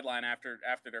sideline after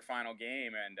their final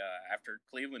game, and after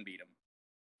Cleveland beat them,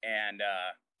 and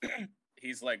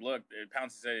he's like, "Look,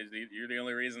 Pouncey said you're the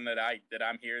only reason that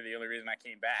I'm here. The only reason I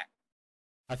came back."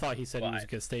 I thought he said he was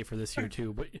going to stay for this year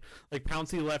too, but like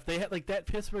Pouncey left. They had that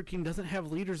Pittsburgh team doesn't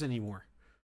have leaders anymore.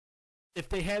 If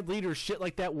they had leaders, shit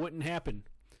like that wouldn't happen.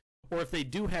 Or if they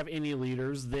do have any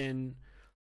leaders, then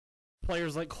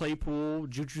players like Claypool,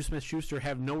 Juju Smith-Schuster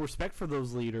have no respect for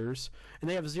those leaders, and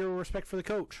they have zero respect for the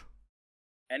coach.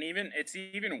 And it's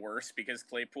even worse because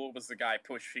Claypool was the guy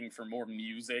pushing for more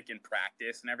music and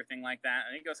practice and everything like that,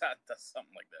 and he goes out and does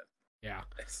something like this. Yeah.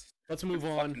 Let's move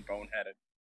on. Fucking boneheaded.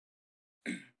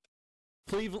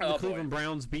 The Cleveland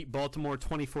Browns beat Baltimore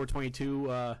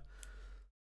 24-22.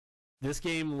 This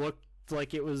game looked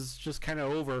like it was just kind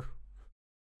of over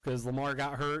because Lamar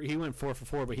got hurt. He went 4 for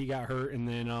 4, but he got hurt, and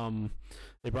then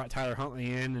they brought Tyler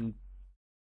Huntley in, and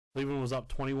Cleveland was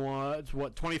up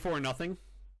 24-0. 24-0,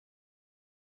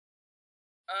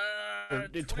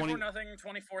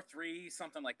 24-3,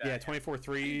 something like that. Yeah,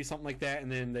 24-3, something like that,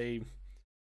 and then they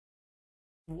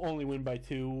only win by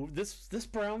 2. This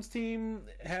Browns team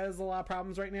has a lot of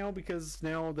problems right now because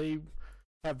now they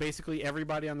have basically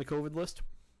everybody on the COVID list.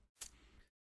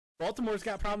 Baltimore's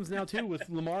got problems now too with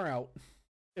Lamar out.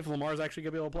 If Lamar's actually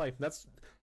gonna be able to play, that's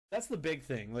the big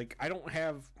thing. Like, I don't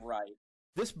have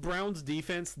this Browns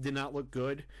defense did not look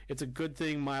good. It's a good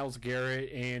thing Myles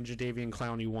Garrett and Jadeveon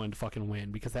Clowney won to fucking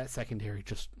win because that secondary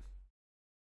just.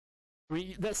 I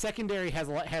mean, that secondary had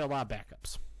a lot of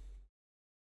backups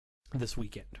this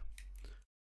weekend.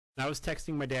 And I was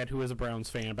texting my dad, who is a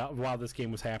Browns fan, about while this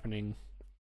game was happening.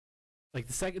 Like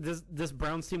this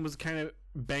Browns team was kind of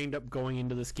banged up going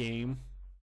into this game,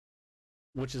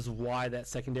 which is why that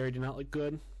secondary did not look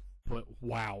good. But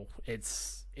wow,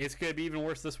 it's going to be even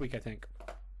worse this week, I think.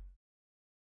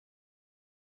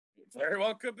 Very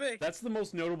well could be. That's the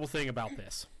most notable thing about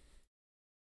this.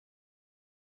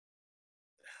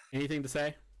 Anything to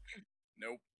say?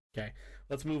 Nope. Okay,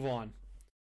 let's move on.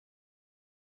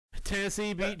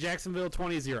 Tennessee beat Jacksonville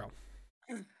 20-0.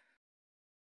 Crap.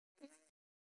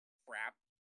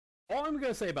 All I'm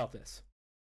going to say about this,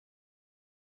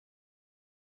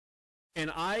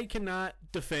 and I cannot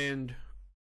defend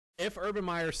if Urban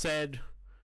Meyer said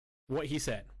what he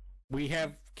said. We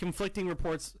have conflicting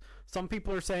reports. Some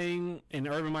people are saying, and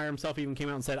Urban Meyer himself even came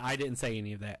out and said, I didn't say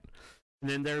any of that. And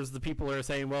then there's the people who are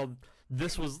saying, well,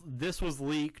 this was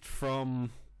leaked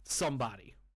from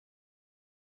somebody.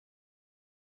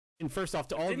 And first off,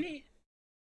 I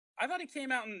thought he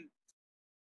came out and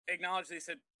acknowledged that he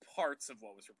said parts of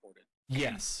what was reported.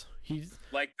 Yes, he's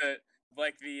like the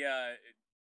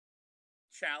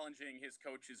challenging his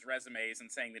coach's resumes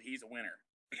and saying that he's a winner.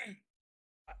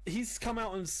 He's come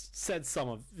out and said some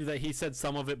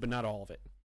of it, but not all of it.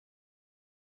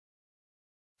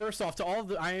 First off,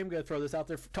 I am going to throw this out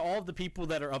there to all of the people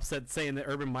that are upset saying that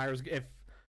Urban Meyer's, if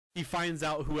he finds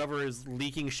out whoever is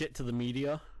leaking shit to the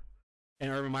media,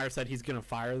 and Urban Meyer said he's going to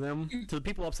fire them, to the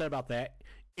people upset about that,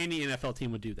 any NFL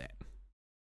team would do that.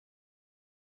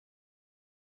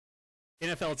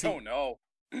 NFL team. Oh no.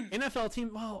 NFL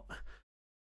team. Well,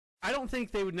 I don't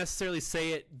think they would necessarily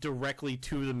say it directly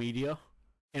to the media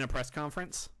in a press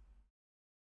conference.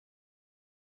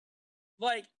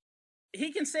 Like,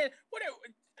 he can say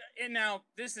and now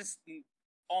this is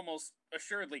almost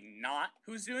assuredly not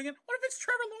who's doing it. What if it's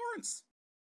Trevor Lawrence?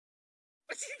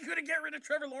 Is he gonna get rid of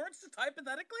Trevor Lawrence just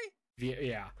hypothetically?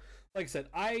 Yeah. Like I said,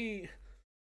 I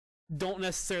don't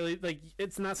necessarily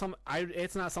it's not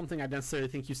something I necessarily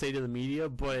think you say to the media,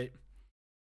 but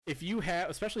if you have,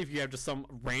 especially if you have just some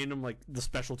random the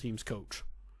special teams coach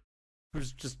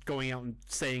who's just going out and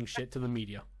saying shit to the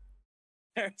media.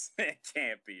 It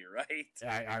can't be, right?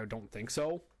 I don't think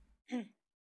so.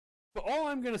 But all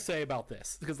I'm going to say about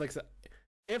this, because like I said,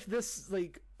 if this,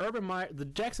 Urban Meyer, the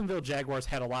Jacksonville Jaguars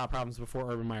had a lot of problems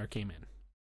before Urban Meyer came in.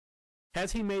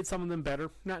 Has he made some of them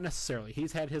better? Not necessarily.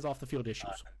 He's had his off-the-field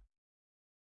issues.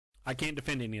 I can't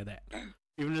defend any of that.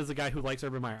 Even as a guy who likes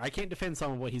Urban Meyer, I can't defend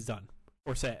some of what he's done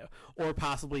or said, or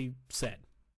possibly said.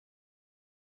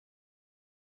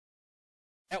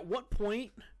 At what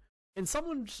point, and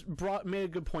someone made a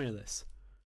good point of this,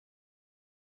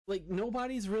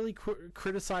 nobody's really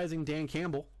criticizing Dan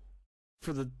Campbell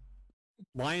for the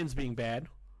Lions being bad.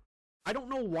 I don't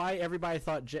know why everybody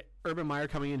thought Urban Meyer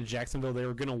coming into Jacksonville, they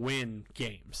were going to win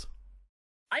games.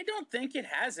 I don't think it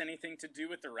has anything to do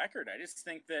with the record. I just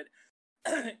think that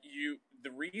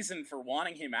the reason for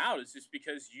wanting him out is just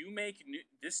because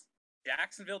this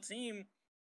Jacksonville team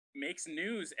makes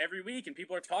news every week, and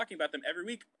people are talking about them every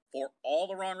week for all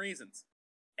the wrong reasons.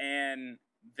 And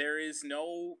there's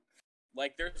no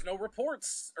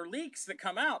reports or leaks that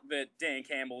come out that Dan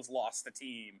Campbell's lost the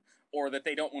team, or that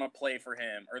they don't want to play for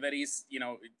him, or that he's,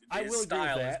 his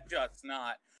style is just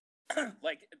not.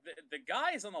 The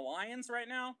guys on the Lions right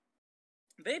now,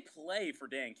 they play for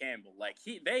Dan Campbell.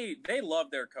 They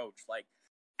love their coach.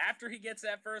 After he gets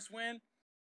that first win,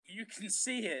 you can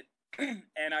see it,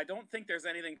 and I don't think there's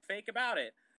anything fake about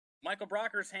it. Michael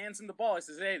Brockers hands him the ball. He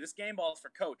says, "Hey, this game ball is for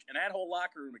coach," and that whole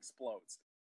locker room explodes.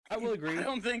 I will agree. I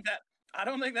don't think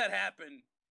that happened.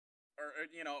 Or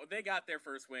they got their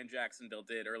first win. Jacksonville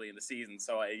did early in the season,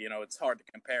 so it's hard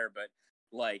to compare. But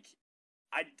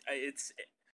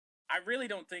I really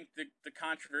don't think the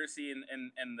controversy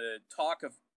and the talk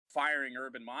of firing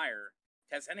Urban Meyer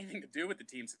has anything to do with the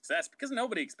team's success, because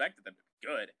nobody expected them to be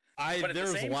good. There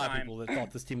was a lot of people that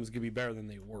thought this team was going to be better than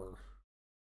they were.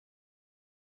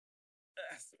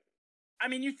 I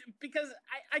mean, because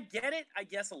I get it, I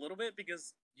guess, a little bit,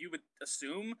 because you would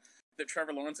assume that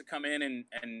Trevor Lawrence would come in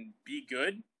and be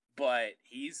good, but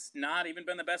he's not even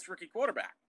been the best rookie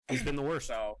quarterback. He's been the worst,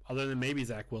 so, other than maybe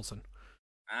Zach Wilson.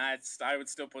 I would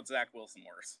still put Zach Wilson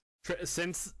worse.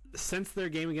 Since their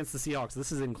game against the Seahawks,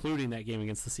 this is including that game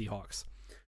against the Seahawks,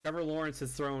 Trevor Lawrence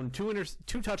has thrown two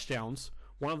touchdowns,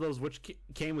 one of those which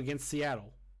came against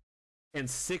Seattle, and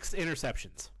 6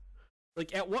 interceptions.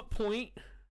 At what point...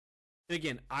 And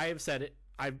again, I have said it.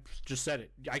 I've just said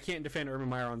it. I can't defend Urban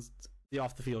Meyer on the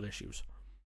off-the-field issues.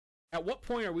 At what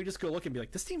point are we just going to look and be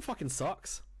like, this team fucking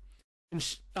sucks? And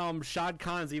Shad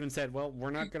Khan's even said, well,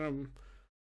 we're not going to...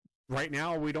 Right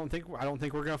now, I don't think we're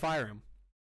going to fire him.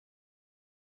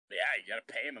 Yeah, you got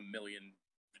to pay him $1 million.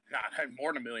 Not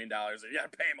more than $1 million. You got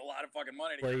to pay him a lot of fucking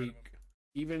money to get rid of him.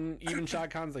 Even Shad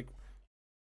Khan's like,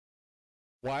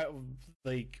 why?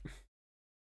 Like,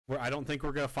 I don't think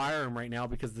we're gonna fire him right now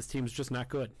because this team's just not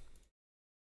good.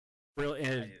 Really,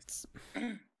 and it's,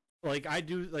 like I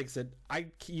do. Like I said,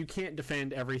 you can't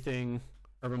defend everything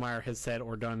Urban Meyer has said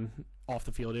or done off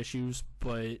the field issues,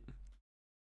 but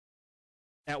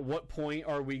at what point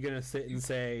are we gonna sit and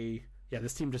say, yeah,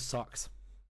 this team just sucks?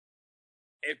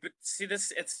 It's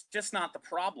just not the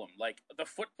problem. Like, the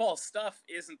football stuff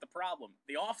isn't the problem.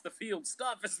 The off-the-field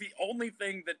stuff is the only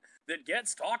thing that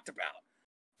gets talked about.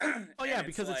 Oh, yeah,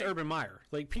 because it's Urban Meyer.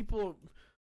 Like, people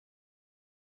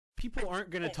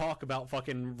aren't going to talk about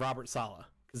fucking Robert Saleh,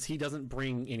 because he doesn't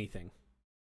bring anything.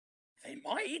 They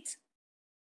might.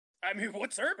 I mean,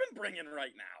 what's Urban bringing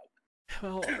right now?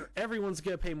 Well, everyone's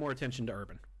going to pay more attention to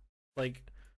Urban. Like,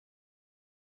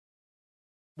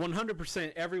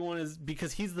 100% everyone is,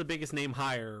 because he's the biggest name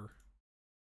hire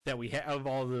that we have of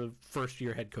all the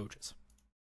first-year head coaches.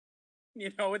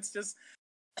 You know, it's just,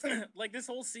 like, this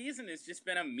whole season has just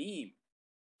been a meme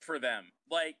for them.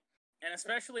 Like, and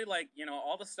especially, like, you know,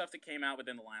 all the stuff that came out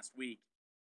within the last week.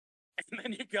 And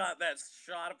then you got that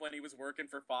shot of when he was working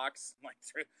for Fox, like,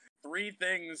 three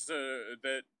things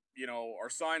that, you know, are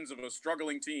signs of a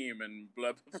struggling team and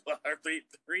blah, blah, blah.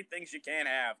 Three things you can't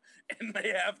have. And they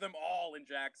have them all in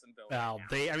Jacksonville. Well,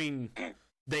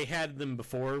 they had them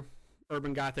before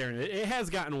Urban got there, and it has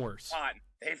gotten worse.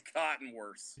 They've gotten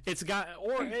worse.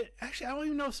 Actually, I don't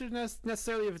even know if it's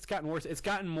necessarily if it's gotten worse. It's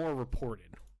gotten more reported.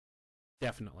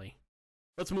 Definitely.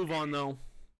 Let's move on, though.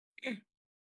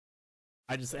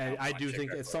 I do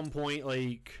think at some point,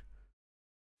 like,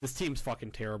 this team's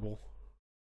fucking terrible.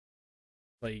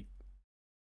 Like,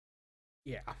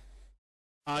 yeah.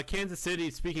 Kansas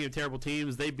City, speaking of terrible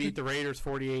teams, they beat the Raiders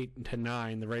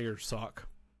 48-9. The Raiders suck.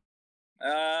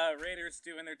 Raiders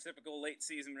doing their typical late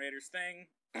season Raiders thing.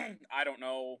 I don't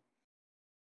know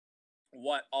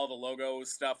what all the logo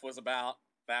stuff was about.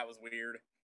 That was weird.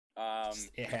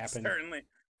 It happened. Certainly.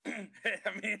 I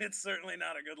mean, it's certainly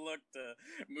not a good look to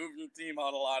move your team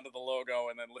huddle onto the logo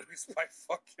and then lose by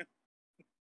fucking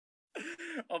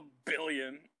 $1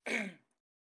 billion.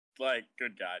 Like,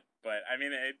 good God. But, I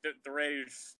mean, the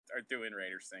Raiders are doing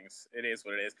Raiders things. It is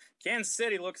what it is. Kansas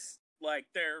City looks like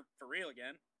they're for real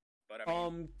again. But, I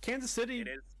mean, Kansas City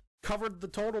covered the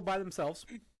total by themselves.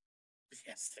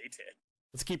 Yes, they did.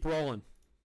 Let's keep rolling.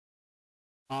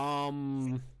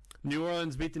 New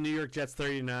Orleans beat the New York Jets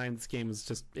 30-9. This game has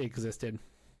just existed.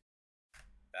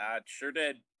 Sure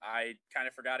did. I kind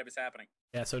of forgot it was happening.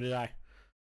 Yeah, so did I.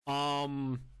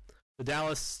 The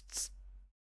Dallas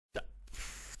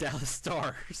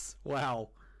Stars. Wow.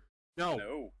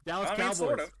 No. Dallas Cowboys.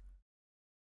 Sort of.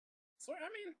 I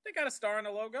mean, they got a star on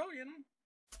the logo, you know.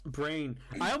 Brain.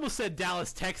 I almost said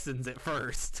Dallas Texans at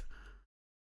first.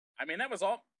 I mean, that was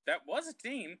a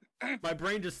team. My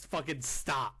brain just fucking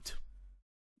stopped.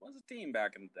 Was a team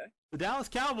back in the day. The Dallas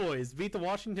Cowboys beat the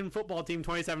Washington football team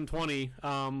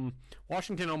 27-20.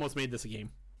 Washington almost made this a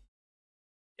game.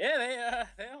 Yeah,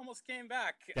 they almost came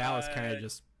back. Dallas kind of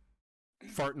just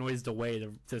fart noised away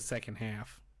the second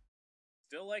half.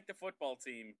 Still like the football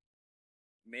team.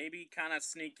 Maybe kind of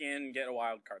sneak in, get a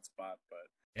wild card spot, but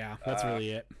yeah, that's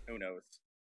really it. Who knows?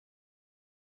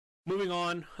 Moving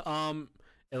on,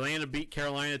 Atlanta beat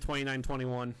Carolina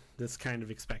 29-21. This kind of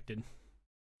expected.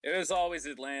 It was always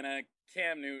Atlanta.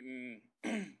 Cam Newton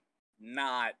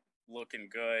not looking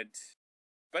good,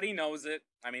 but he knows it.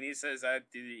 I mean, he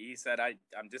said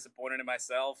I'm disappointed in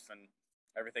myself and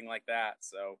everything like that.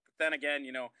 So, but then again,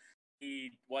 you know,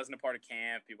 he wasn't a part of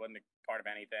camp. He wasn't a part of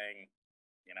anything.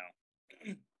 You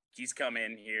know, he's come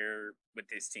in here with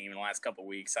this team in the last couple of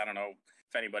weeks. I don't know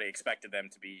if anybody expected them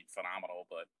to be phenomenal,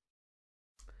 but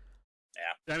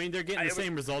yeah. I mean, they're getting the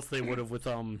same results they would have with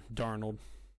Darnold.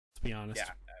 To be honest.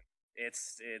 Yeah,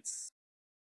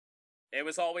 it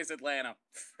was always Atlanta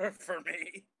for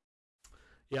me.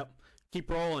 Yep.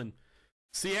 Keep rolling.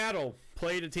 Seattle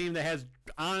played a team that has,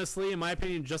 honestly, in my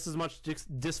opinion, just as much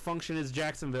dysfunction as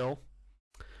Jacksonville.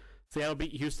 Seattle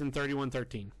beat Houston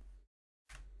 31-13.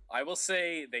 I will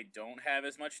say they don't have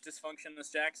as much dysfunction as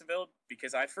Jacksonville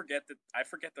because I forget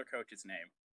their coach's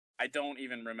name. I don't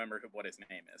even remember what his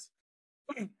name is.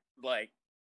 Like,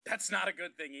 that's not a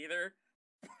good thing either.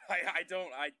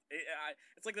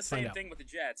 It's like the same thing with the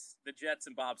Jets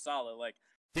and Bob Saleh. Like,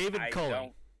 David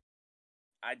Culley.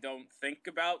 I don't think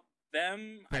about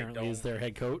them. Apparently, is their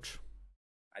head coach.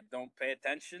 I don't pay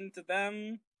attention to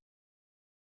them.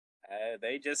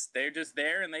 They're just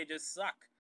there and they just suck.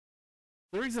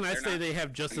 The reason I say they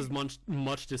have just as much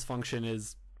dysfunction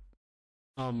as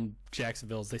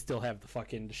Jacksonville's, they still have the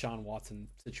fucking Deshaun Watson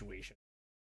situation.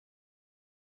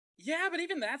 Yeah, but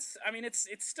even that's, I mean, it's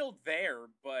still there,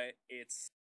 but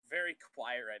it's very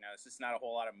quiet right now. It's just not a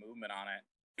whole lot of movement on it.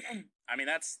 I mean,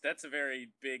 that's a very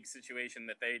big situation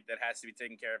that has to be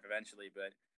taken care of eventually.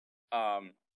 But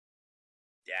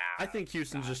yeah, I think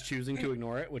Houston's just choosing to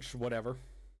ignore it, which whatever.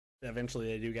 Eventually,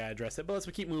 they do gotta address it. But let's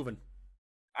keep moving.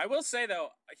 I will say though,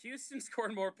 Houston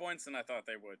scored more points than I thought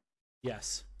they would.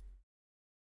 Yes.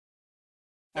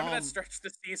 Remember that stretch of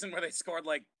the season where they scored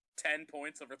like 10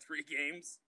 points over 3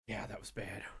 games? Yeah, that was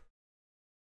bad.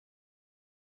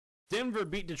 Denver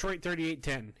beat Detroit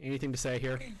 38-10. Anything to say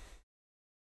here?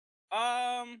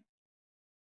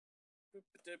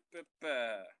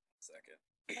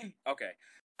 Second. Okay.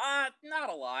 Not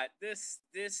a lot. This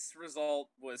result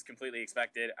was completely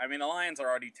expected. I mean, the Lions are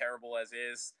already terrible as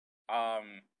is.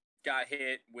 Got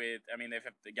hit with, I mean, they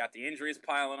got the injuries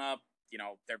piling up. You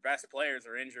know, their best players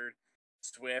are injured.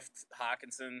 Swift,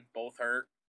 Hawkinson, both hurt.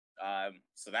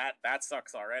 So that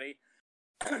sucks already.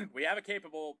 We have a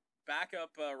capable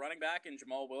backup running back in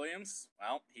Jamal Williams.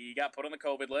 Well, he got put on the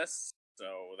COVID list,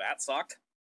 so that sucked.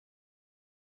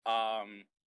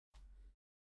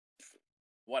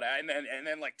 What? And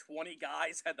then like 20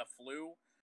 guys had the flu.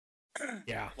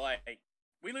 Yeah. Like,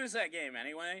 we lose that game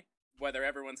anyway, whether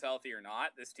everyone's healthy or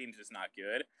not. This team's just not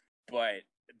good. But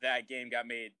that game got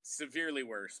made severely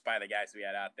worse by the guys we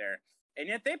had out there. And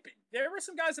yet there were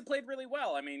some guys that played really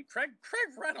well. I mean, Craig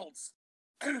Reynolds,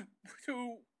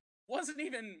 who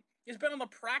he's been on the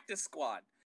practice squad.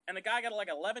 And the guy got like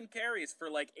 11 carries for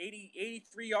like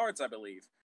 83 yards, I believe.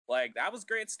 Like, that was a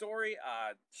great story.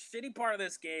 Shitty part of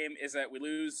this game is that we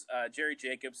lose Jerry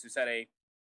Jacobs, who's had a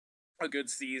good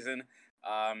season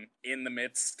in the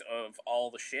midst of all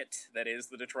the shit that is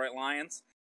the Detroit Lions.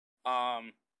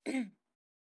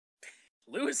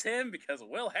 Lose him because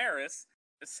Will Harris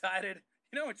decided,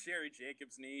 you know what Jerry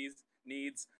Jacobs needs?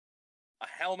 A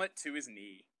helmet to his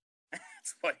knee.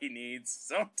 That's what he needs.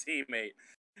 Some teammate.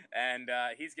 And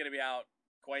he's going to be out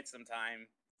quite some time.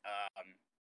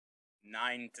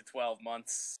 9 to 12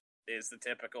 months is the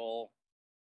typical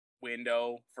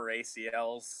window for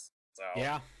ACLs. So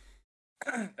yeah,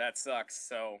 that sucks.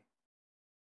 So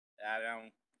I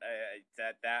don't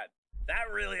that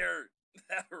really hurt.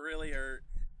 That really hurt.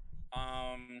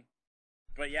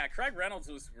 But yeah, Craig Reynolds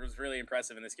was really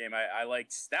impressive in this game. I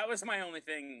liked, that was my only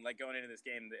thing like going into this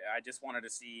game. I just wanted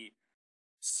to see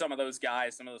some of those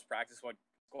guys, some of those practice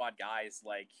squad guys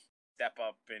like step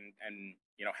up and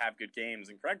you know, have good games,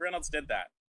 and Craig Reynolds did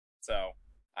that. So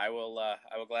I will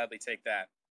gladly take that.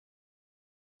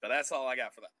 But that's all I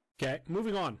got for that. Okay,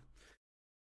 moving on.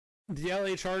 The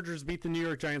LA Chargers beat the New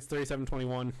York Giants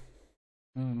 37-21.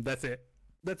 That's it.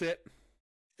 Should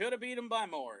have beat them by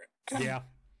more. Yeah.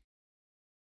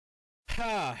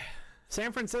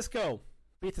 San Francisco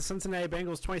beat the Cincinnati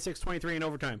Bengals 26-23 in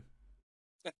overtime.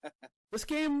 This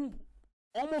game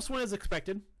almost went as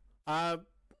expected. Bengals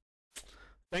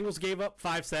gave up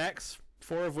 5 sacks,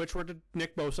 4 of which were to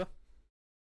Nick Bosa.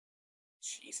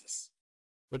 Jesus.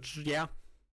 Which, yeah.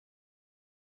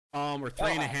 Or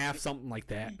 3.5, something like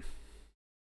that.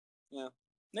 Yeah.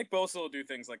 Nick Bosa will do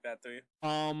things like that to you.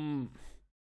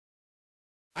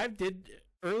 I did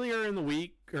earlier in the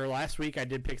week or last week. I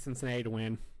did pick Cincinnati to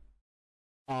win.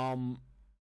 The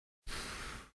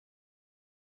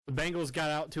Bengals got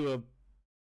out to a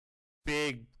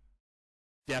big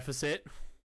deficit.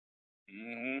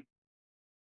 Mm-hmm.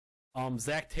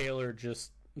 Zach Taylor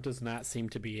just does not seem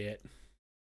to be it.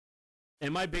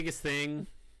 And my biggest thing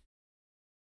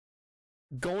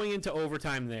going into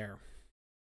overtime there.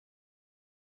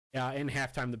 Yeah, in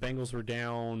halftime the Bengals were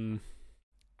down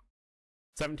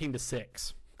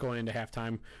 17-6 going into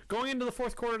halftime. Going into the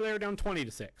fourth quarter they were down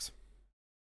 20-6.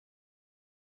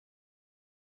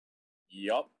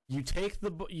 Yup. You take the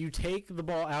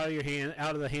ball out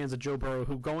of the hands of Joe Burrow,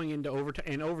 who going into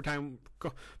overtime,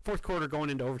 fourth quarter going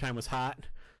into overtime was hot,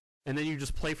 and then you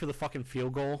just play for the fucking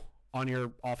field goal on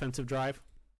your offensive drive.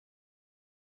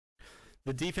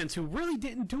 The defense, who really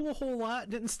didn't do a whole lot,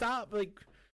 didn't stop. Like,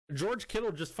 George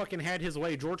Kittle just fucking had his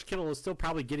way. George Kittle is still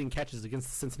probably getting catches against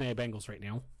the Cincinnati Bengals right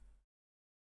now.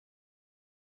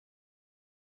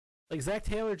 Like, Zach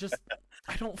Taylor just,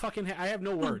 I have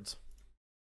no words.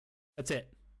 That's it.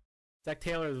 Zach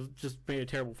Taylor just made a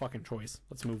terrible fucking choice.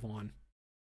 Let's move on.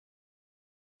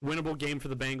 Winnable game for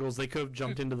the Bengals. They could have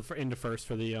jumped into first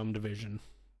for the division.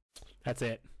 That's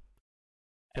it.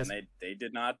 And they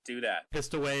did not do that.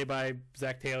 Pissed away by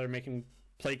Zach Taylor making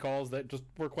play calls that just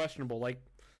were questionable. Like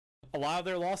a lot of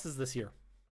their losses this year.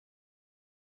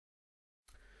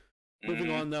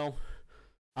 Moving on though,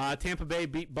 Tampa Bay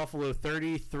beat Buffalo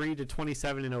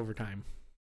 33-27 in overtime.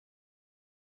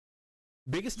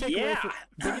 Biggest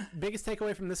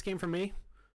takeaway from this game for me,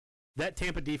 that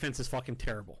Tampa defense is fucking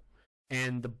terrible.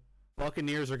 And the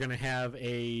Buccaneers are going to have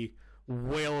a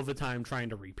whale of a time trying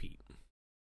to repeat.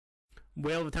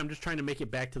 Whale of a time just trying to make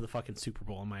it back to the fucking Super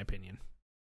Bowl, in my opinion.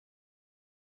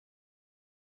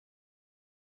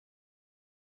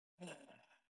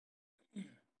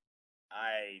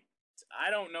 I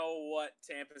don't know what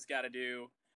Tampa's got to do.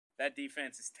 That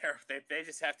defense is terrible. They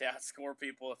just have to outscore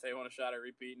people if they want a shot at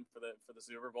repeating for the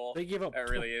Super Bowl. They give up. That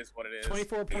really is what it is.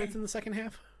 24 points in the second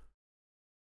half.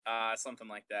 Something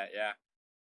like that. Yeah.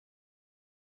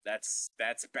 That's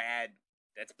bad.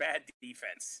 That's bad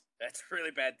defense. That's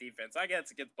really bad defense. I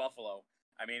guess against Buffalo.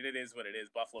 I mean, it is what it is.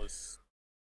 Buffalo's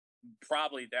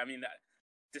probably. I mean,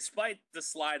 despite the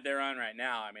slide they're on right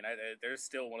now, I mean, they're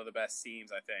still one of the best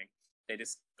teams. I think they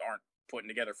just aren't putting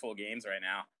together full games right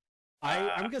now.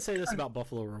 I'm going to say this about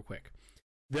Buffalo real quick.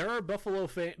 There are Buffalo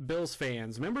Bills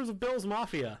fans, members of Bills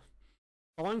Mafia,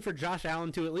 calling for Josh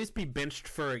Allen to at least be benched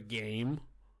for a game.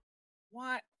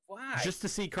 What? Why? Just to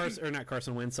see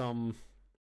Carson Wentz.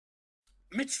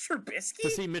 Mitch Trubisky? To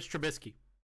see Mitch Trubisky.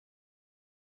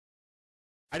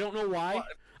 I don't know why. What?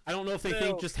 I don't know if they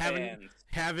think just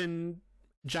having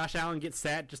Josh Allen get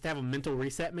sat, just to have a mental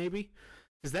reset maybe.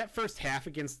 Because that first half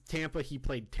against Tampa, he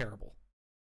played terrible.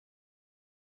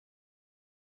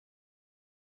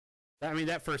 I mean,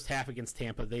 that first half against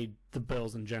Tampa, the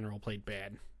Bills in general played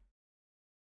bad.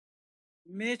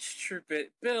 Mitch Trubisky,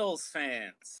 Bills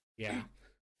fans. Yeah.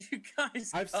 You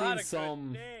guys, I've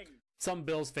seen some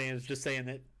Bills fans just saying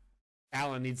that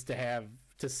Allen needs to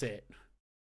sit.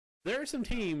 There are some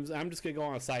teams. I'm just gonna go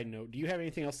on a side note. Do you have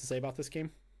anything else to say about this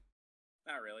game?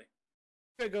 Not really.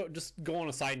 I'm gonna go on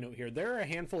a side note here. There are a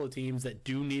handful of teams that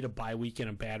do need a bye week in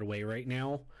a bad way right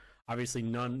now. Obviously,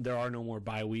 there are no more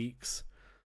bye weeks.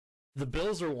 The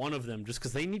Bills are one of them, just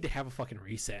because they need to have a fucking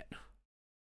reset.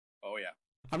 Oh yeah.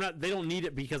 They don't need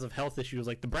it because of health issues.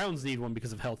 Like the Browns need one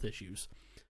because of health issues.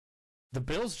 The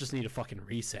Bills just need a fucking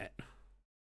reset.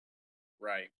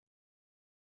 Right.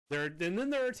 And then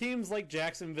there are teams like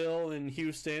Jacksonville and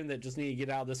Houston that just need to get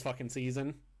out of this fucking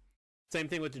season. Same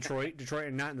thing with Detroit. Detroit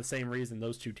are not in the same reason.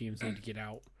 Those two teams need to get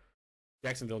out.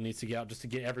 Jacksonville needs to get out just to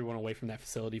get everyone away from that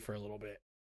facility for a little bit.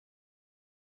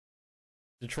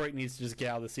 Detroit needs to just get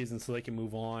out of the season so they can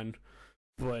move on.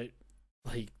 But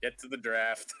get to the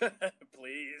draft,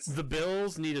 please. The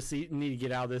Bills need to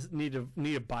get out of this. Need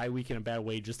a bye week in a bad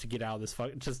way just to get out of this.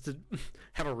 Just to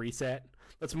have a reset.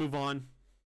 Let's move on.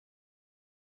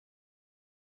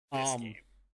 Game.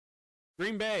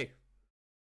 Green Bay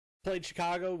played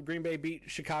Chicago. Green Bay beat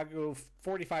Chicago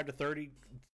 45-30.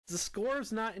 The score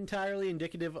is not entirely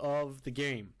indicative of the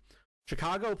game.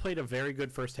 Chicago played a very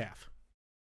good first half.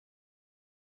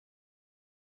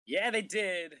 Yeah, they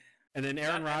did. And then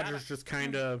Aaron Rodgers just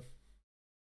kind of...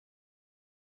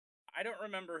 I don't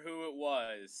remember who it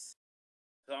was.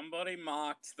 Somebody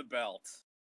mocked the belt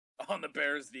on the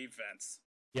Bears defense.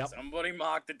 Yep. Somebody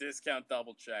mocked the discount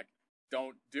double check.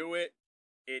 Don't do it.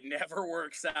 It never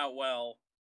works out well.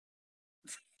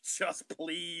 Just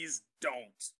please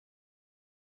don't.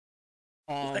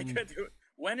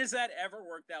 When has that ever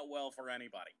worked out well for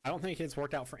anybody? I don't think it's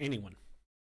worked out for anyone.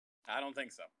 I don't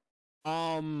think so.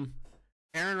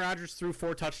 Aaron Rodgers threw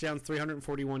 4 touchdowns,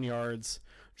 341 yards.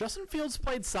 Justin Fields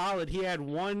played solid. He had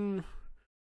one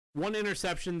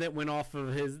interception that went off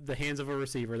of the hands of a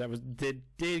receiver that did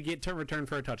get returned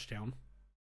for a touchdown.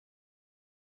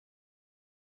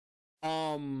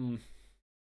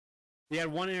 He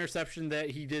had one interception that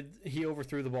he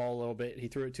overthrew the ball a little bit. He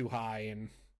threw it too high and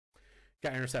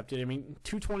got intercepted. I mean,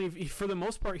 220 for the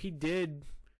most part. He did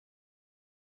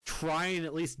try and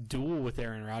at least duel with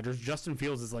Aaron Rodgers. Justin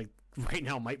Fields is right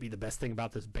now might be the best thing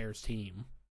about this Bears team.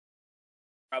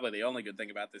 Probably the only good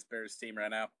thing about this Bears team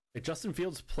right now. Justin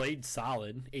Fields played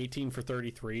solid, 18 for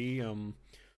 33,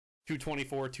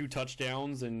 224, 2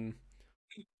 touchdowns, and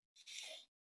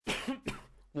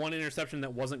one interception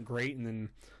that wasn't great, and then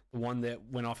the one that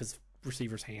went off his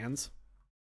receiver's hands.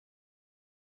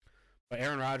 But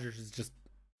Aaron Rodgers is just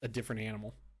a different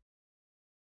animal.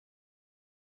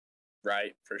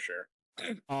 Right, for sure.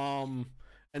 And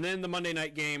then the Monday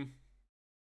night game,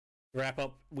 wrap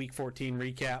up Week 14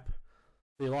 recap.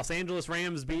 The Los Angeles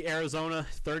Rams beat Arizona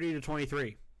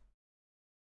 30-23.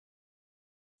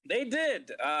 They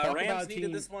did. Rams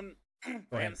needed this one.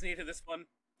 Rams needed this one.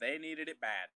 They needed it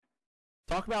bad.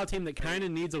 Talk about a team that kind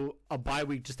of needs a bye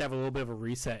week just to have a little bit of a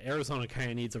reset. Arizona kind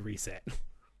of needs a reset.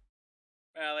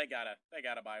 Well, they got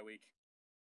a bye week.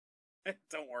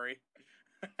 Don't worry.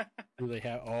 Who they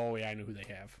have? Oh yeah, I know who they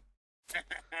have.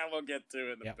 We'll get to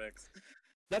it in the picks.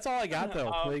 That's all I got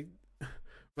though.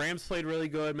 Rams played really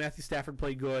good. Matthew Stafford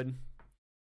played good.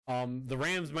 The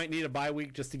Rams might need a bye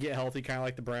week just to get healthy, kind of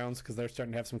like the Browns, because they're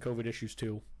starting to have some COVID issues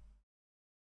too.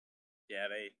 Yeah,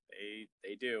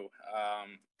 they do.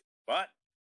 But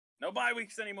no bye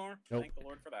weeks anymore. Nope. Thank the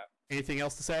Lord for that. Anything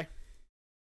else to say?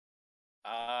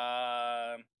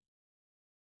 I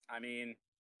mean,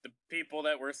 the people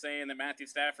that were saying that Matthew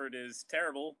Stafford is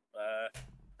terrible,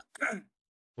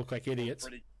 Look like idiots.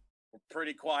 We're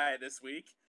pretty quiet this week.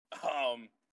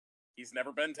 He's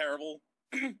never been terrible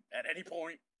at any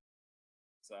point.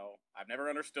 So I've never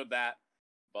understood that,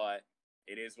 but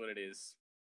it is what it is.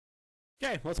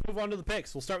 Okay, let's move on to the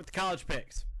picks. We'll start with the college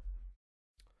picks.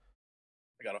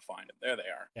 I gotta find them. There they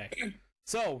are. Okay.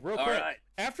 So, real All quick, right.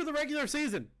 after the regular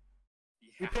season,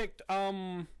 we picked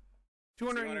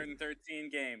 213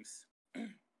 games.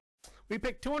 We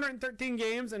picked 213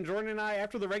 games, and Jordan and I,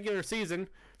 after the regular season,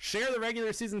 share the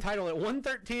regular season title at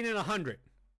 113 and 100.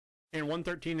 And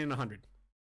 113 and 100.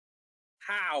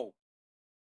 How?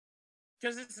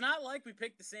 Because it's not like we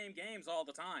pick the same games all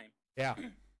the time. Yeah.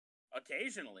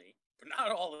 Occasionally, but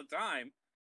not all the time.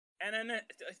 And then,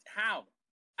 how?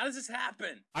 How does this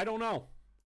happen? I don't know.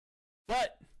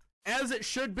 But, as it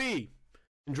should be,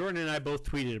 and Jordan and I both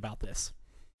tweeted about this,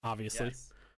 obviously.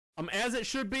 Yes. As it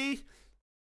should be,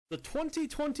 the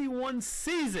 2021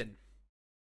 season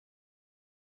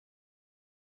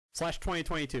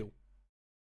 /2022.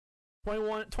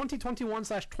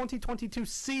 2021/2022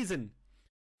 season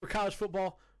for college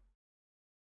football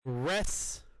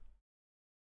rests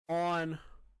on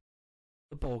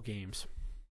the bowl games.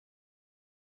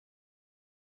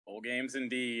 Bowl games,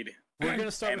 indeed. We're going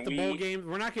to start with the bowl games.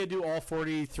 We're not going to do all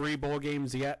 43 bowl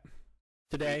games yet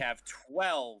today. We have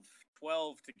 12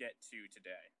 to get to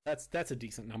today. That's a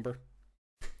decent number.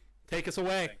 Take us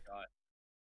away. Thank God.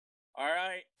 All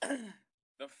right.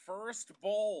 The first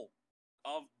bowl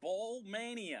of Bowl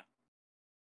Mania,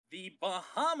 the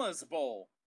Bahamas Bowl.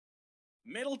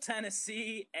 Middle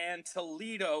Tennessee and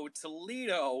Toledo.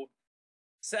 Toledo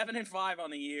 7-5 on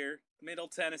the year. Middle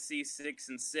Tennessee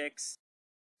 6-6.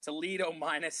 Toledo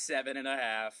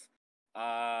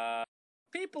 -7.5.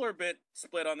 People are a bit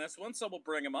split on this one, so we'll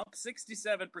bring them up.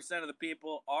 67% of the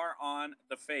people are on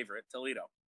the favorite, Toledo.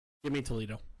 Give me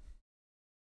Toledo.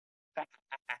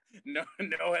 No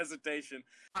hesitation.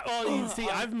 Well, you see,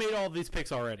 I've made all of these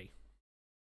picks already.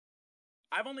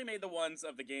 I've only made the ones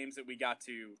of the games that we got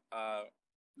to,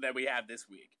 that we have this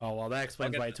week. Oh, well, that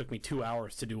explains why it took me 2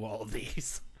 hours to do all of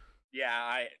these.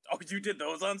 Yeah, you did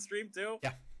those on stream too?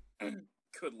 Yeah.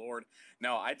 Good Lord.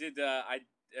 No, I did, I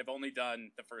have only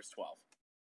done the first 12.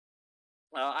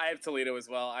 I have Toledo as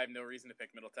well. I have no reason to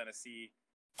pick Middle Tennessee.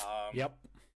 Yep.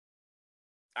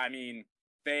 I mean,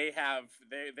 they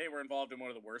were involved in one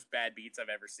of the worst bad beats I've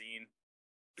ever seen.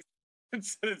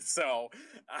 So,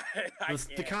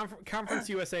 the Conference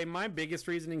USA, my biggest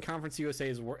reason in Conference USA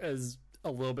is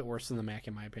a little bit worse than the MAC,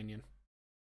 in my opinion.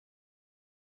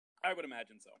 I would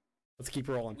imagine so. Let's keep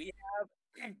rolling. We have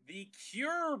the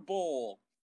Cure Bowl.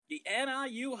 The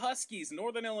NIU Huskies,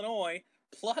 Northern Illinois,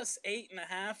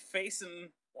 +8.5,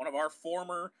 facing one of our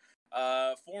former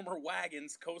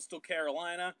wagons, Coastal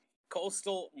Carolina.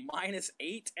 Coastal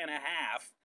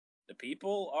 -8.5. The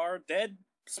people are dead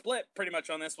split pretty much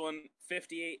on this one.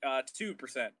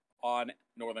 2% on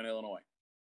Northern Illinois.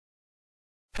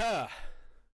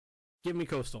 Give me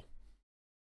Coastal.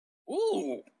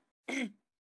 Ooh.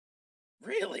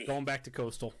 Really? Going back to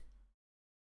Coastal.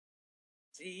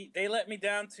 See, they let me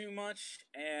down too much,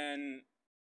 and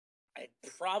I'm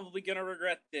probably gonna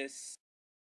regret this.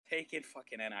 Taking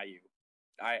fucking NIU.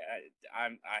 I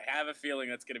have a feeling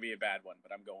that's gonna be a bad one,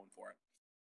 but I'm going for it.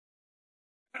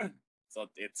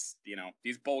 So it's,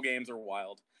 these bowl games are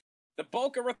wild. The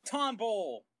Boca Raton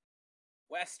Bowl,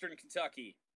 Western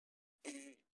Kentucky,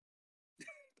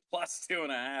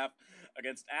 +2.5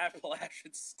 against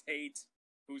Appalachian State,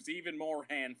 who's even more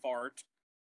hand fart.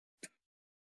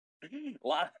 The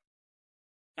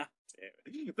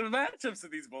matchups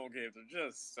of these bowl games are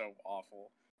just so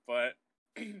awful, but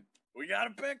we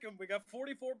gotta pick them. We got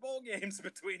 44 bowl games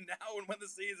between now and when the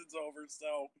season's over,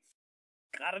 so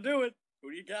gotta do it.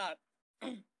 Who do you got?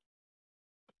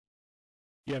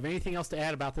 You have anything else to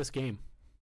add about this game?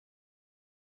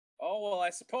 Oh, well, I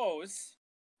suppose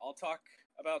I'll talk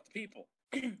about the people.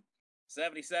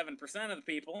 77% of the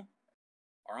people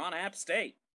are on App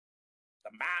State. The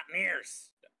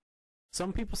Mountaineers.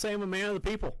 Some people say I'm a man of the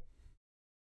people.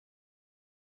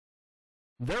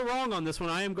 They're wrong on this one.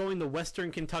 I am going the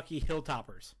Western Kentucky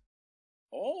Hilltoppers.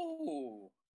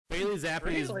 Oh. Bailey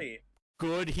Zappi Really? is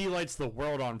good. He lights the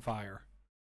world on fire.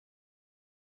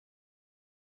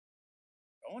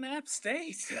 Going App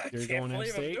State. I You're can't going App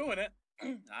believe I'm State? doing it.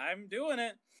 I'm doing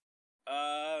it.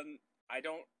 I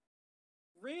don't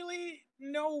really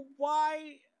know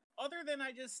why, other than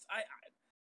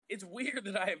it's weird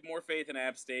that I have more faith in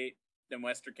App State than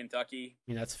Western Kentucky.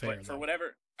 I mean, that's fair. But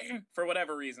for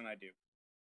whatever reason, I do.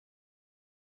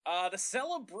 The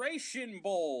Celebration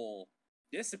Bowl.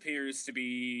 This appears to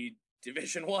be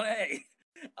Division 1A.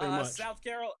 South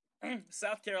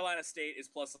Carolina State is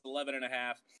plus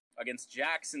 11.5 against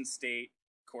Jackson State.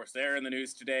 Of course, they're in the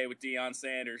news today with Deion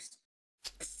Sanders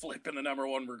flipping the number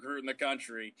one recruit in the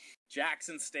country.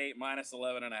 Jackson State minus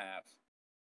 11.5.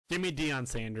 Give me Deion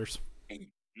Sanders.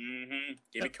 Mm-hmm.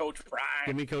 Give me Coach Prime.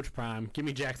 Give me Coach Prime. Give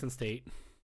me Jackson State.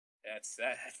 That's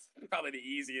probably the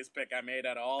easiest pick I made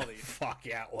out of all these. Fuck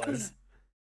yeah, it was.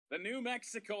 The New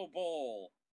Mexico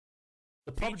Bowl.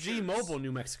 The PUBG Mobile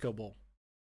New Mexico Bowl.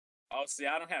 Oh, see,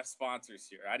 I don't have sponsors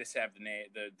here. I just have the name,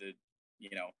 the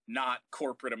not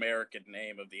corporate American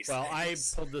name of these Well,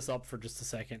 things. I pulled this up for just a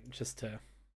second, just to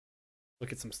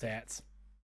look at some stats.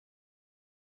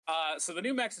 So the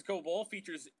New Mexico Bowl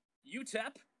features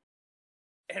UTEP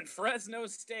and Fresno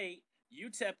State.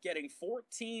 UTEP getting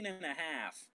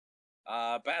 14.5.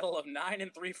 Battle of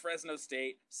 9-3 Fresno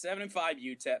State, 7-5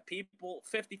 UTEP. People,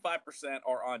 55%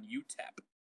 are on UTEP.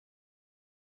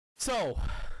 So,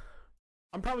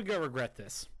 I'm probably going to regret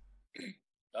this.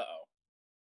 Uh-oh.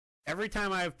 Every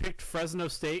time I've picked Fresno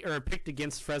State, or picked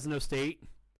against Fresno State,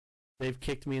 they've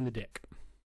kicked me in the dick.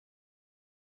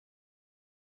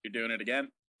 You're doing it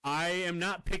again? I am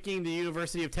not picking the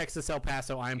University of Texas El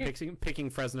Paso. I am picking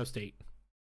Fresno State.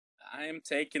 I am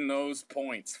taking those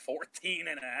points.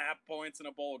 14.5 points in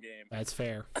a bowl game. That's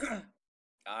fair. I'm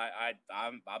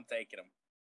taking them.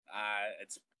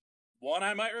 It's one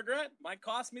I might regret. Might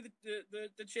cost me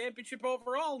the championship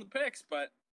overall in the picks,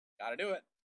 but gotta do it.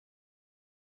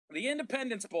 The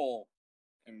Independence Bowl.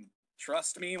 And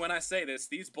trust me when I say this,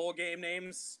 these bowl game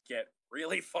names get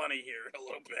really funny here in a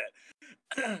little bit.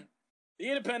 The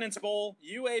Independence Bowl,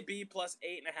 UAB plus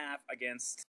 8.5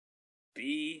 against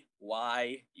BYU.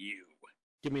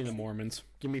 Give me the Mormons.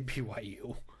 Give me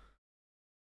BYU.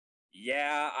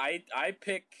 Yeah, I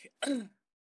pick...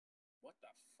 What the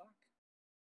fuck?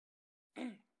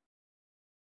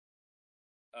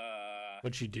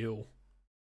 What'd you do?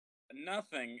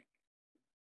 Nothing.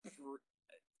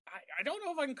 I don't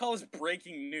know if I can call this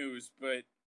breaking news, but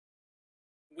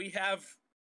we have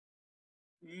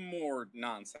more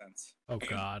nonsense. Oh,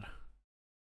 God.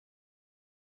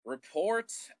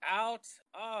 Report out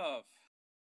of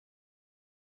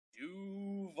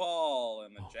Duval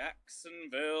and the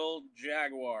Jacksonville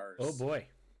Jaguars. Oh, boy.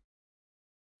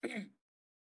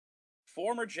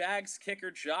 Former Jags kicker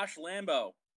Josh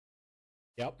Lambo.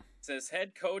 Yep. Says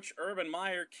head coach Urban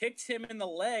Meyer kicked him in the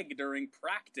leg during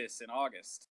practice in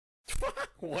August.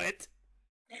 What?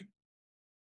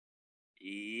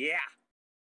 Yeah.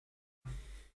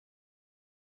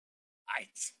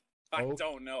 I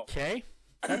don't know. Okay.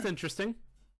 That's interesting.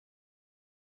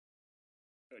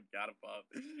 Good God above.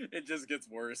 It just gets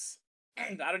worse.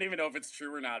 I don't even know if it's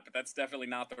true or not, but that's definitely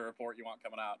not the report you want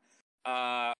coming out.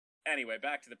 Anyway,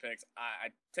 back to the picks.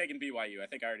 I'm taking BYU. I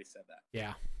think I already said that.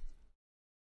 Yeah.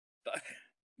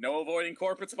 No avoiding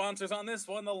corporate sponsors on this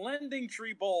one. The Lending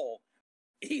Tree Bowl.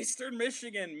 Eastern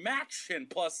Michigan matching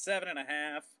plus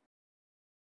 7.5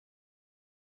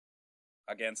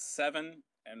 against 7-5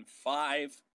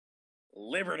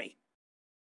 Liberty.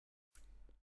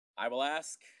 I will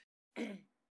ask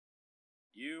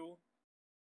you,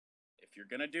 if you're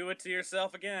going to do it to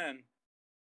yourself again,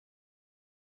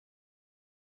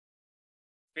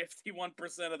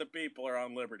 51% of the people are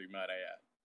on Liberty, might I add.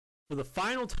 For the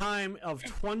final time of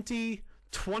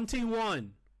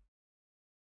 2021,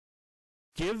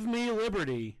 give me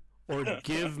Liberty or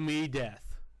give me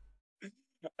death.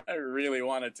 I really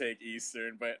want to take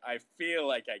Eastern, but I feel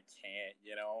like I can't,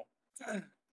 you know?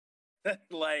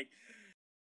 Like,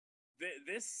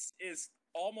 this is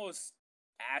almost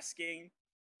asking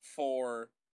for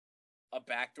a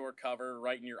backdoor cover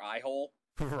right in your eye hole.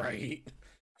 Right.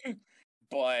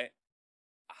 But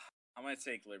I'm going to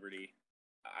take Liberty.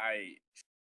 I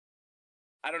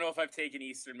don't know if I've taken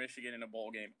Eastern Michigan in a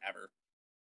bowl game ever.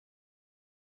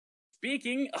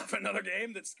 Speaking of another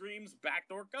game that screams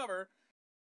backdoor cover,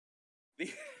 I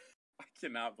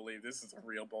cannot believe this is a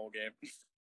real bowl game.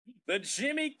 The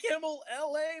Jimmy Kimmel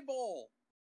LA Bowl.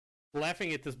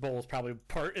 Laughing at this bowl is probably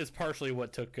partially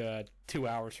what took 2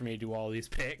 hours for me to do all these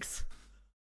picks.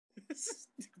 This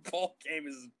bowl game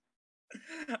is...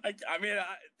 I mean,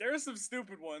 there are some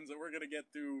stupid ones that we're going to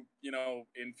get through, you know,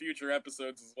 in future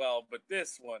episodes as well, but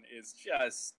this one is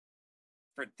just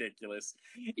ridiculous.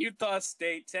 Utah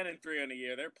State, 10-3 on the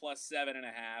year. They're plus 7.5.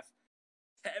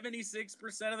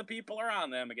 76% of the people are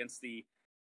on them against the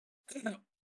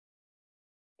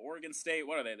Oregon State.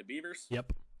 What are they, the Beavers?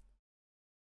 Yep.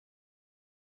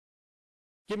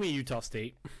 Give me Utah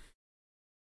State.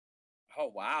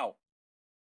 Oh, wow.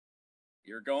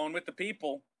 You're going with the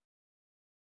people.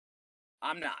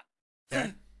 I'm not.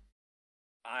 Okay.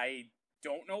 I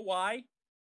don't know why.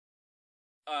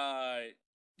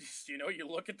 You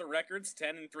look at the records,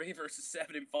 10-3 versus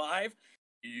 7-5.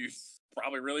 You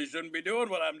probably really shouldn't be doing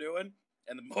what I'm doing,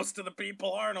 and most of the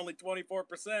people aren't, only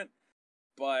 24%.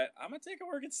 But I'm gonna take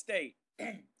Oregon State.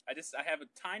 I have a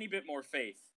tiny bit more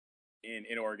faith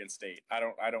in Oregon State. I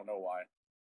don't know why.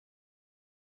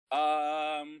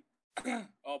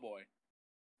 Oh boy,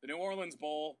 the New Orleans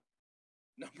Bowl,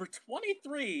 number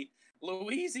 23,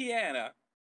 Louisiana.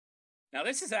 Now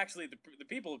this is actually the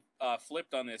people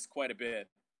flipped on this quite a bit.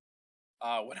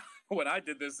 When I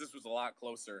did this was a lot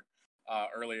closer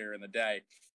earlier in the day.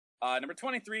 Number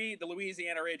 23, the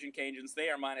Louisiana Raging Cajuns. They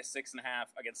are -6.5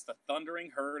 against the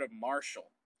Thundering Herd of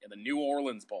Marshall in the New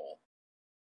Orleans Bowl.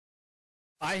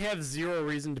 I have zero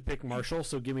reason to pick Marshall,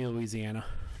 so give me Louisiana.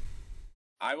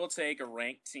 I will take a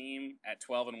ranked team at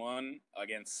 12-1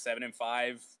 against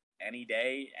 7-5 any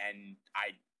day, and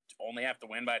I only have to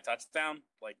win by a touchdown.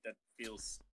 Like, that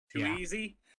feels too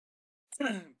easy.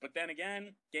 But then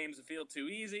again, games that feel too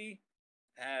easy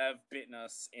have bitten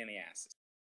us in the asses.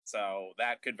 So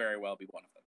that could very well be one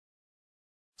of them.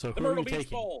 So the Myrtle Beach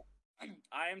Bowl.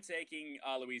 I am taking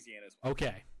Louisiana as well.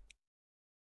 Okay.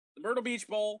 The Myrtle Beach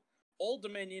Bowl, Old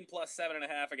Dominion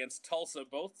 +7.5 against Tulsa.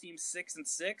 Both teams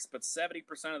 6-6, but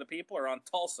 70% of the people are on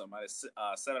Tulsa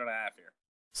 -7.5 here.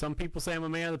 Some people say I'm a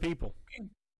man of the people.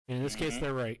 And in this case,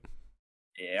 they're right.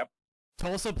 Yep.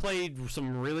 Tulsa played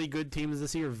some really good teams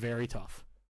this year, very tough.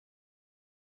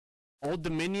 Old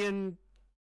Dominion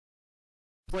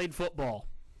played football.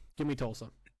 Give me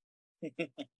Tulsa.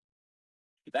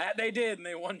 That they did, and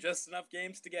they won just enough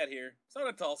games to get here. So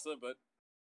did Tulsa, but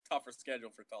tougher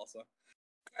schedule for Tulsa.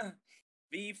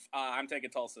 I'm taking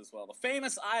Tulsa as well. The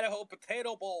famous Idaho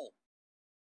Potato Bowl.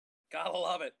 Gotta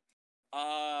love it.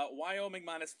 Wyoming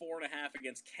 -4.5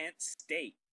 against Kent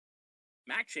State.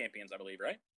 MAC champions, I believe,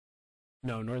 right?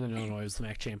 No, Northern Illinois is the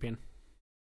MAC champion.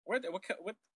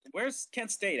 Where's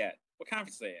Kent State at? What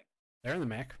conference are they in? They're in the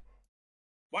MAC.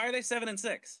 Why are they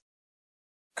 7-6?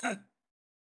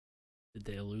 Did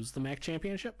they lose the MAC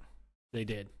championship? They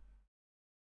did.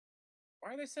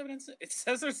 Why are they 7-6? It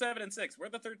says they're 7-6.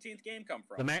 Where'd the 13th game come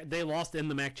from? They lost in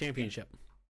the MAC championship.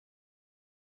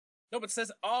 No, but it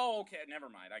says, oh, okay, never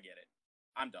mind. I get it.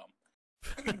 I'm dumb.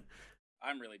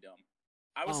 I'm really dumb.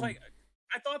 I was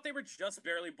I thought they were just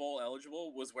barely bowl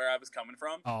eligible was where I was coming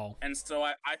from. Oh. And so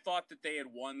I thought that they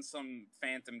had won some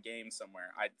phantom game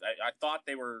somewhere. I thought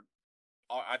they were,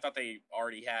 I thought they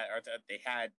already had, or that they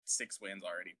had 6 wins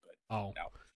already, but no.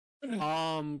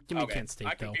 Give me Kent State,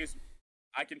 I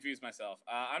confused myself.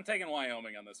 I'm taking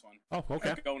Wyoming on this one. Oh,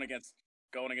 okay. going against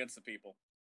the people.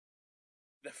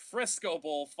 The Frisco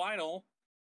Bowl final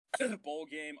bowl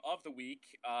game of the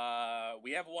week.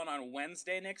 We have one on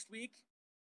Wednesday next week,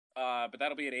 but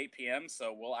that'll be at 8 p.m.,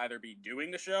 so we'll either be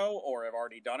doing the show or have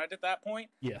already done it at that point.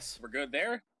 Yes. We're good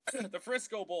there. The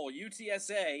Frisco Bowl,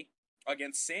 UTSA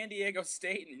against San Diego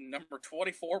State and number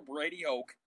 24, Brady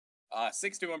Hoke.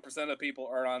 61% of the people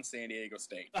are on San Diego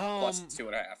State,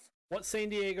 +2.5. What San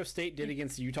Diego State did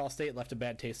against Utah State left a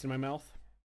bad taste in my mouth.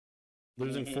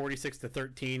 Losing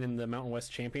 46-13 in the Mountain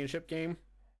West Championship game.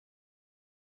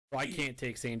 So I can't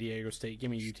take San Diego State.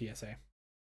 Give me UTSA.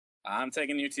 I'm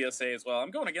taking UTSA as well.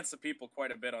 I'm going against the people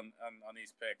quite a bit on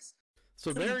these picks.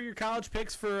 So there are your college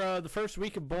picks for the first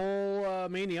week of Bowl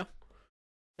Mania.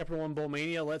 Chapter 1 Bowl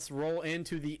Mania. Let's roll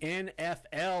into the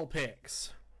NFL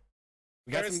picks.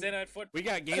 We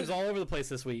got games all over the place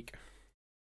this week.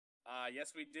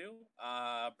 Yes, we do.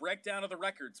 Breakdown of the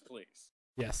records, please.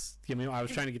 Yes. I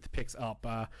was trying to get the picks up.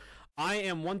 I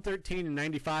am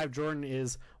 113-95. Jordan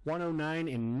is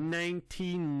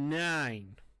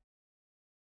 109-99.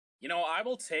 I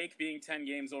will take being 10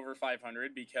 games over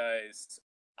 500 because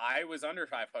I was under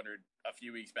 500 a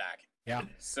few weeks back. Yeah.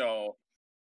 So,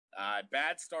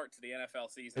 bad start to the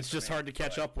NFL season. It's just hard to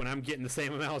catch up when I'm getting the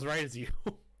same amount as right as you.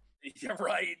 Yeah,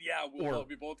 right. Yeah,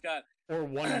 we both got... Or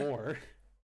one more.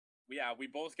 Yeah, we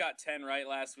both got 10 right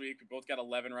last week. We both got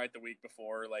 11 right the week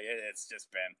before. Like, it's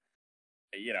just been,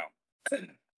 it's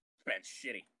been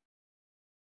shitty.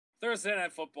 Thursday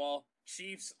Night Football,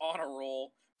 Chiefs on a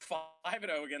roll,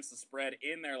 5-0 against the spread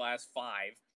in their last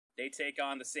 5. They take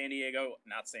on the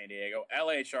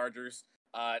LA Chargers.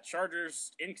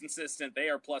 Chargers, inconsistent. They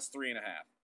are +3.5.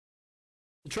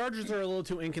 The Chargers are a little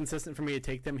too inconsistent for me to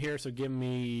take them here, so give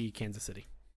me Kansas City.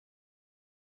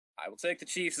 I will take the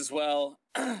Chiefs as well.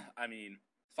 I mean,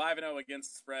 5-0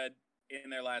 against the spread in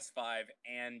their last 5,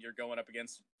 and you're going up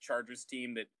against a Chargers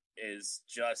team that is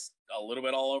just a little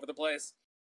bit all over the place.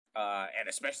 And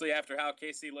especially after how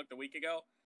KC looked a week ago,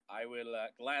 I will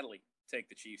gladly take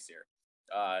the Chiefs here.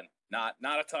 Not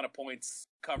a ton of points.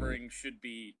 Covering should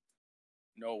be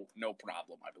no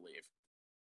problem, I believe.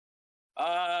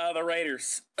 The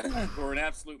Raiders, who are an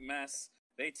absolute mess.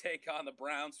 They take on the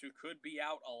Browns, who could be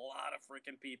out a lot of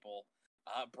freaking people.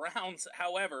 Browns,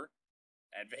 however,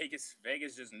 and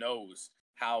Vegas just knows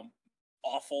how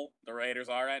awful the Raiders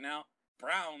are right now.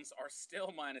 Browns are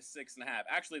still minus 6.5.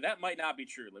 Actually, that might not be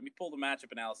true. Let me pull the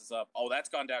matchup analysis up. Oh, that's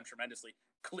gone down tremendously.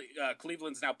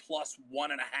 Cleveland's now plus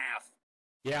 1.5.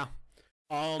 Yeah.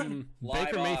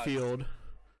 Baker Mayfield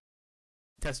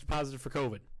tested positive for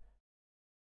COVID.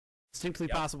 Distinctly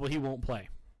possible he won't play.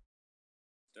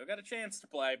 Still got a chance to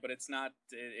play, but it's not.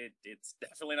 It's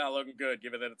definitely not looking good,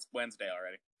 given that it's Wednesday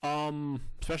already.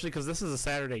 Especially because this is a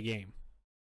Saturday game.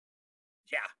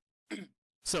 Yeah.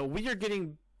 So we are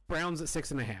getting Browns at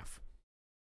 6.5.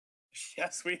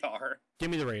 Yes, we are.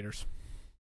 Give me the Raiders.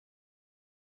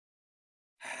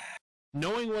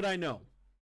 Knowing what I know,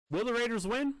 will the Raiders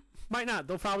win? Might not.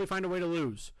 They'll probably find a way to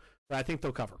lose, but I think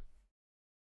they'll cover.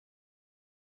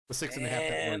 The 6.5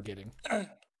 that we're getting.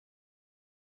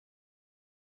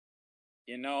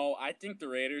 You know, I think the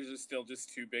Raiders are still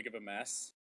just too big of a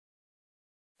mess.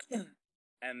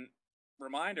 And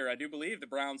reminder, I do believe the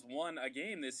Browns won a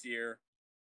game this year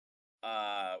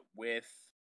with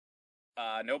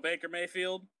no Baker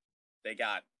Mayfield. They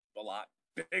got a lot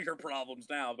bigger problems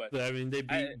now, but I mean, they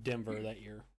beat Denver that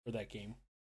year for that game.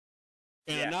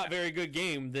 And a not very good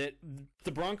game that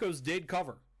the Broncos did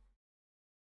cover.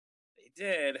 They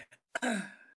did.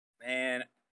 Man,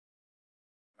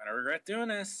 I'm gonna regret doing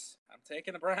this. I'm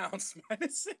taking the Browns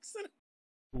minus 6.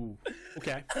 Ooh,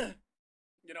 okay.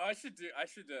 You know, I should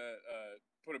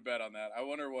put a bet on that. I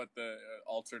wonder what the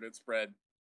alternate spread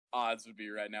odds would be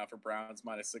right now for Browns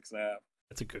minus 6.5.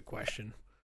 That's a good question.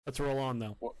 Let's roll on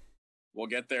though. We'll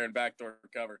get there and backdoor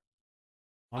cover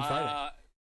on Friday.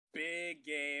 Big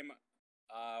game.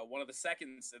 One of the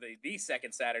second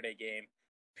Saturday game.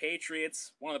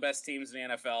 Patriots, one of the best teams in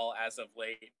the NFL as of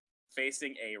late,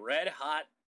 facing a red-hot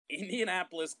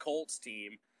Indianapolis Colts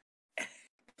team.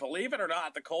 Believe it or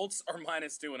not, the Colts are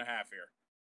minus 2.5 here.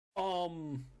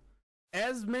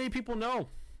 As many people know,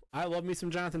 I love me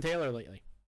some Jonathan Taylor lately.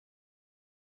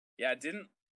 Yeah, I didn't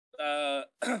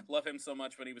love him so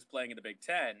much when he was playing in the Big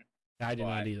Ten. I did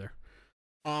not either.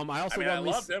 I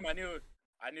loved him. I knew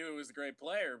he was a great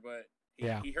player, but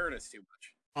he hurt us too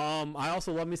much. I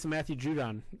also love me some Matthew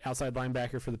Judon, outside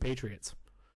linebacker for the Patriots.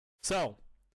 So,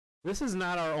 this is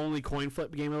not our only coin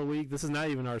flip game of the week. This is not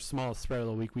even our smallest spread of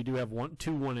the week. We do have 2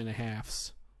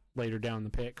 1.5s later down the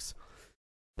picks.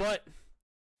 But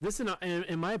this,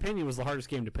 in my opinion, was the hardest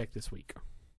game to pick this week.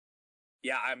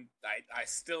 Yeah, I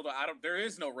still don't. There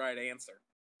is no right answer.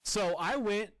 So I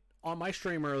went on my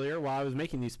stream earlier while I was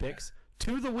making these picks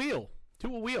to a wheel.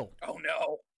 Oh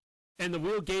no! And the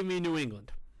wheel gave me New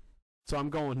England. So I'm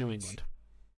going with New England.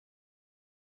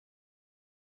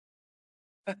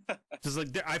 Just like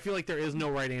I feel like there is no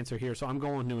right answer here, so I'm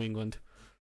going with New England.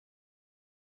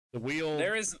 The wheel.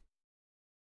 There is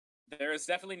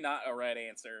definitely not a right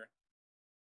answer.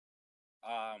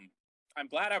 I'm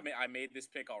glad I made this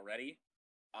pick already.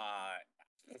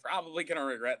 Probably gonna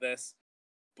regret this,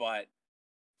 but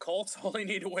Colts only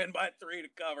need to win by 3 to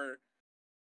cover,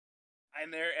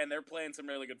 and they're playing some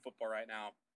really good football right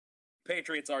now.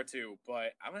 Patriots are too,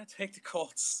 but I'm going to take the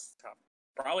Colts.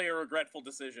 Probably a regretful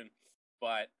decision,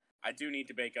 but I do need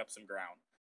to make up some ground.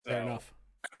 So, fair enough.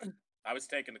 I was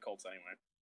taking the Colts anyway.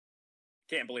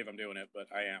 Can't believe I'm doing it, but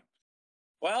I am.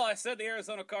 Well, I said the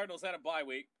Arizona Cardinals had a bye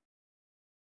week,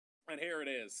 and here it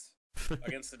is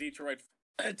against the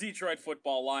Detroit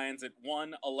Football Lions at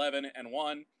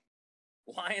 1-11-1.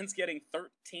 Lions getting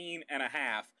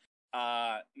 13.5.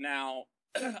 Now,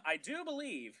 I do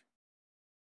believe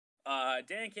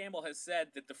Dan Campbell has said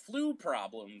that the flu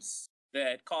problems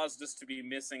that caused us to be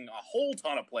missing a whole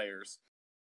ton of players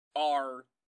are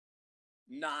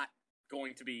not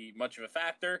going to be much of a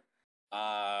factor.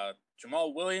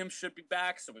 Jamal Williams should be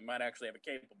back, so we might actually have a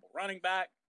capable running back.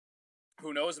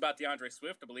 Who knows about DeAndre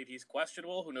Swift? I believe he's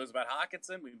questionable. Who knows about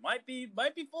Hockenson? We might be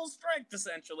full strength,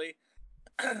 essentially.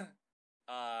 But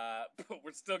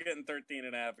we're still getting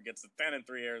 13.5 against the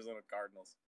 10-3 Arizona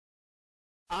Cardinals.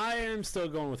 I am still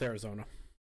going with Arizona.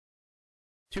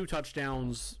 2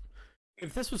 touchdowns.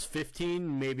 If this was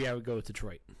 15, maybe I would go with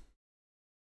Detroit.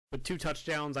 But 2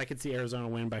 touchdowns, I could see Arizona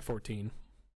win by 14.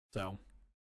 So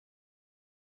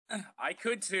I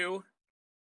could too.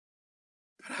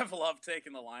 but I've loved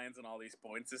taking the Lions and all these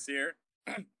points this year.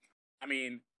 I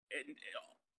mean,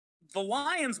 the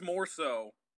Lions more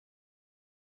so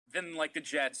than like the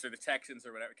Jets or the Texans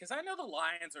or whatever, because I know the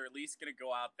Lions are at least going to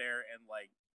go out there and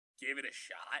like give it a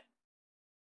shot.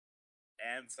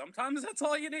 And sometimes that's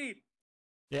all you need.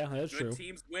 Yeah, that's true. Good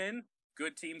teams win.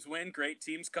 Good teams win. Great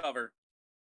teams cover.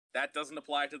 That doesn't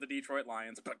apply to the Detroit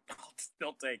Lions, but I'll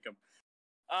still take them.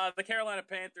 The Carolina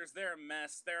Panthers, they're a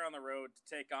mess. They're on the road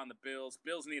to take on the Bills.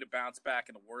 Bills need to bounce back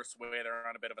in the worst way. They're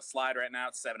on a bit of a slide right now.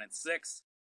 It's 7-6.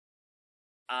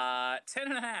 10.5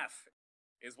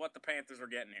 is what the Panthers are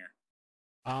getting here.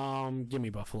 Give me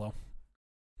Buffalo.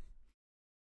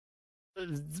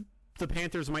 The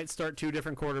Panthers might start two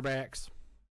different quarterbacks.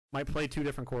 Might play two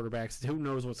different quarterbacks. Who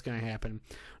knows what's going to happen?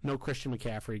 No Christian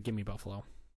McCaffrey. Give me Buffalo.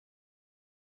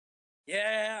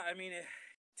 Yeah, I mean,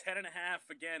 10.5,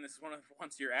 again, this is one of the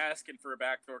ones you're asking for a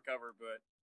backdoor cover, but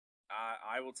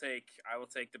I will take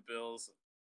the Bills.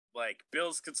 Like,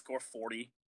 Bills could score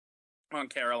 40 on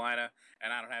Carolina,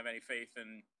 and I don't have any faith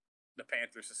in the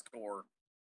Panthers to score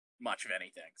much of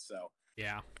anything. So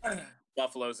yeah,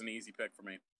 Buffalo's an easy pick for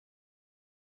me.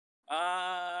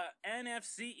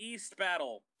 NFC East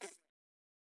battle.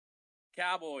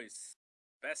 Cowboys,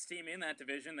 best team in that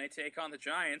division. They take on the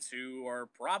Giants, who are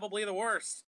probably the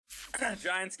worst.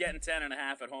 Giants getting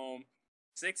 10.5 at home.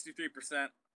 63%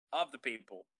 of the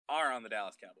people are on the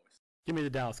Dallas Cowboys. Give me the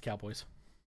Dallas Cowboys.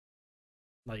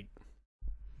 Like,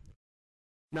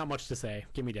 not much to say.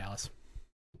 Give me Dallas.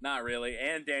 Not really.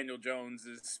 And Daniel Jones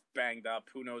is banged up.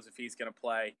 Who knows if he's going to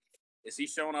play? Is he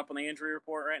showing up on the injury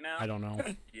report right now? I don't know.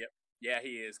 Yep. Yeah,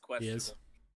 he is. Questionable. He is?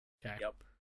 Okay. Yep.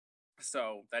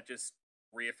 So that just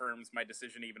reaffirms my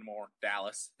decision even more.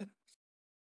 Dallas.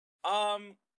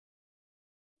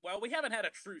 Well, we haven't had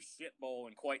a true shit bowl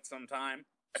in quite some time.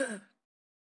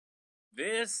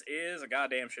 This is a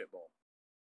goddamn shit bowl.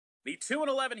 The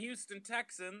 2-11 Houston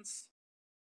Texans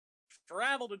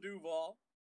travel to Duval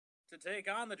to take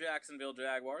on the Jacksonville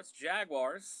Jaguars.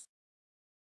 Jaguars,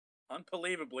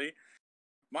 unbelievably,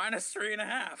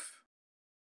 -3.5.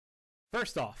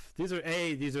 First off, these are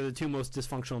the two most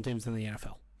dysfunctional teams in the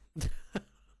NFL.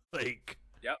 Like,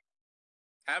 yep,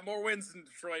 have more wins than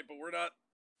Detroit, but we're not.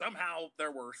 Somehow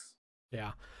they're worse.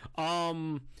 Yeah.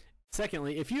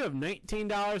 Secondly, if you have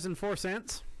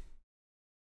 $19.04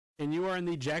 and you are in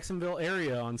the Jacksonville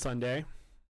area on Sunday,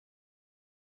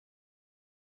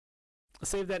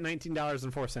 save that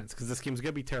 $19.04 because this game's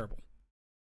gonna be terrible.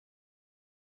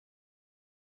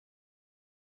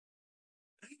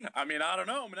 I mean, I don't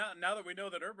know. Now that we know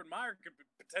that Urban Meyer could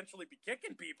potentially be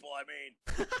kicking people, I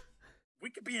mean, we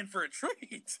could be in for a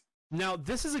treat. Now,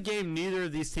 this is a game neither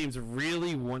of these teams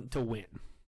really want to win.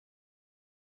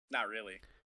 Not really.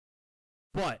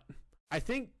 But I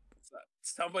think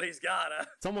somebody's gotta.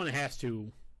 Someone has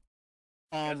to.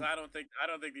 Because I don't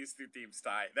think these two teams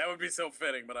tie. That would be so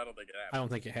fitting, but I don't think it happens. I don't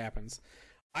think it happens.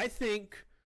 I think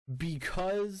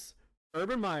because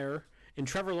Urban Meyer and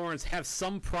Trevor Lawrence have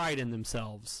some pride in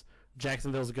themselves,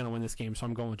 Jacksonville's going to win this game, so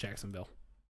I'm going with Jacksonville.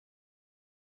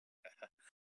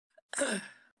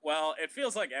 Well, it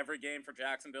feels like every game for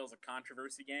Jacksonville is a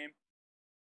controversy game.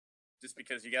 Just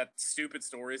because you got stupid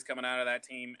stories coming out of that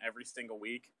team every single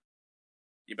week.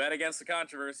 You bet against the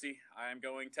controversy. I'm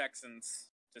going Texans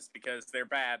just because they're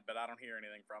bad, but I don't hear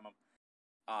anything from them.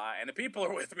 And the people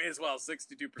are with me as well.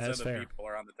 62% of the people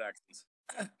are on the Texans.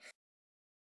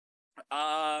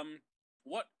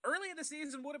 What early in the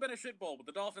season would have been a shit bowl, but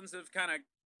the Dolphins have kind of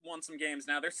won some games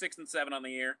now. They're 6-7 on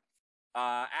the year.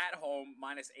 At home,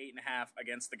 -8.5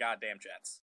 against the goddamn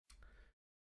Jets.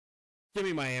 Give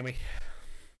me Miami.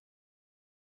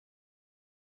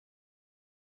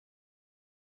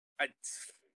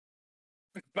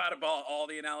 About all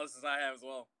the analysis I have as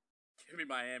well. Give me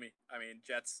Miami. I mean,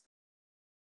 Jets.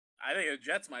 I think the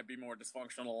Jets might be more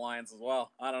dysfunctional than the Lions as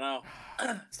well. I don't know.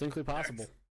 Distinctly possible.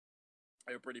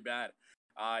 They're pretty bad.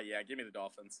 Yeah, give me the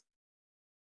Dolphins.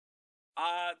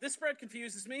 This spread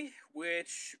confuses me,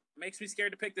 which makes me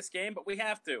scared to pick this game, but we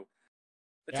have to.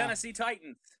 The Tennessee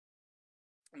Titans,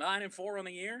 9-4 on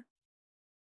the year,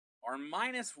 are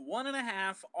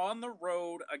 -1.5 on the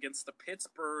road against the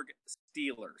Pittsburgh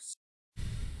Steelers.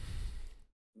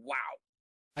 Wow.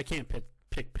 I can't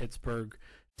pick Pittsburgh.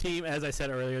 Team, as I said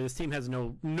earlier, this team has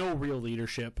no real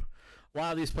leadership. A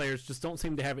lot of these players just don't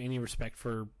seem to have any respect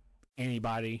for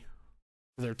anybody,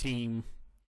 their team.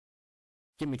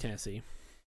 Give me Tennessee.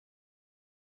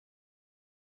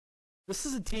 This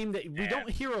is a team that we don't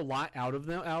hear a lot out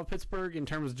of Pittsburgh in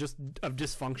terms of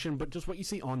dysfunction, but just what you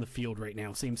see on the field right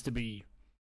now seems to be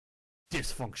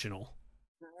dysfunctional.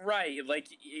 Right, like,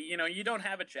 you know, you don't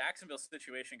have a Jacksonville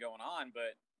situation going on,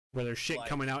 but where there's shit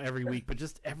coming out every week, but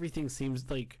just everything seems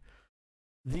like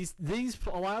these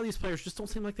a lot of these players just don't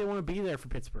seem like they want to be there for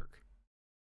Pittsburgh.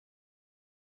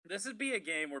 This would be a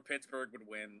game where Pittsburgh would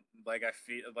win. I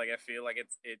feel like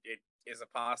it is a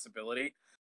possibility.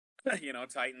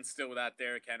 Titans still without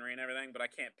Derrick Henry and everything, but I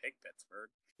can't pick Pittsburgh.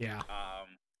 Yeah.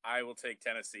 I will take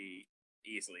Tennessee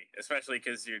easily, especially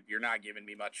because you're not giving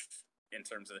me much in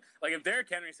terms of if Derrick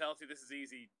Henry's healthy, this is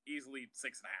easily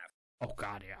 6.5. Oh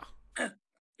God, yeah.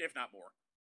 If not more.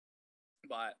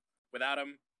 But without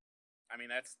him, I mean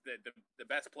that's the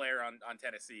best player on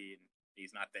Tennessee, and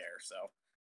he's not there. So,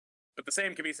 but the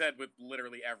same can be said with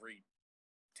literally every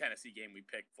Tennessee game we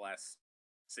picked the last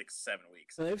 6-7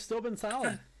 weeks. So they've still been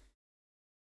solid.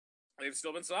 They've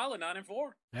still been solid,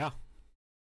 9-4. Yeah. Let's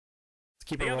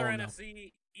keep the it other rolling,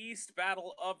 NFC East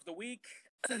battle of the week: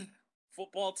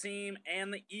 football team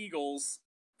and the Eagles.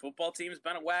 Football team's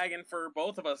been a wagon for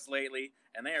both of us lately,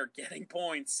 and they are getting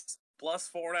points plus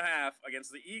 4.5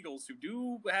 against the Eagles, who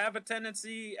do have a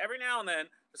tendency every now and then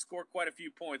to score quite a few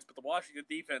points. But the Washington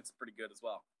defense is pretty good as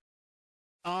well.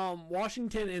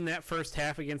 Washington in that first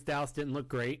half against Dallas didn't look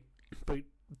great, but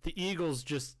the Eagles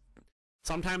just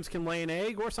sometimes can lay an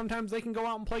egg, or sometimes they can go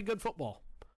out and play good football.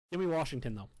 Give me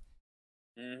Washington though.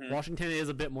 Mm-hmm. Washington is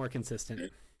a bit more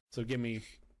consistent, so give me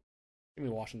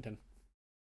Washington.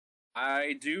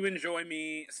 I do enjoy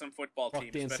me some football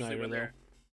teams, Dan especially Snyder,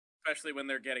 when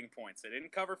they're getting points. They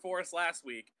didn't cover for us last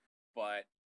week, but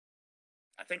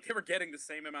I think they were getting the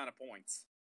same amount of points.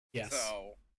 Yes.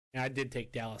 So I did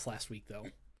take Dallas last week though.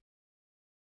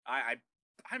 I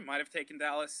might have taken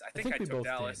Dallas. I think I took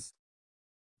Dallas.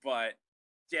 But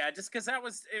yeah, just because it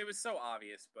was so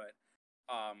obvious. But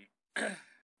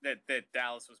that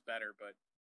Dallas was better. But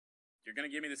you're gonna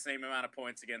give me the same amount of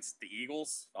points against the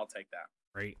Eagles. I'll take that.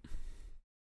 Great.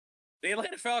 The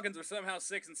Atlanta Falcons are somehow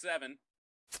 6-7,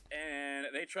 and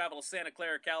they travel to Santa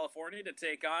Clara, California, to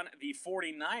take on the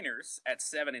 49ers at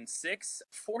 7-6.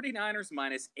 49ers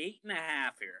minus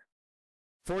 8.5 here.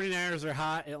 49ers are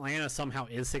hot. Atlanta somehow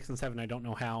is 6-7. I don't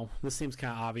know how. This seems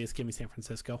kind of obvious. Give me San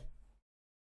Francisco.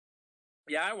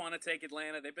 Yeah, I want to take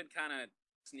Atlanta. They've been kind of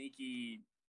sneaky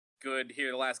good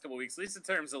here the last couple of weeks, at least in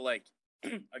terms of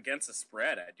against the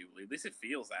spread. I do believe. At least it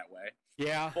feels that way.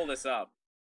 Yeah. Pull this up.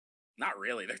 Not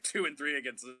really. They're 2-3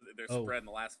 against their spread in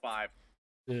the last 5.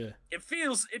 Ugh. It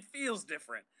feels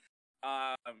different.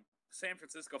 San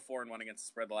Francisco 4-1 against the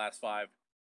spread the last 5.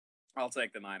 I'll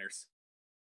take the Niners.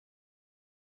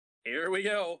 Here we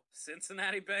go.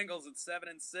 Cincinnati Bengals at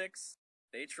 7-6.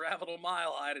 They travel to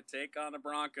Mile High to take on the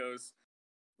Broncos.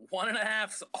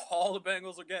 1.5's all the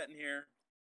Bengals are getting here.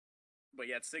 But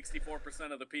yet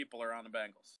 64% of the people are on the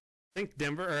Bengals. I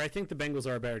think the Bengals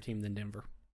are a better team than Denver.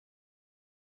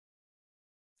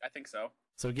 I think so.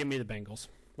 So give me the Bengals.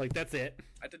 That's it.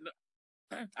 I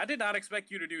did not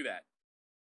expect you to do that.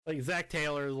 Zach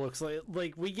Taylor looks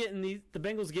like we get in the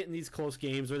Bengals get in these close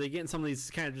games, or they get in some of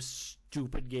these kind of just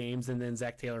stupid games, and then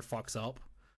Zach Taylor fucks up.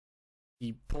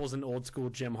 He pulls an old school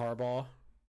Jim Harbaugh,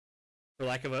 for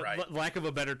lack of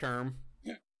a better term.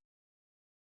 Yeah.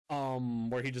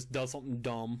 Where he just does something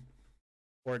dumb,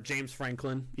 or James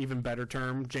Franklin, even better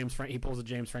term. He pulls a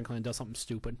James Franklin and does something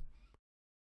stupid.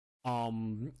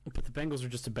 But the Bengals are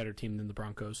just a better team than the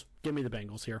Broncos. Give me the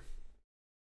Bengals here.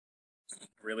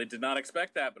 Really did not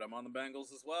expect that, but I'm on the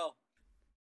Bengals as well.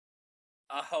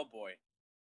 Oh boy.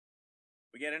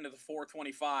 We get into the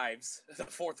 425s, the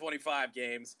 425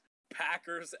 games.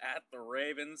 Packers at the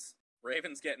Ravens.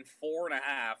 Ravens getting 4.5.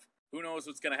 Who knows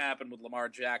what's going to happen with Lamar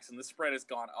Jackson? The spread has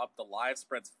gone up. The live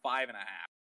spread's 5.5.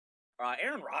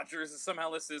 Aaron Rodgers is somehow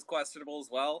listed as questionable as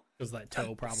well. Because that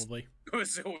toe, probably.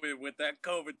 With that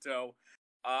COVID toe.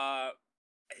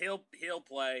 He'll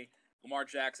play. Lamar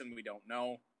Jackson, we don't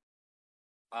know.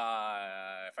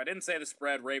 If I didn't say the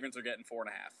spread, Ravens are getting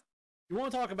 4.5. You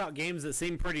want to talk about games that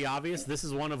seem pretty obvious? This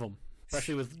is one of them,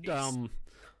 especially with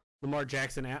Lamar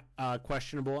Jackson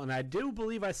questionable. And I do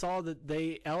believe I saw that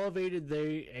they elevated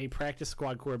a practice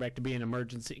squad quarterback to be an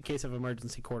case of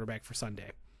emergency quarterback for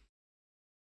Sunday.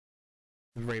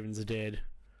 The Ravens did.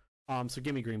 So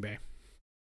give me Green Bay.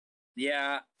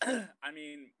 Yeah, I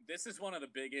mean, this is one of the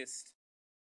biggest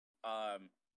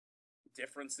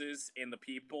differences in the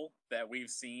people that we've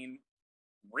seen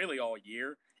really all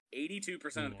year. 82%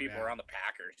 of the people are on the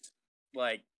Packers.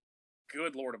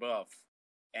 Good Lord above.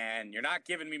 And you're not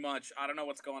giving me much. I don't know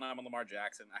what's going on with Lamar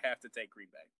Jackson. I have to take Green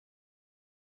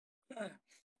Bay.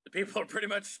 The people are pretty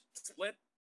much split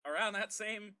around that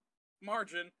same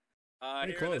margin.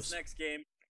 Here in this next game,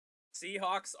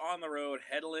 Seahawks on the road,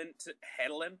 heading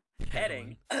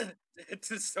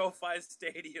to SoFi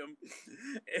Stadium.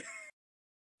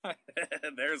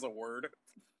 There's a word.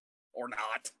 or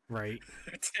not. Right.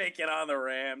 Taking on the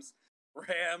Rams.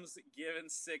 Rams given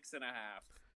 6.5.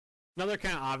 Another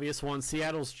kind of obvious one.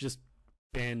 Seattle's just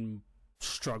been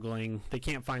struggling. They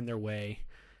can't find their way.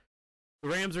 The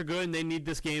Rams are good and they need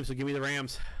this game, so give me the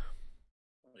Rams.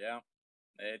 Yeah.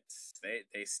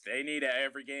 They need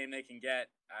every game they can get.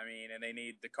 I mean, and they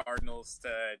need the Cardinals to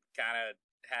kind of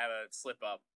have a slip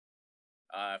up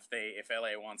if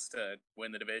LA wants to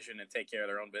win the division and take care of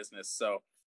their own business. So,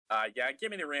 yeah, give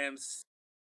me the Rams.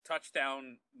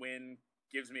 Touchdown win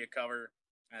gives me a cover.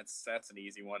 That's an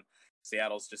easy one.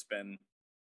 Seattle's just been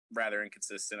rather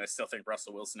inconsistent. I still think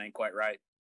Russell Wilson ain't quite right.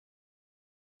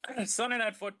 Sunday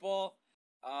Night Football.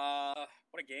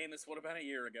 What a game this would have been a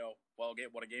year ago. Well,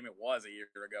 what a game it was a year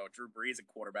ago. Drew Brees at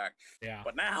quarterback. Yeah.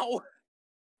 But now,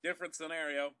 different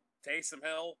scenario. Taysom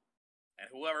Hill and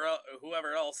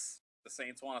whoever else the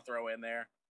Saints want to throw in there.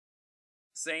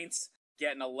 Saints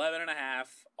getting 11.5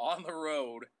 on the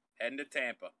road heading to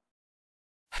Tampa.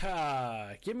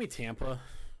 Give me Tampa.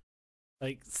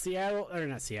 Like Seattle, or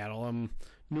not Seattle.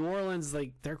 New Orleans,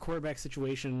 like their quarterback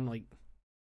situation, like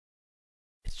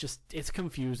it's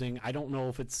confusing. I don't know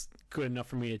if it's good enough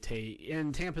for me to take.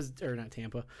 And not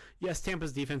Tampa. Yes,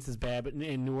 Tampa's defense is bad, but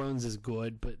and New Orleans is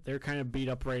good, but they're kind of beat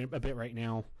up a bit right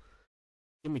now.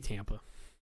 Give me Tampa.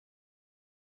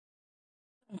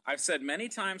 I've said many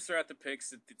times throughout the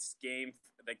picks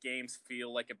that games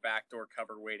feel like a backdoor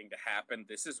cover waiting to happen.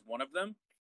 This is one of them,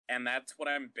 and that's what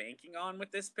I'm banking on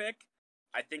with this pick.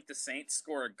 I think the Saints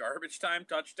score a garbage time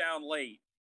touchdown late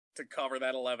to cover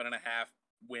that 11.5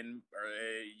 win,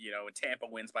 or Tampa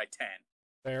wins by 10.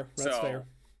 Fair. That's fair.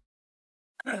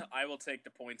 I will take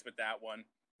the points with that one,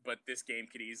 but this game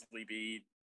could easily be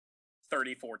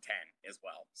 34-10 as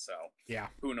well. So yeah,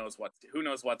 who knows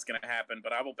what's going to happen?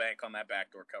 But I will bank on that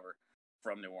backdoor cover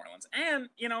from New Orleans. And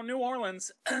New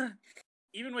Orleans,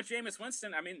 even with Jameis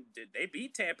Winston, I mean, did they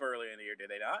beat Tampa earlier in the year? Did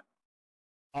they not?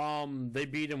 They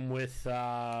beat him with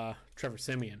Trevor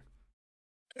Siemian.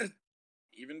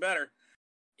 Even better.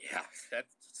 Yeah, that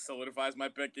solidifies my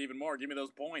pick even more. Give me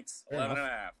those points.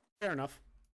 11.5. Fair enough.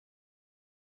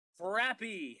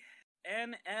 Crappy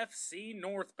NFC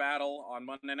North battle on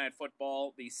Monday Night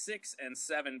Football. The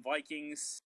 6-7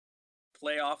 Vikings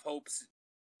playoff hopes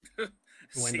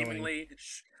seemingly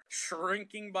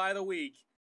shrinking by the week.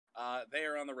 They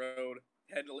are on the road,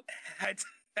 heading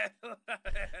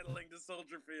to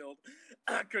Soldier Field.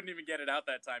 I couldn't even get it out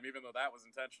that time, even though that was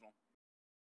intentional.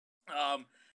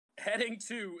 Heading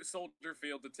to Soldier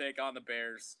Field to take on the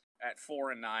Bears at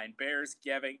 4-9. Bears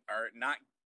getting 3.5.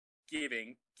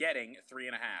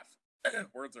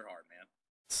 Words are hard, man.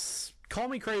 Call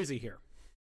me crazy here.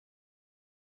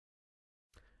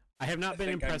 I have not been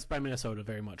impressed by Minnesota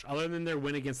very much, other than their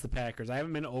win against the Packers. I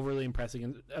haven't been overly impressed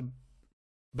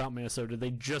about Minnesota.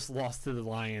 They just lost to the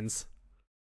Lions.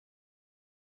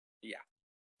 Yeah.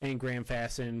 And Graham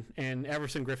Fasten, and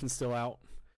Everson Griffin's still out.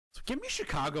 So give me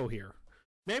Chicago here.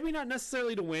 Maybe not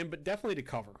necessarily to win, but definitely to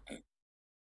cover.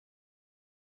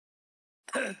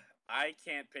 I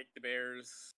can't pick the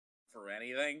Bears for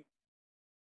anything.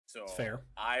 So fair.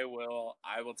 I will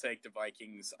take the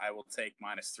Vikings. I will take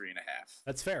 -3.5.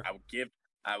 That's fair. I will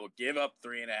give up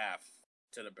 3.5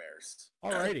 to the Bears.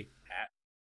 Alrighty.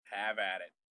 Have at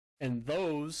it. And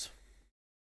those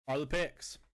are the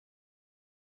picks.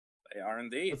 They are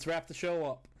indeed. Let's wrap the show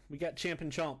up. We got Champ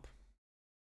and Chump.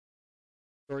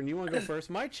 Jordan, you want to go first?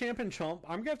 My Champ and Chump,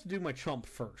 I'm going to have to do my Chump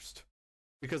first.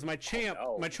 Because my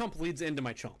Chump leads into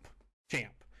my Chump.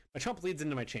 Champ. My Chump leads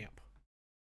into my Champ.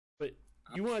 But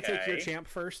you want to take your Champ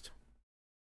first?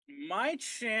 My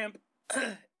Champ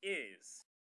is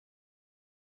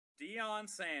Deion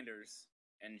Sanders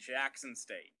and Jackson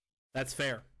State. That's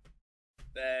fair.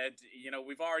 That,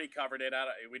 we've already covered it.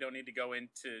 We don't need to go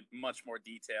into much more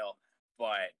detail,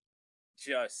 but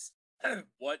just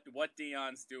what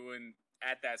Deion's doing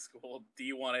at that school,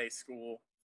 D1A school,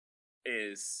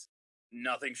 is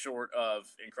nothing short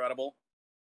of incredible.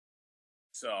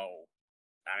 So,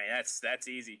 I mean, that's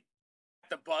easy.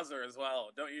 The buzzer as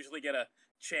well. Don't usually get a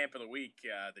Champ of the Week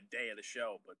the day of the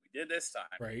show, but we did this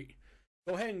time. Right.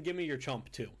 Go ahead and give me your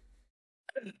Chump, too.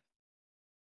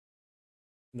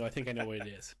 No, I think I know what it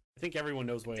is. I think everyone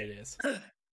knows what it is.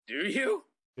 Do you?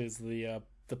 Is the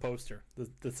poster,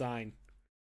 the sign.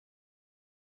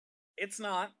 It's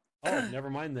not. Oh, never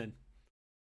mind then.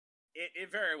 It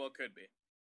very well could be.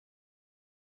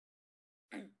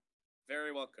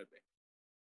 Very well could be.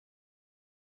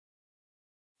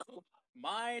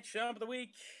 My Chump of the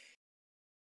Week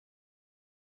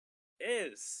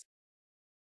is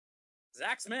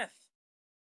Zach Smith.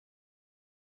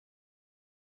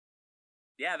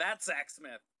 Yeah, that's Zach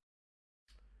Smith.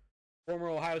 Former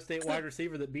Ohio State wide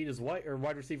receiver that beat his wife, or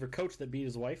wide receiver coach that beat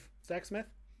his wife, Zach Smith.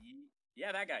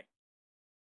 Yeah, that guy.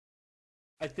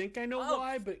 I think I know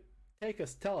why, but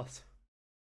tell us.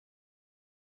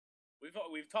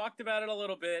 We've talked about it a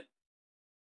little bit.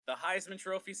 The Heisman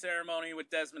Trophy ceremony with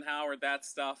Desmond Howard, that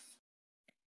stuff.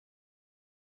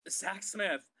 Zach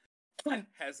Smith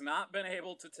has not been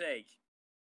able to take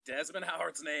Desmond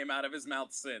Howard's name out of his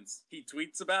mouth since. He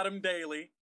tweets about him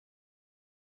daily.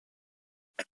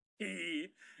 He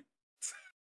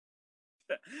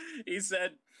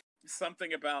said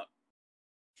something about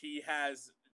he has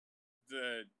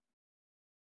the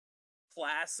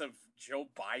class of Joe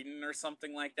Biden or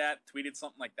something like that. Tweeted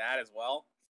something like that as well.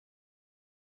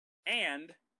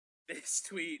 And this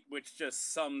tweet, which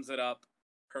just sums it up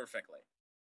perfectly.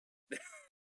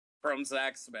 From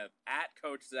Zach Smith, at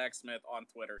Coach Zach Smith on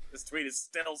Twitter. This tweet is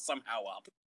still somehow up.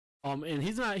 And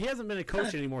he hasn't been a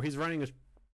coach anymore. He's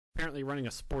apparently running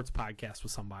a sports podcast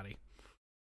with somebody.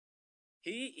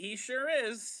 He sure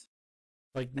is.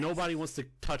 Like, nobody wants to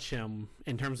touch him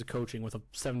in terms of coaching with a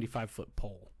 75-foot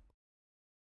pole.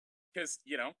 Because,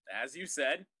 as you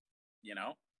said,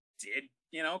 did,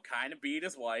 kind of beat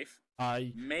his wife.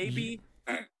 Maybe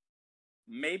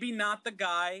not the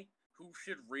guy who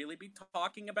should really be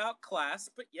talking about class,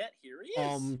 but yet here he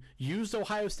is. Used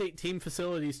Ohio State team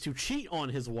facilities to cheat on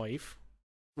his wife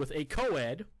with a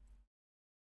co-ed.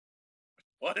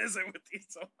 What is it with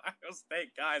these Ohio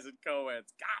State guys and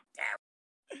co-eds? God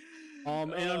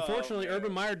damn. And unfortunately,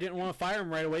 Urban Meyer didn't want to fire him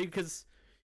right away because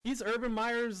he's Urban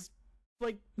Meyer's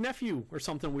nephew or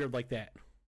something weird like that.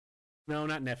 No,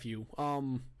 not nephew.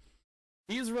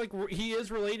 He is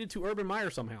related to Urban Meyer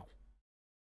somehow.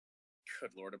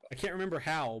 Good Lord above. I can't remember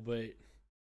how, but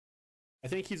I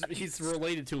think he's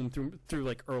related to him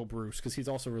through Earl Bruce, because he's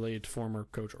also related to former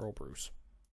coach Earl Bruce.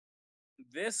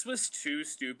 This was too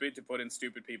stupid to put in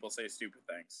Stupid People Say Stupid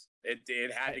Things.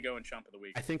 It had to go in Chump of the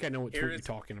Week. I think I know what you're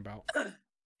talking about.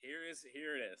 Here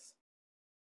it is.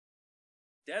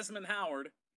 Desmond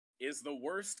Howard is the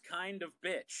worst kind of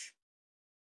bitch.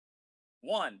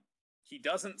 1, he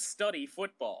doesn't study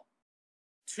football.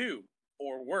 2,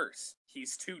 or worse,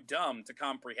 he's too dumb to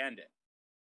comprehend it.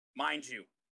 Mind you,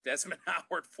 Desmond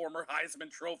Howard, former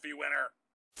Heisman Trophy winner.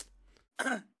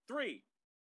 3,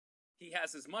 he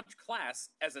has as much class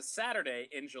as a Saturday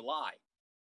in July.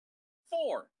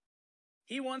 4,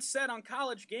 he once said on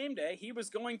College Game Day he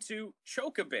was going to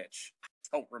choke a bitch.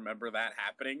 I don't remember that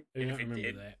happening. I don't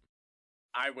remember that.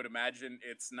 I would imagine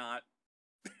it's not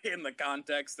in the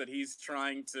context that he's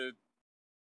trying to...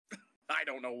 I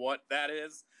don't know what that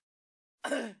is.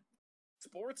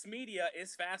 Sports media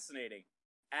is fascinating.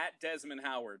 At Desmond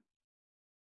Howard.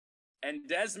 And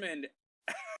Desmond...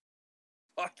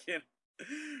 fucking...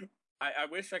 I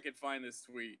wish I could find this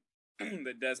tweet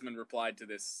that Desmond replied to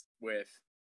this with.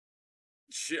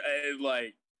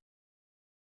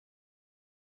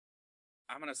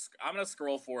 I'm gonna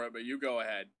scroll for it, but you go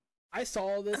ahead. I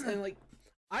saw this and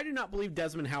I do not believe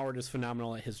Desmond Howard is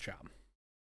phenomenal at his job.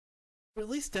 But at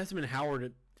least Desmond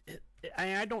Howard,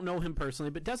 I don't know him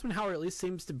personally, but Desmond Howard at least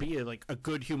seems to be a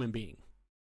good human being.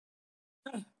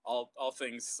 All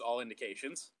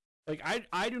indications.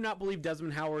 I do not believe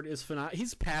Desmond Howard is phenomenal.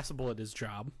 He's passable at his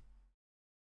job.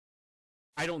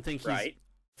 I don't think he's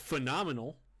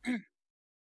phenomenal.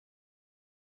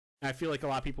 I feel like a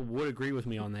lot of people would agree with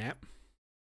me on that.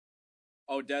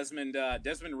 Oh, Desmond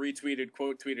retweeted,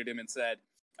 quote tweeted him and said,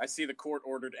 "I see the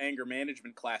court-ordered anger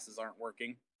management classes aren't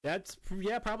working." That's,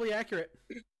 probably accurate.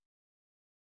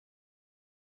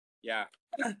 Yeah.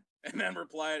 And then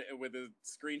replied with a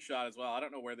screenshot as well. I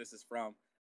don't know where this is from.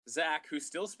 Zach, who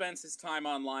still spends his time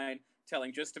online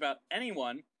telling just about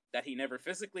anyone that he never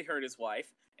physically hurt his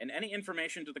wife, and any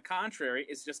information to the contrary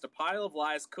is just a pile of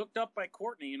lies cooked up by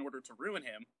Courtney in order to ruin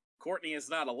him. Courtney is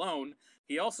not alone.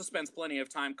 He also spends plenty of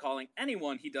time calling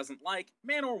anyone he doesn't like,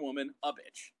 man or woman, a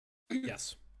bitch.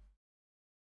 Yes.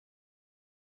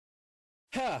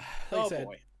 Like I said,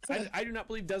 boy. I do not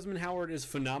believe Desmond Howard is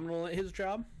phenomenal at his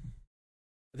job.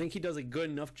 I think he does a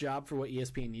good enough job for what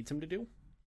ESPN needs him to do.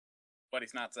 But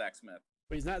he's not Zach Smith.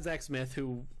 But he's not Zach Smith,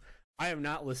 who I have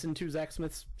not listened to Zach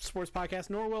Smith's sports podcast,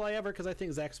 nor will I ever, because I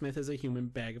think Zach Smith is a human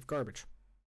bag of garbage.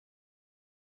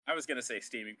 I was going to say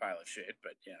steaming pile of shit,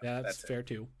 but yeah. That's fair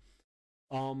too.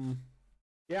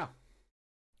 Yeah.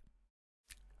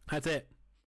 That's it.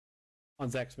 On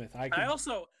Zach Smith. I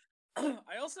also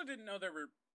didn't know there were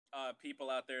people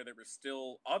out there that were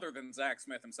still, other than Zach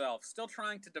Smith himself, still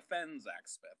trying to defend Zach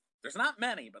Smith. There's not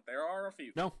many, but there are a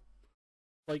few. No.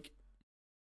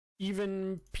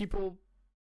 Even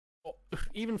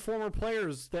former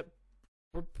players that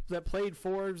played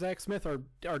for Zach Smith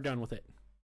are done with it.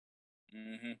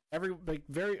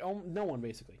 Mm-hmm. No one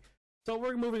basically. So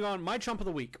we're moving on. My chump of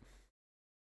the week,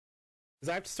 because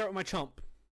I have to start with my chump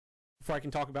before I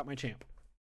can talk about my champ.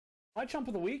 My chump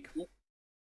of the week: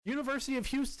 University of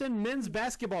Houston men's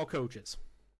basketball coaches,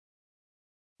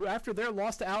 who after their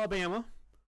loss to Alabama,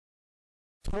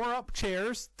 tore up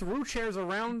chairs, threw chairs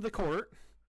around the court,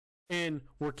 and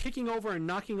were kicking over and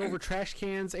knocking over trash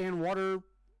cans and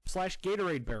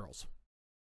water/Gatorade barrels.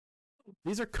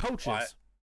 These are coaches,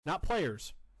 not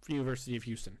players, for University of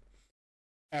Houston.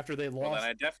 After they lost. Well, then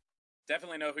I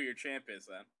definitely know who your champ is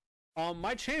then.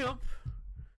 My champ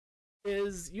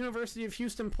is University of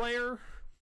Houston player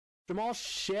Jamal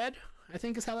Shead, I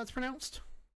think is how that's pronounced.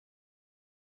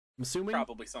 I'm assuming.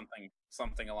 Probably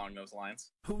something along those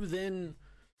lines. Who then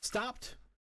stopped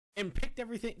and picked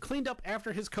everything, cleaned up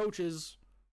after his coaches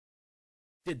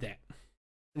did that,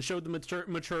 and showed the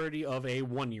maturity of a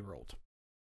 1-year-old.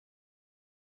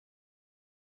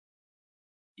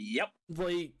 Yep.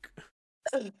 Like,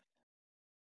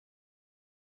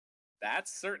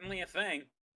 that's certainly a thing.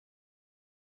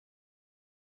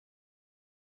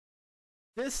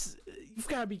 You've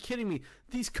got to be kidding me.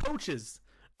 These coaches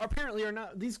apparently are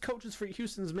not, these coaches for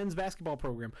Houston's men's basketball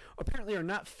program apparently are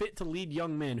not fit to lead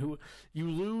young men who you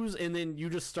lose and then you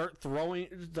just start throwing,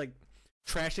 like,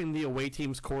 trashing the away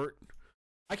team's court.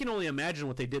 I can only imagine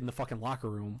what they did in the fucking locker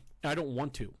room. I don't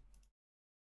want to.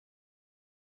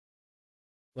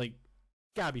 Like,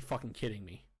 gotta be fucking kidding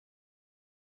me.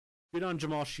 Good on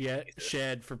Jamal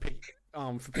Shead for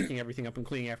picking everything up and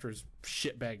cleaning after his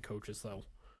shitbag coaches, though.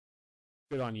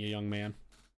 Good on you, young man.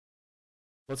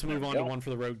 Let's move on to one for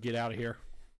the road. Get out of here.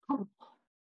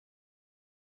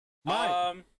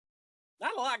 Not a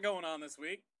lot going on this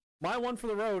week. My one for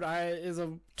the road is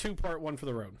a 2-part one for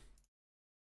the road.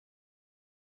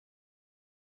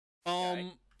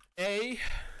 Okay.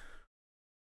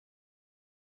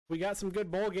 We got some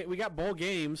good we got bowl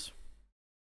games.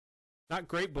 Not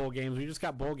great bowl games. We just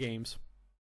got bowl games.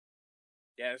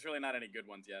 Yeah, there's really not any good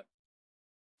ones yet.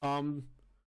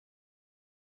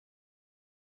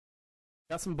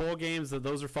 Got some bowl games.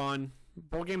 Those are fun.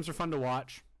 Bowl games are fun to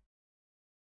watch.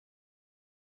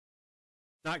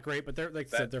 Not great, but they're, like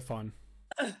I said, they're fun.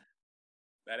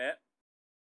 That it?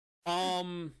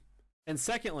 And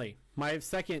secondly, my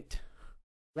second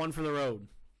one for the road.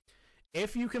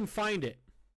 If you can find it,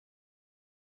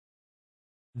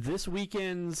 this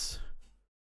weekend's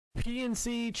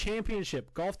PNC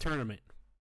Championship Golf Tournament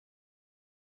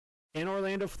in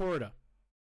Orlando, Florida.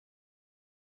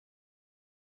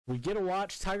 We get to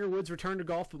watch Tiger Woods return to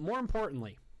golf, but more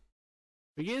importantly,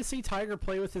 we get to see Tiger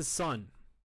play with his son,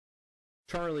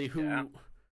 Charlie, who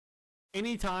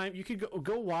anytime you could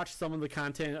go watch some of the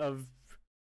content of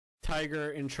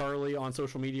Tiger and Charlie on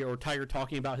social media, or Tiger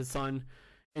talking about his son,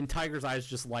 and Tiger's eyes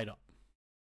just light up.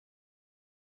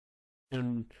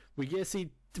 And we get to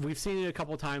see, we've seen it a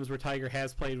couple of times where Tiger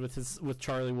has played with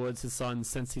Charlie Woods, his son,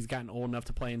 since he's gotten old enough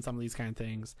to play in some of these kind of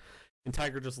things. And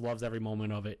Tiger just loves every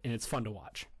moment of it, and it's fun to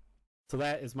watch. So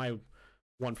that is my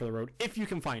one for the road, if you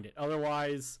can find it.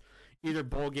 Otherwise, either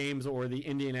bowl games or the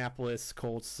Indianapolis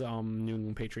Colts, New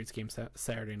England Patriots game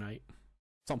Saturday night.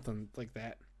 Something like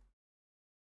that.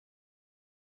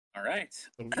 All right.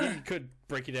 So we could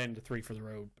break it into 3 for the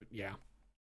road, but yeah.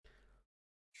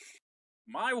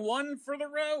 My one for the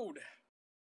road.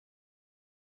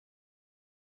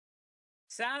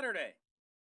 Saturday,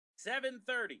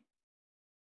 7:30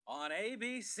 on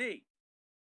ABC.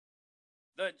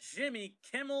 The Jimmy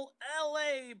Kimmel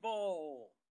LA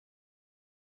Bowl.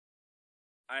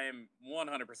 I am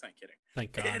 100% kidding.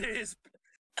 Thank God.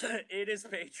 It is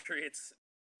Patriots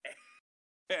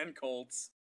and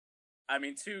Colts. I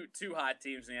mean, two hot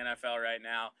teams in the NFL right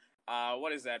now.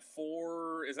 What is that?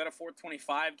 Is that a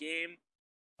 4:25 game?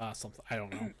 Something. I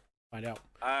don't know. Find out.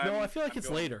 No, I feel like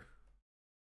it's later.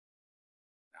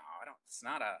 No, I don't. It's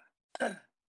not a.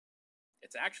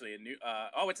 It's actually a new.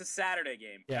 It's a Saturday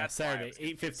game. Yeah, That's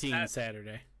Saturday, 8:15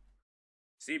 Saturday.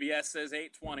 CBS says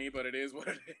 8:20, but it is what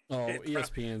it is. Oh,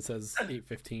 ESPN says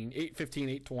 8:15,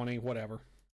 8:20, whatever.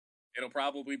 It'll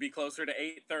probably be closer to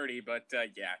 8:30, but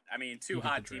yeah, I mean, two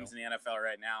hot teams in the NFL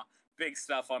right now. Big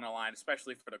stuff on the line,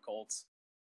 especially for the Colts.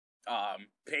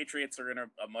 Patriots are in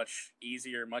a much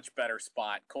easier, much better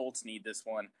spot. Colts need this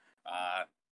one.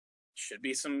 Should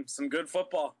be some good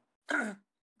football.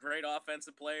 Great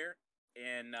offensive player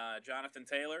in Jonathan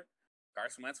Taylor.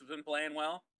 Carson Wentz has been playing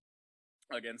well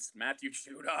against Matthew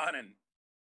Judon and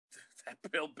that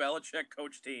Bill Belichick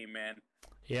coach team, man.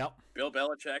 Yep. Bill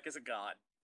Belichick is a god.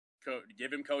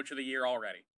 Give him coach of the year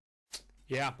already.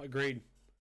 Yeah, agreed.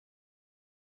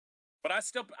 But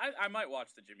I might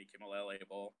watch the Jimmy Kimmel LA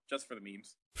Bowl just for the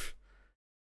memes.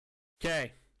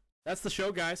 Okay. That's the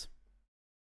show, guys.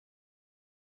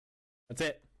 That's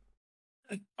it.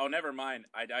 Oh, never mind.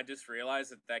 I just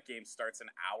realized that game starts an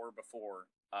hour before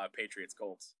Patriots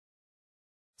Colts.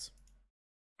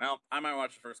 Well, I might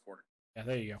watch the first quarter. Yeah,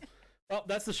 there you go. Well,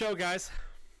 that's the show, guys.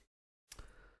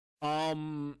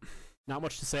 Not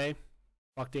much to say.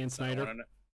 Fuck Dan Snyder.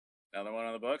 Another one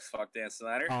on the books. Fuck Dan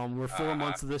Snyder. We're 4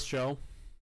 months of this show.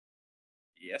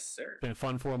 Yes, sir. Been a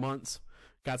fun 4 months.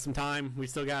 Got some time. We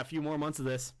still got a few more months of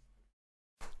this.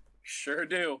 Sure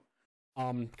do.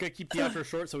 Gonna keep the outro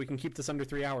short so we can keep this under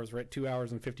 3 hours. We're at 2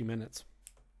 hours and 50 minutes.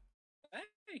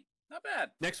 Hey, not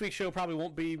bad. Next week's show probably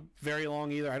won't be very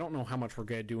long either. I don't know how much we're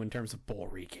gonna do in terms of bowl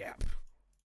recap.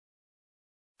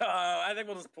 I think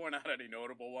we'll just point out any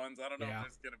notable ones. I don't know Yeah. if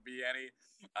there's gonna be any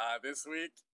this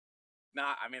week.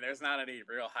 There's not any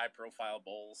real high-profile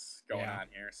bowls going on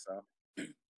here.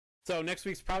 So next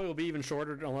week's probably will be even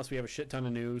shorter unless we have a shit ton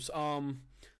of news.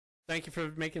 Thank you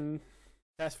for making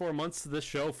past 4 months of this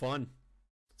show fun.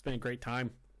 It's been a great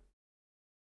time.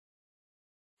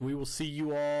 We will see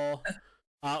you all.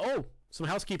 Some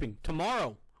housekeeping.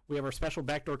 Tomorrow we have our special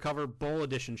backdoor cover bowl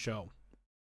edition show.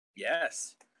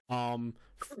 Yes.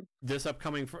 This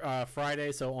upcoming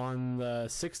Friday, so on the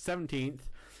 6th, 17th,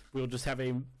 we'll just have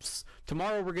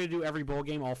tomorrow we're going to do every bowl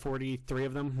game, all 43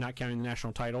 of them, not counting the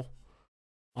national title.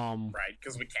 Right,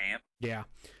 because we can't. Yeah.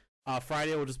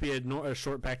 Friday will just be a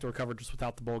short backdoor cover just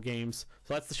without the bowl games.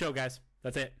 So that's the show, guys.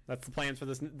 That's it. That's the plans for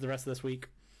the rest of this week.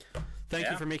 Thank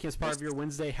you for making us part of your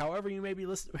Wednesday, however you may be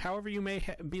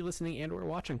listening and or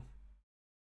watching.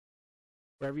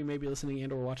 Wherever you may be listening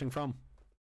and or watching from.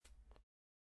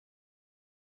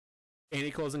 Any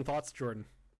closing thoughts, Jordan?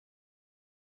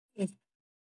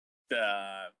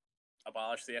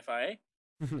 Abolish the FIA?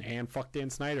 And fuck Dan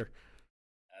Snyder.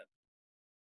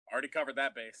 Already covered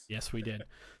that base. Yes, we did.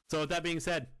 So with that being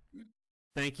said,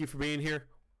 thank you for being here.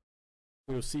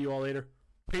 We will see you all later.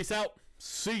 Peace out.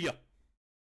 See ya.